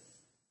Jesus said.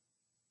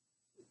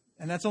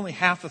 And that's only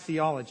half of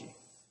theology.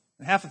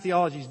 And half of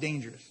theology is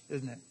dangerous,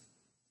 isn't it?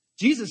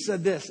 Jesus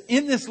said this,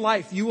 in this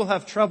life you will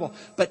have trouble,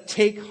 but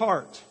take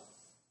heart.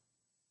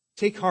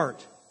 Take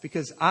heart,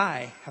 because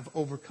I have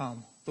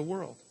overcome the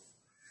world.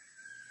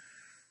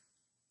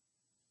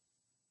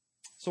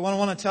 So what I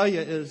want to tell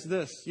you is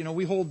this.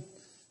 We hold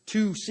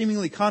two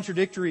seemingly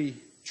contradictory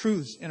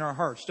truths in our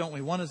hearts, don't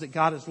we? One is that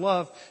God is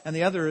love, and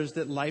the other is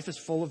that life is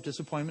full of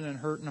disappointment and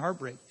hurt and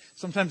heartbreak.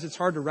 Sometimes it's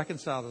hard to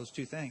reconcile those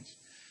two things.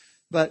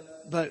 But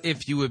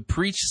if you would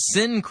preach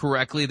sin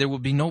correctly, there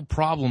would be no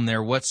problem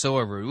there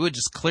whatsoever. We would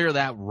just clear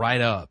that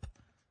right up.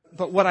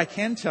 But what I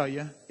can tell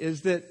you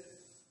is that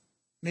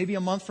maybe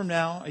a month from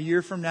now, a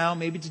year from now,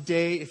 maybe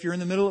today, if you're in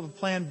the middle of a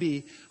plan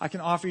B, I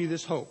can offer you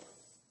this hope.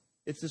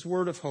 It's this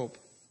word of hope,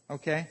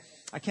 okay?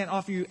 I can't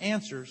offer you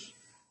answers,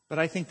 but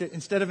I think that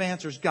instead of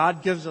answers,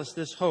 God gives us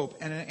this hope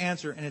and an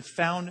answer, and it's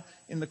found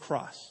in the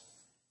cross.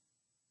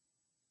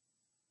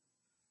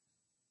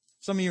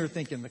 Some of you are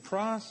thinking, the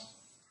cross?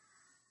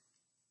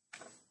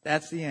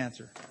 That's the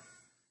answer.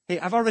 Hey,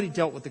 I've already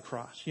dealt with the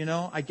cross,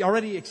 I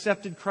already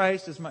accepted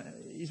Christ as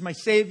He's my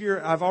Savior.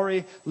 I've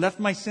already left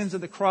my sins at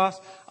the cross.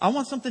 I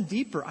want something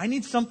deeper. I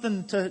need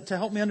something to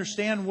help me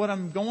understand what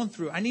I'm going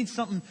through. I need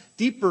something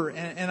deeper,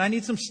 and I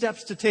need some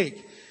steps to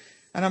take.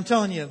 And I'm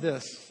telling you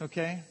this,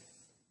 okay?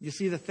 You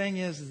see, the thing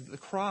is the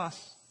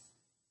cross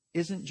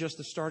isn't just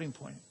the starting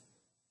point.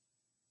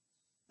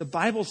 The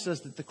Bible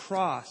says that the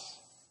cross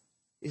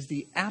is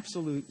the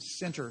absolute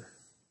center.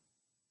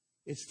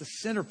 It's the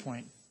center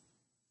point.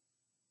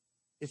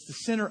 It's the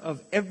center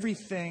of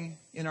everything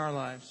in our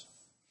lives.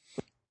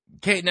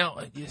 Okay, now,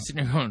 you're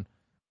sitting there going,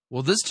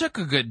 well, this took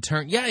a good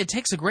turn. Yeah, it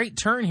takes a great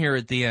turn here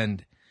at the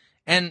end.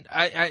 And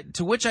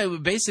to which I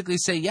would basically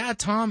say, yeah,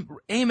 Tom,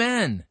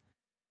 amen.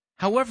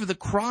 However, the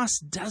cross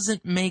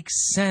doesn't make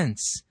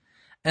sense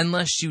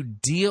unless you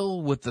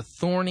deal with the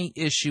thorny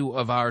issue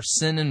of our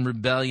sin and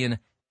rebellion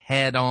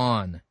head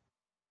on.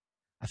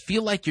 I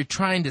feel like you're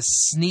trying to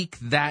sneak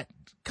that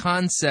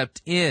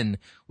concept in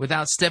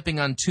without stepping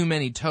on too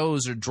many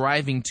toes or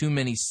driving too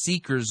many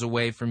seekers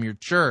away from your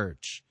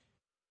church.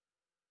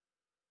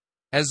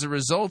 As a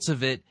result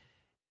of it,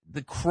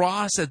 the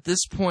cross at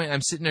this point,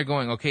 I'm sitting there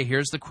going, okay,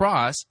 here's the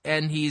cross,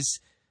 and he's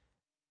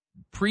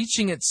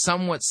preaching it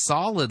somewhat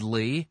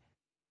solidly.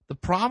 The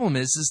problem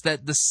is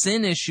that the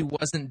sin issue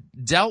wasn't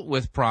dealt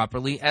with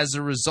properly. As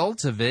a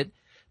result of it,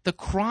 the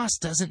cross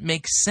doesn't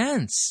make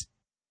sense.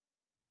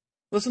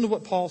 Listen to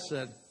what Paul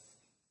said.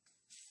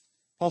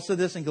 Paul said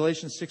this in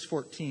Galatians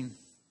 6:14.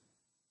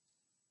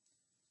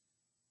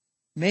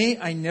 May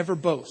I never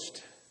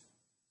boast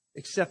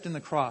except in the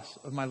cross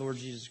of my Lord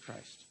Jesus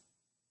Christ,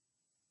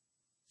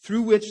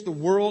 through which the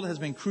world has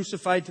been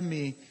crucified to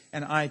me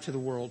and I to the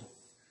world.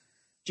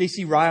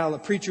 J.C. Ryle, a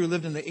preacher who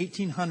lived in the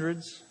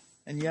 1800s,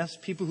 and yes,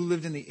 people who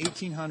lived in the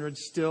 1800s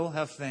still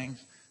have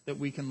things that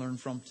we can learn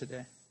from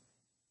today.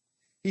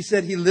 He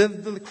said he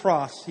lived the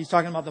cross. He's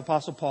talking about the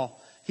Apostle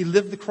Paul. He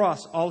lived the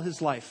cross all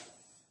his life.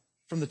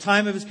 From the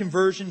time of his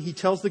conversion, he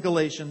tells the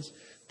Galatians,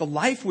 the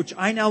life which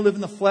I now live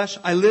in the flesh,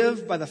 I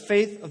live by the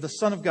faith of the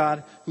Son of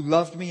God who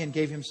loved me and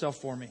gave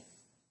himself for me.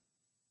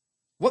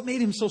 What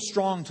made him so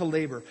strong to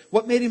labor?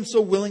 What made him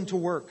so willing to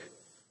work?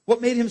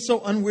 What made him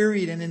so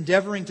unwearied in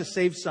endeavoring to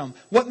save some?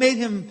 What made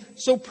him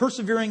so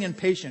persevering and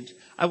patient?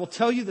 I will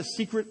tell you the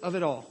secret of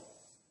it all.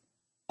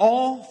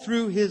 All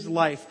through his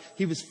life,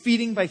 he was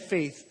feeding by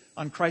faith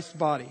on Christ's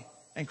body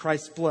and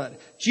Christ's blood.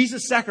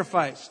 Jesus'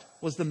 sacrifice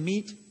was the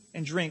meat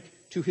and drink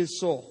to his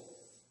soul.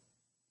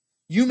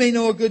 You may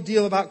know a good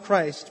deal about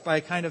Christ by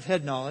a kind of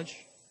head knowledge.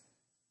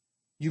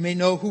 You may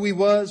know who He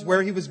was,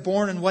 where He was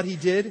born, and what He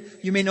did.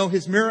 You may know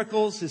His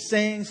miracles, His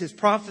sayings, His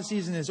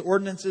prophecies, and His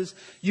ordinances.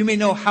 You may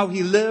know how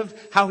He lived,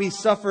 how He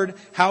suffered,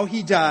 how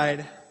He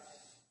died.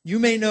 You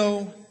may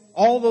know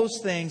all those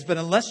things, but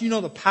unless you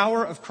know the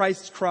power of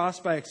Christ's cross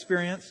by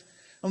experience,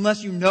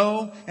 unless you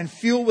know and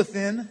feel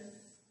within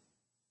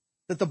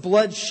that the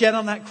blood shed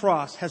on that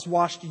cross has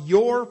washed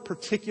your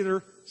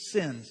particular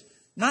sins,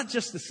 not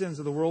just the sins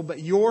of the world, but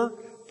your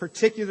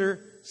particular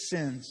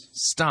sins.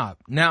 Stop.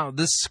 Now,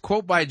 this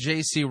quote by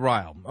J.C.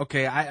 Ryle.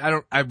 Okay,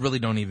 I really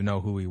don't even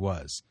know who he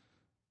was.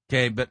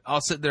 Okay, but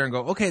I'll sit there and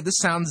go, okay, this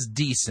sounds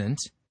decent.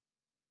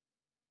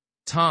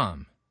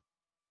 Tom,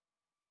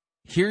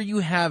 here you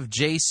have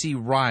J.C.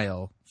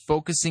 Ryle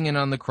focusing in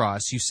on the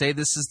cross. You say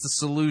this is the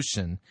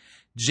solution.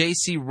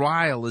 J.C.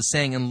 Ryle is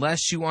saying,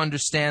 unless you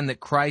understand that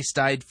Christ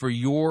died for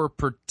your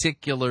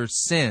particular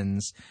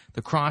sins,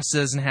 the cross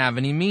doesn't have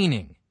any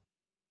meaning.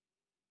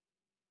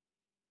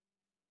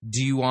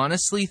 Do you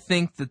honestly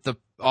think that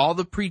all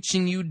the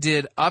preaching you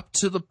did up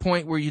to the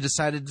point where you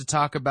decided to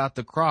talk about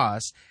the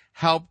cross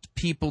helped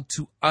people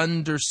to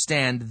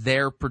understand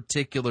their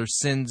particular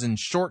sins and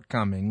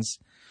shortcomings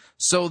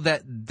so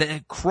that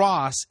the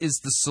cross is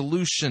the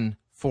solution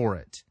for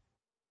it?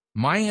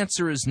 My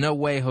answer is no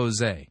way,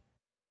 Jose.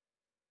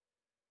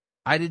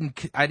 I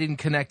didn't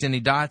connect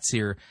any dots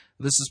here.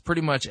 This is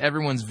pretty much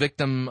everyone's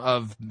victim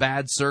of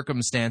bad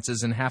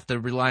circumstances and have to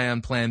rely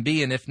on Plan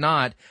B. And if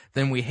not,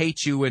 then we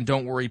hate you and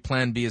don't worry,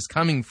 Plan B is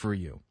coming for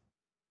you.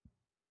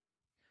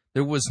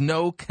 There was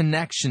no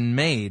connection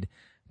made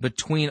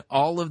between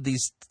all of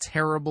these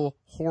terrible,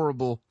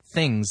 horrible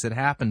things that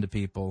happen to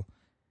people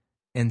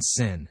and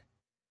sin.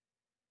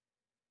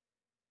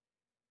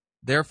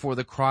 Therefore,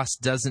 the cross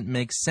doesn't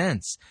make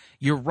sense.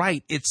 You're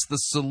right, it's the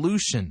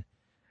solution.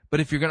 But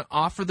if you're going to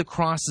offer the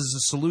cross as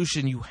a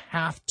solution, you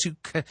have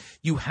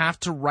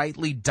to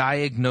rightly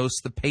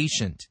diagnose the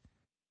patient.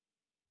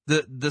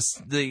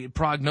 The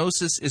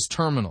prognosis is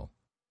terminal.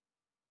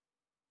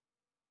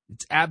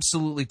 It's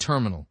absolutely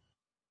terminal.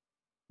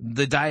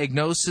 The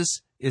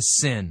diagnosis is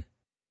sin.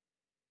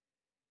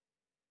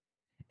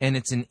 And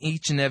it's in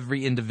each and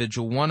every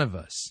individual one of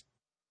us.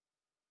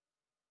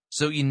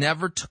 So you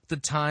never took the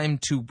time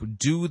to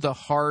do the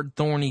hard,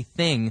 thorny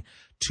thing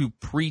to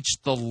preach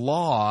the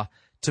law,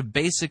 to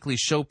basically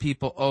show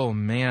people, oh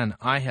man,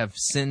 I have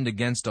sinned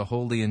against a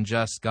holy and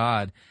just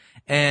God,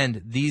 and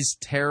these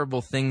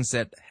terrible things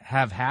that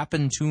have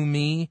happened to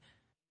me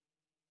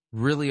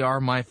really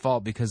are my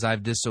fault because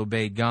I've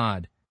disobeyed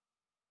God.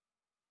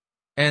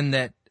 And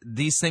that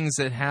these things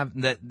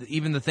that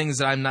even the things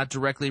that I'm not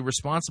directly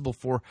responsible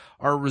for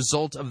are a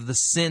result of the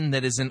sin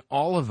that is in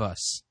all of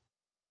us.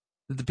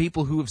 That the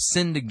people who have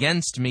sinned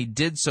against me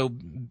did so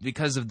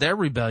because of their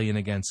rebellion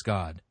against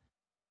God.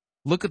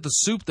 Look at the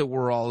soup that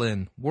we're all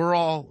in.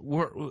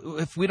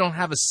 If we don't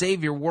have a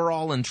Savior, we're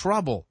all in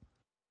trouble.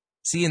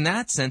 See, in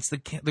that sense,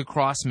 the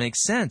cross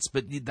makes sense,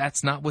 but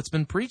that's not what's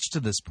been preached to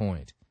this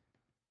point.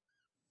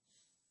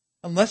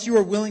 Unless you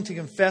are willing to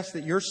confess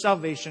that your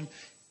salvation,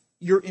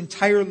 your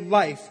entire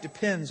life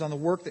depends on the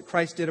work that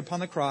Christ did upon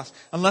the cross,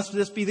 unless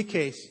this be the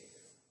case,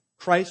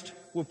 Christ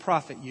will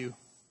profit you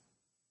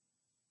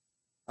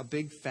a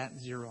big fat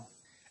zero.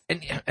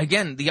 And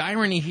again, the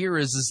irony here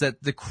is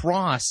that the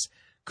cross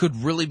could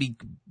really be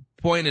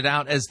pointed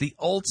out as the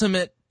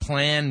ultimate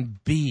plan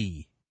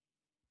B.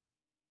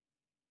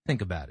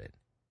 Think about it.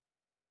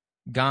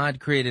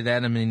 God created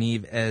Adam and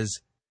Eve as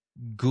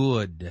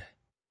good.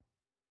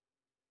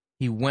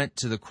 He went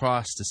to the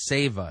cross to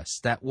save us.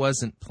 That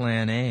wasn't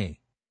plan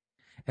A.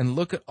 And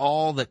look at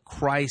all that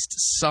Christ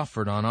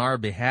suffered on our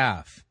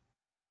behalf.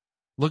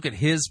 Look at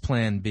his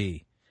plan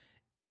B.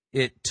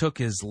 It took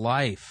his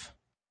life.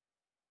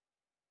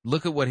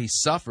 Look at what he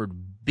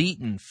suffered,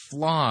 beaten,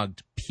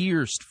 flogged,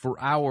 pierced for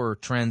our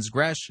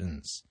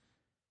transgressions,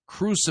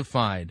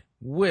 crucified,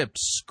 whipped,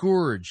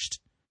 scourged,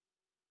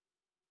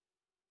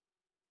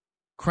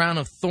 crown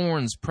of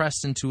thorns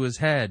pressed into his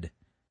head.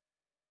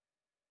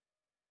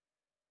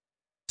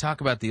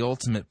 Talk about the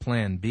ultimate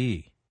plan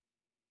B.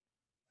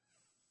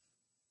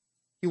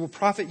 He will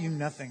profit you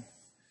nothing.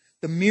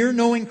 The mere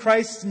knowing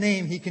Christ's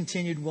name, he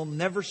continued, will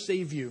never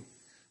save you.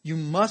 You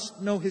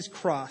must know his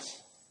cross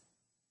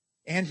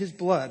and his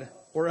blood,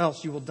 or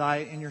else you will die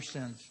in your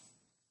sins.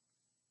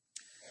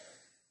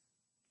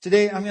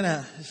 Today, I'm going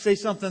to say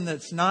something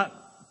that's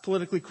not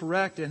politically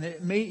correct, and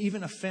it may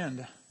even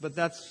offend, but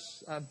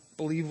that's, I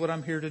believe, what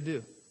I'm here to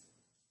do.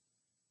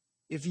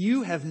 If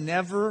you have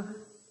never,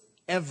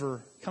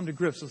 ever come to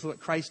grips with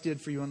what Christ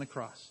did for you on the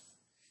cross,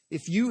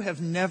 if you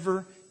have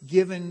never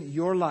given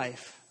your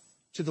life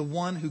to the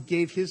one who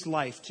gave his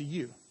life to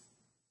you,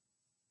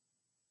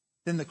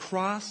 then the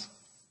cross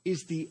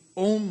is the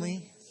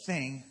only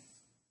thing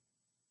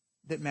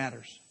that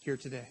matters here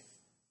today.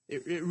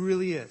 It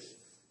really is.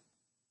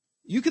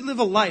 You could live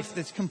a life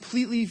that's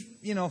completely,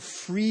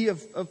 free of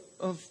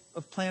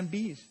plan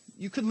Bs.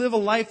 You could live a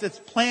life that's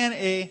plan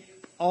A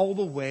all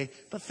the way.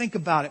 But think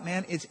about it,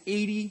 man. It's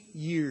 80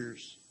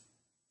 years.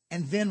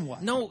 And then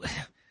what? No,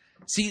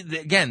 See,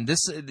 again,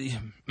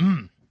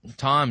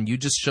 Tom, you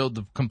just showed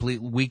the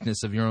complete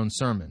weakness of your own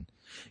sermon.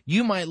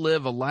 You might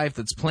live a life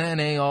that's plan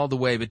A all the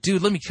way, but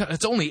dude,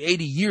 it's only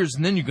 80 years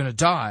and then you're going to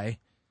die.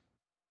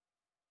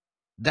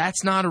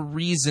 That's not a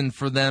reason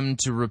for them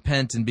to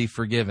repent and be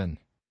forgiven.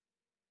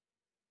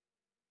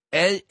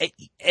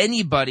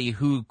 Anybody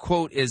who,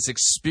 quote, is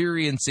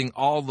experiencing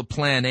all the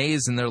plan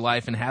A's in their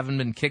life and haven't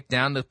been kicked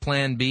down to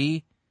plan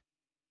B,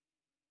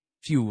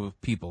 few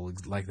people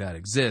like that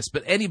exist,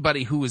 but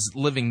anybody who is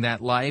living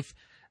that life,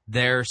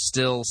 they're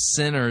still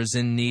sinners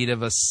in need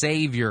of a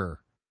Savior.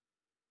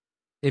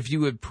 If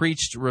you had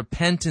preached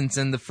repentance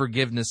and the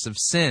forgiveness of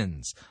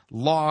sins,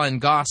 law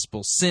and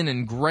gospel, sin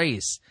and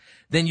grace,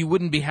 then you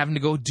wouldn't be having to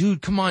go,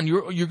 dude, come on,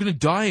 you're going to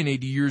die in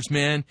 80 years,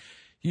 man.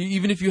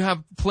 Even if you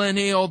have plan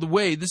A all the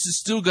way, this has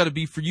still got to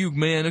be for you,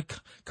 man.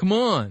 Come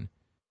on.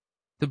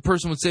 The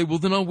person would say, well,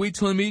 then I'll wait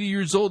till I'm 80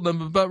 years old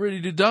and I'm about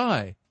ready to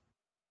die.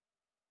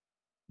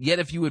 Yet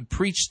if you had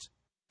preached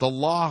the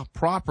law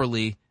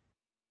properly,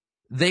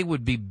 they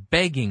would be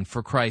begging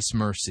for Christ's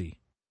mercy,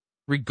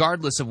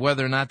 regardless of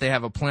whether or not they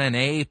have a plan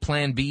A,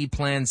 plan B,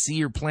 plan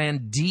C, or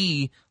plan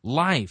D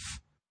life.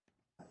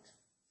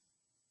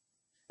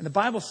 And the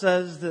Bible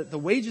says that the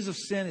wages of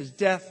sin is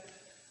death,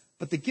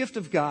 but the gift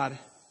of God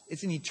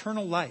is an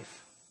eternal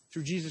life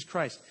through Jesus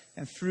Christ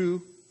and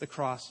through the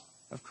cross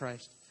of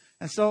Christ.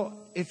 And so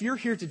if you're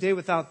here today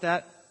without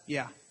that,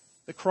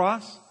 the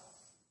cross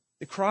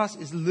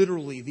is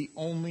literally the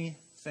only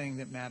thing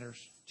that matters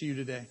to you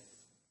today.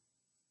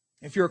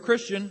 If you're a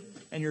Christian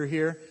and you're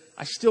here,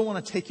 I still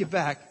want to take you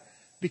back,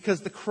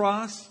 because the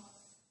cross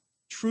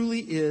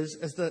truly is,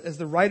 as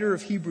the writer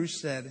of Hebrews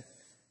said,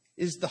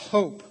 is the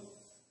hope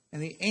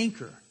and the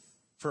anchor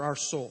for our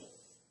soul,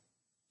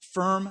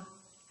 firm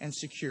and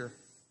secure.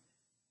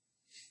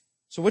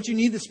 So what you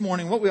need this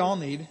morning, what we all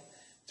need,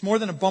 it's more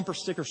than a bumper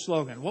sticker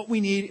slogan. What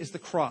we need is the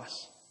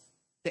cross,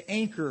 the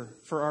anchor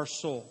for our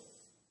soul.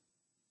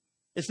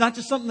 It's not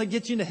just something that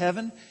gets you into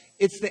heaven.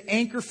 It's the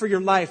anchor for your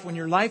life. When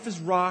your life is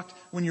rocked,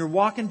 when you're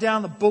walking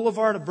down the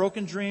boulevard of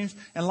broken dreams,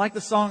 and like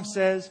the song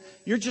says,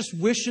 you're just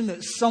wishing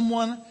that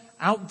someone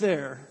out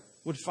there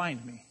would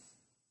find me.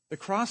 The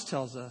cross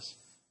tells us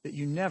that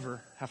you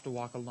never have to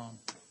walk alone.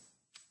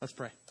 Let's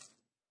pray.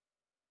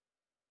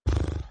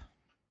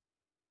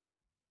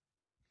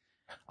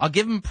 I'll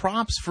give him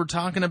props for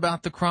talking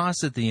about the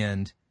cross at the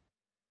end.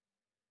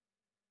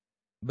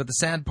 But the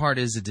sad part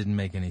is it didn't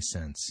make any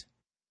sense.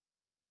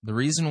 The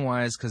reason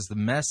why is because the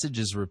message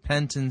is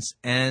repentance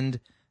and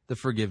the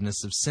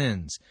forgiveness of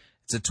sins.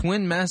 It's a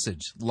twin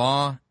message,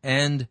 law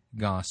and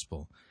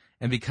gospel.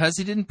 And because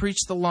he didn't preach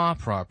the law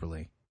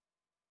properly,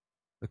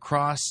 the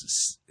cross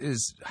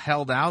is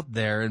held out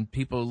there and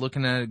people are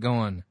looking at it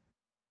going,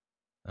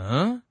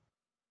 huh?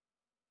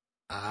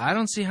 I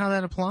don't see how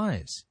that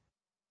applies.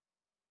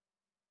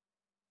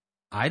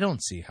 I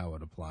don't see how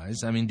it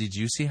applies. I mean, did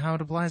you see how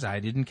it applies? I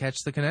didn't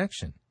catch the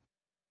connection.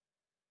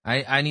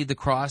 I need the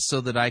cross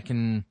so that I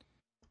can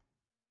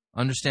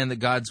understand that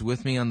God's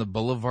with me on the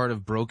boulevard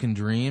of broken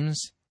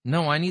dreams.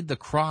 No, I need the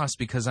cross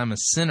because I'm a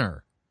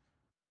sinner.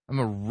 I'm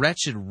a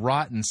wretched,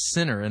 rotten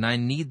sinner, and I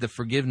need the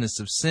forgiveness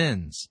of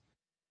sins.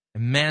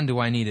 And man, do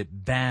I need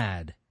it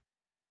bad.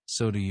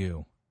 So do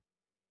you.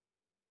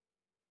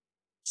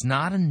 It's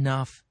not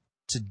enough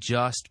to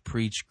just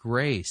preach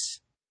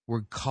grace.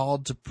 We're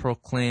called to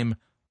proclaim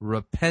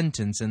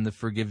repentance and the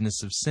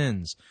forgiveness of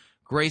sins.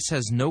 Grace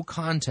has no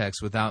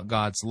context without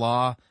God's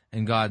law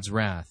and God's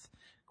wrath.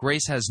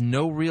 Grace has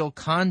no real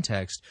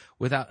context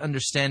without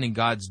understanding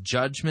God's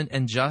judgment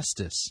and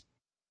justice,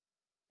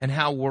 and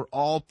how we're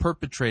all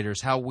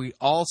perpetrators, how we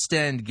all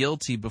stand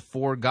guilty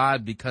before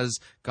God because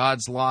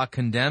God's law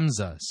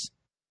condemns us.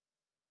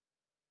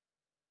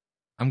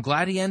 I'm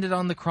glad he ended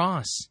on the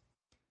cross,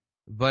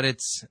 but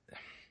it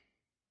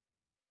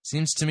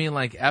seems to me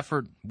like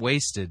effort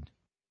wasted,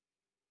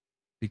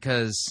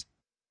 because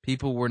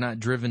people were not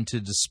driven to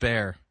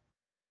despair.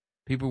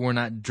 People were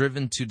not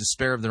driven to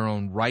despair of their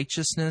own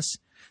righteousness.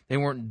 They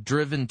weren't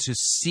driven to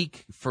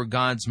seek for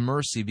God's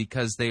mercy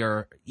because they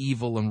are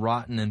evil and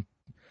rotten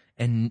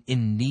and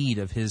in need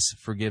of his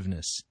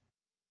forgiveness.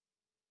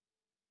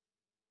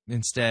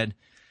 Instead,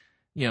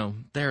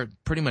 they're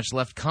pretty much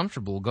left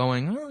comfortable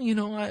going,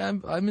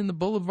 I'm in the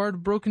boulevard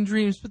of broken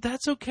dreams, but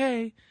that's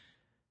okay.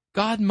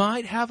 God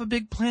might have a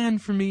big plan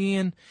for me,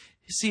 and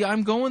see,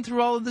 I'm going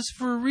through all of this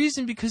for a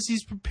reason, because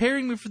he's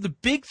preparing me for the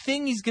big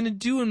thing he's going to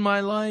do in my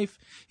life.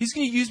 He's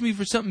going to use me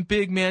for something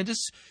big, man.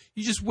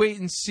 You just wait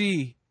and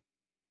see.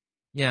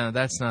 Yeah,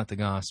 that's not the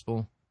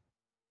gospel.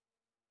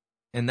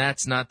 And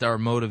that's not our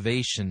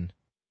motivation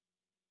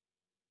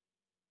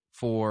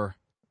for...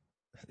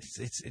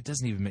 It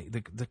doesn't even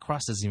make... The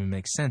cross doesn't even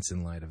make sense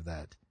in light of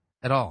that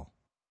at all.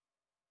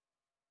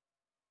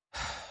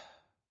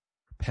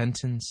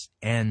 Repentance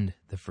and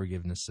the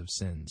forgiveness of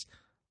sins.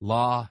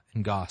 Law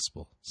and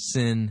gospel,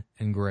 sin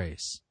and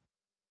grace.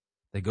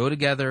 They go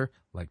together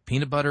like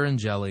peanut butter and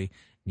jelly,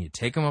 and you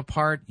take them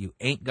apart, you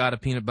ain't got a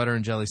peanut butter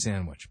and jelly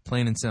sandwich.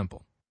 Plain and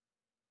simple.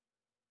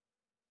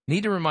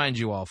 Need to remind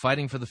you all,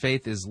 Fighting for the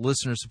Faith is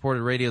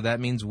listener-supported radio.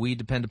 That means we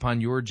depend upon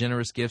your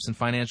generous gifts and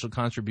financial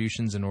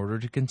contributions in order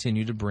to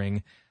continue to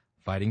bring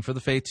Fighting for the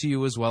Faith to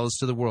you as well as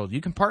to the world. You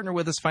can partner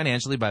with us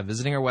financially by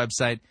visiting our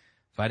website,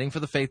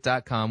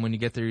 fightingforthefaith.com. When you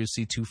get there, you'll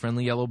see two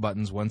friendly yellow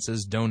buttons. One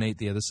says Donate,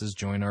 the other says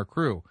Join Our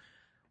Crew.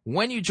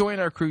 When you join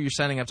our crew, you're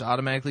signing up to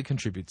automatically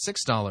contribute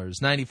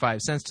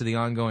 $6.95 to the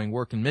ongoing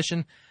work and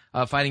mission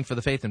of Fighting for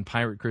the Faith and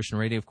Pirate Christian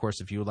Radio. Of course,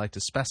 if you would like to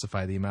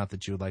specify the amount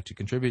that you would like to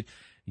contribute,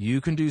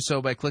 you can do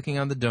so by clicking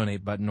on the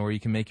Donate button, or you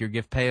can make your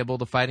gift payable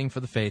to Fighting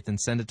for the Faith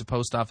and send it to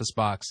Post Office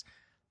Box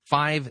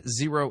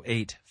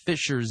 508,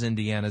 Fishers,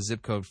 Indiana,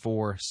 zip code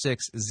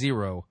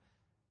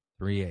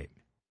 46038.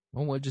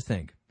 Well, what'd you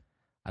think?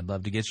 I'd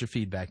love to get your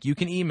feedback. You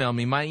can email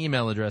me. My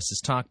email address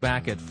is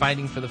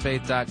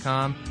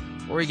talkback@fightingforthefaith.com.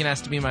 Or you can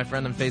ask to be my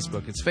friend on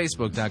Facebook. It's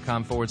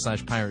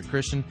facebook.com/Pirate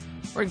Christian.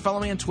 Or you can follow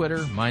me on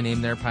Twitter. My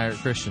name there, Pirate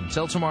Christian.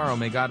 Till tomorrow,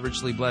 may God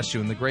richly bless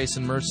you in the grace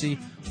and mercy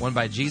won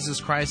by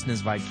Jesus Christ and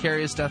his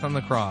vicarious death on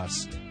the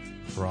cross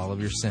for all of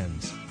your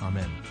sins.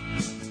 Amen.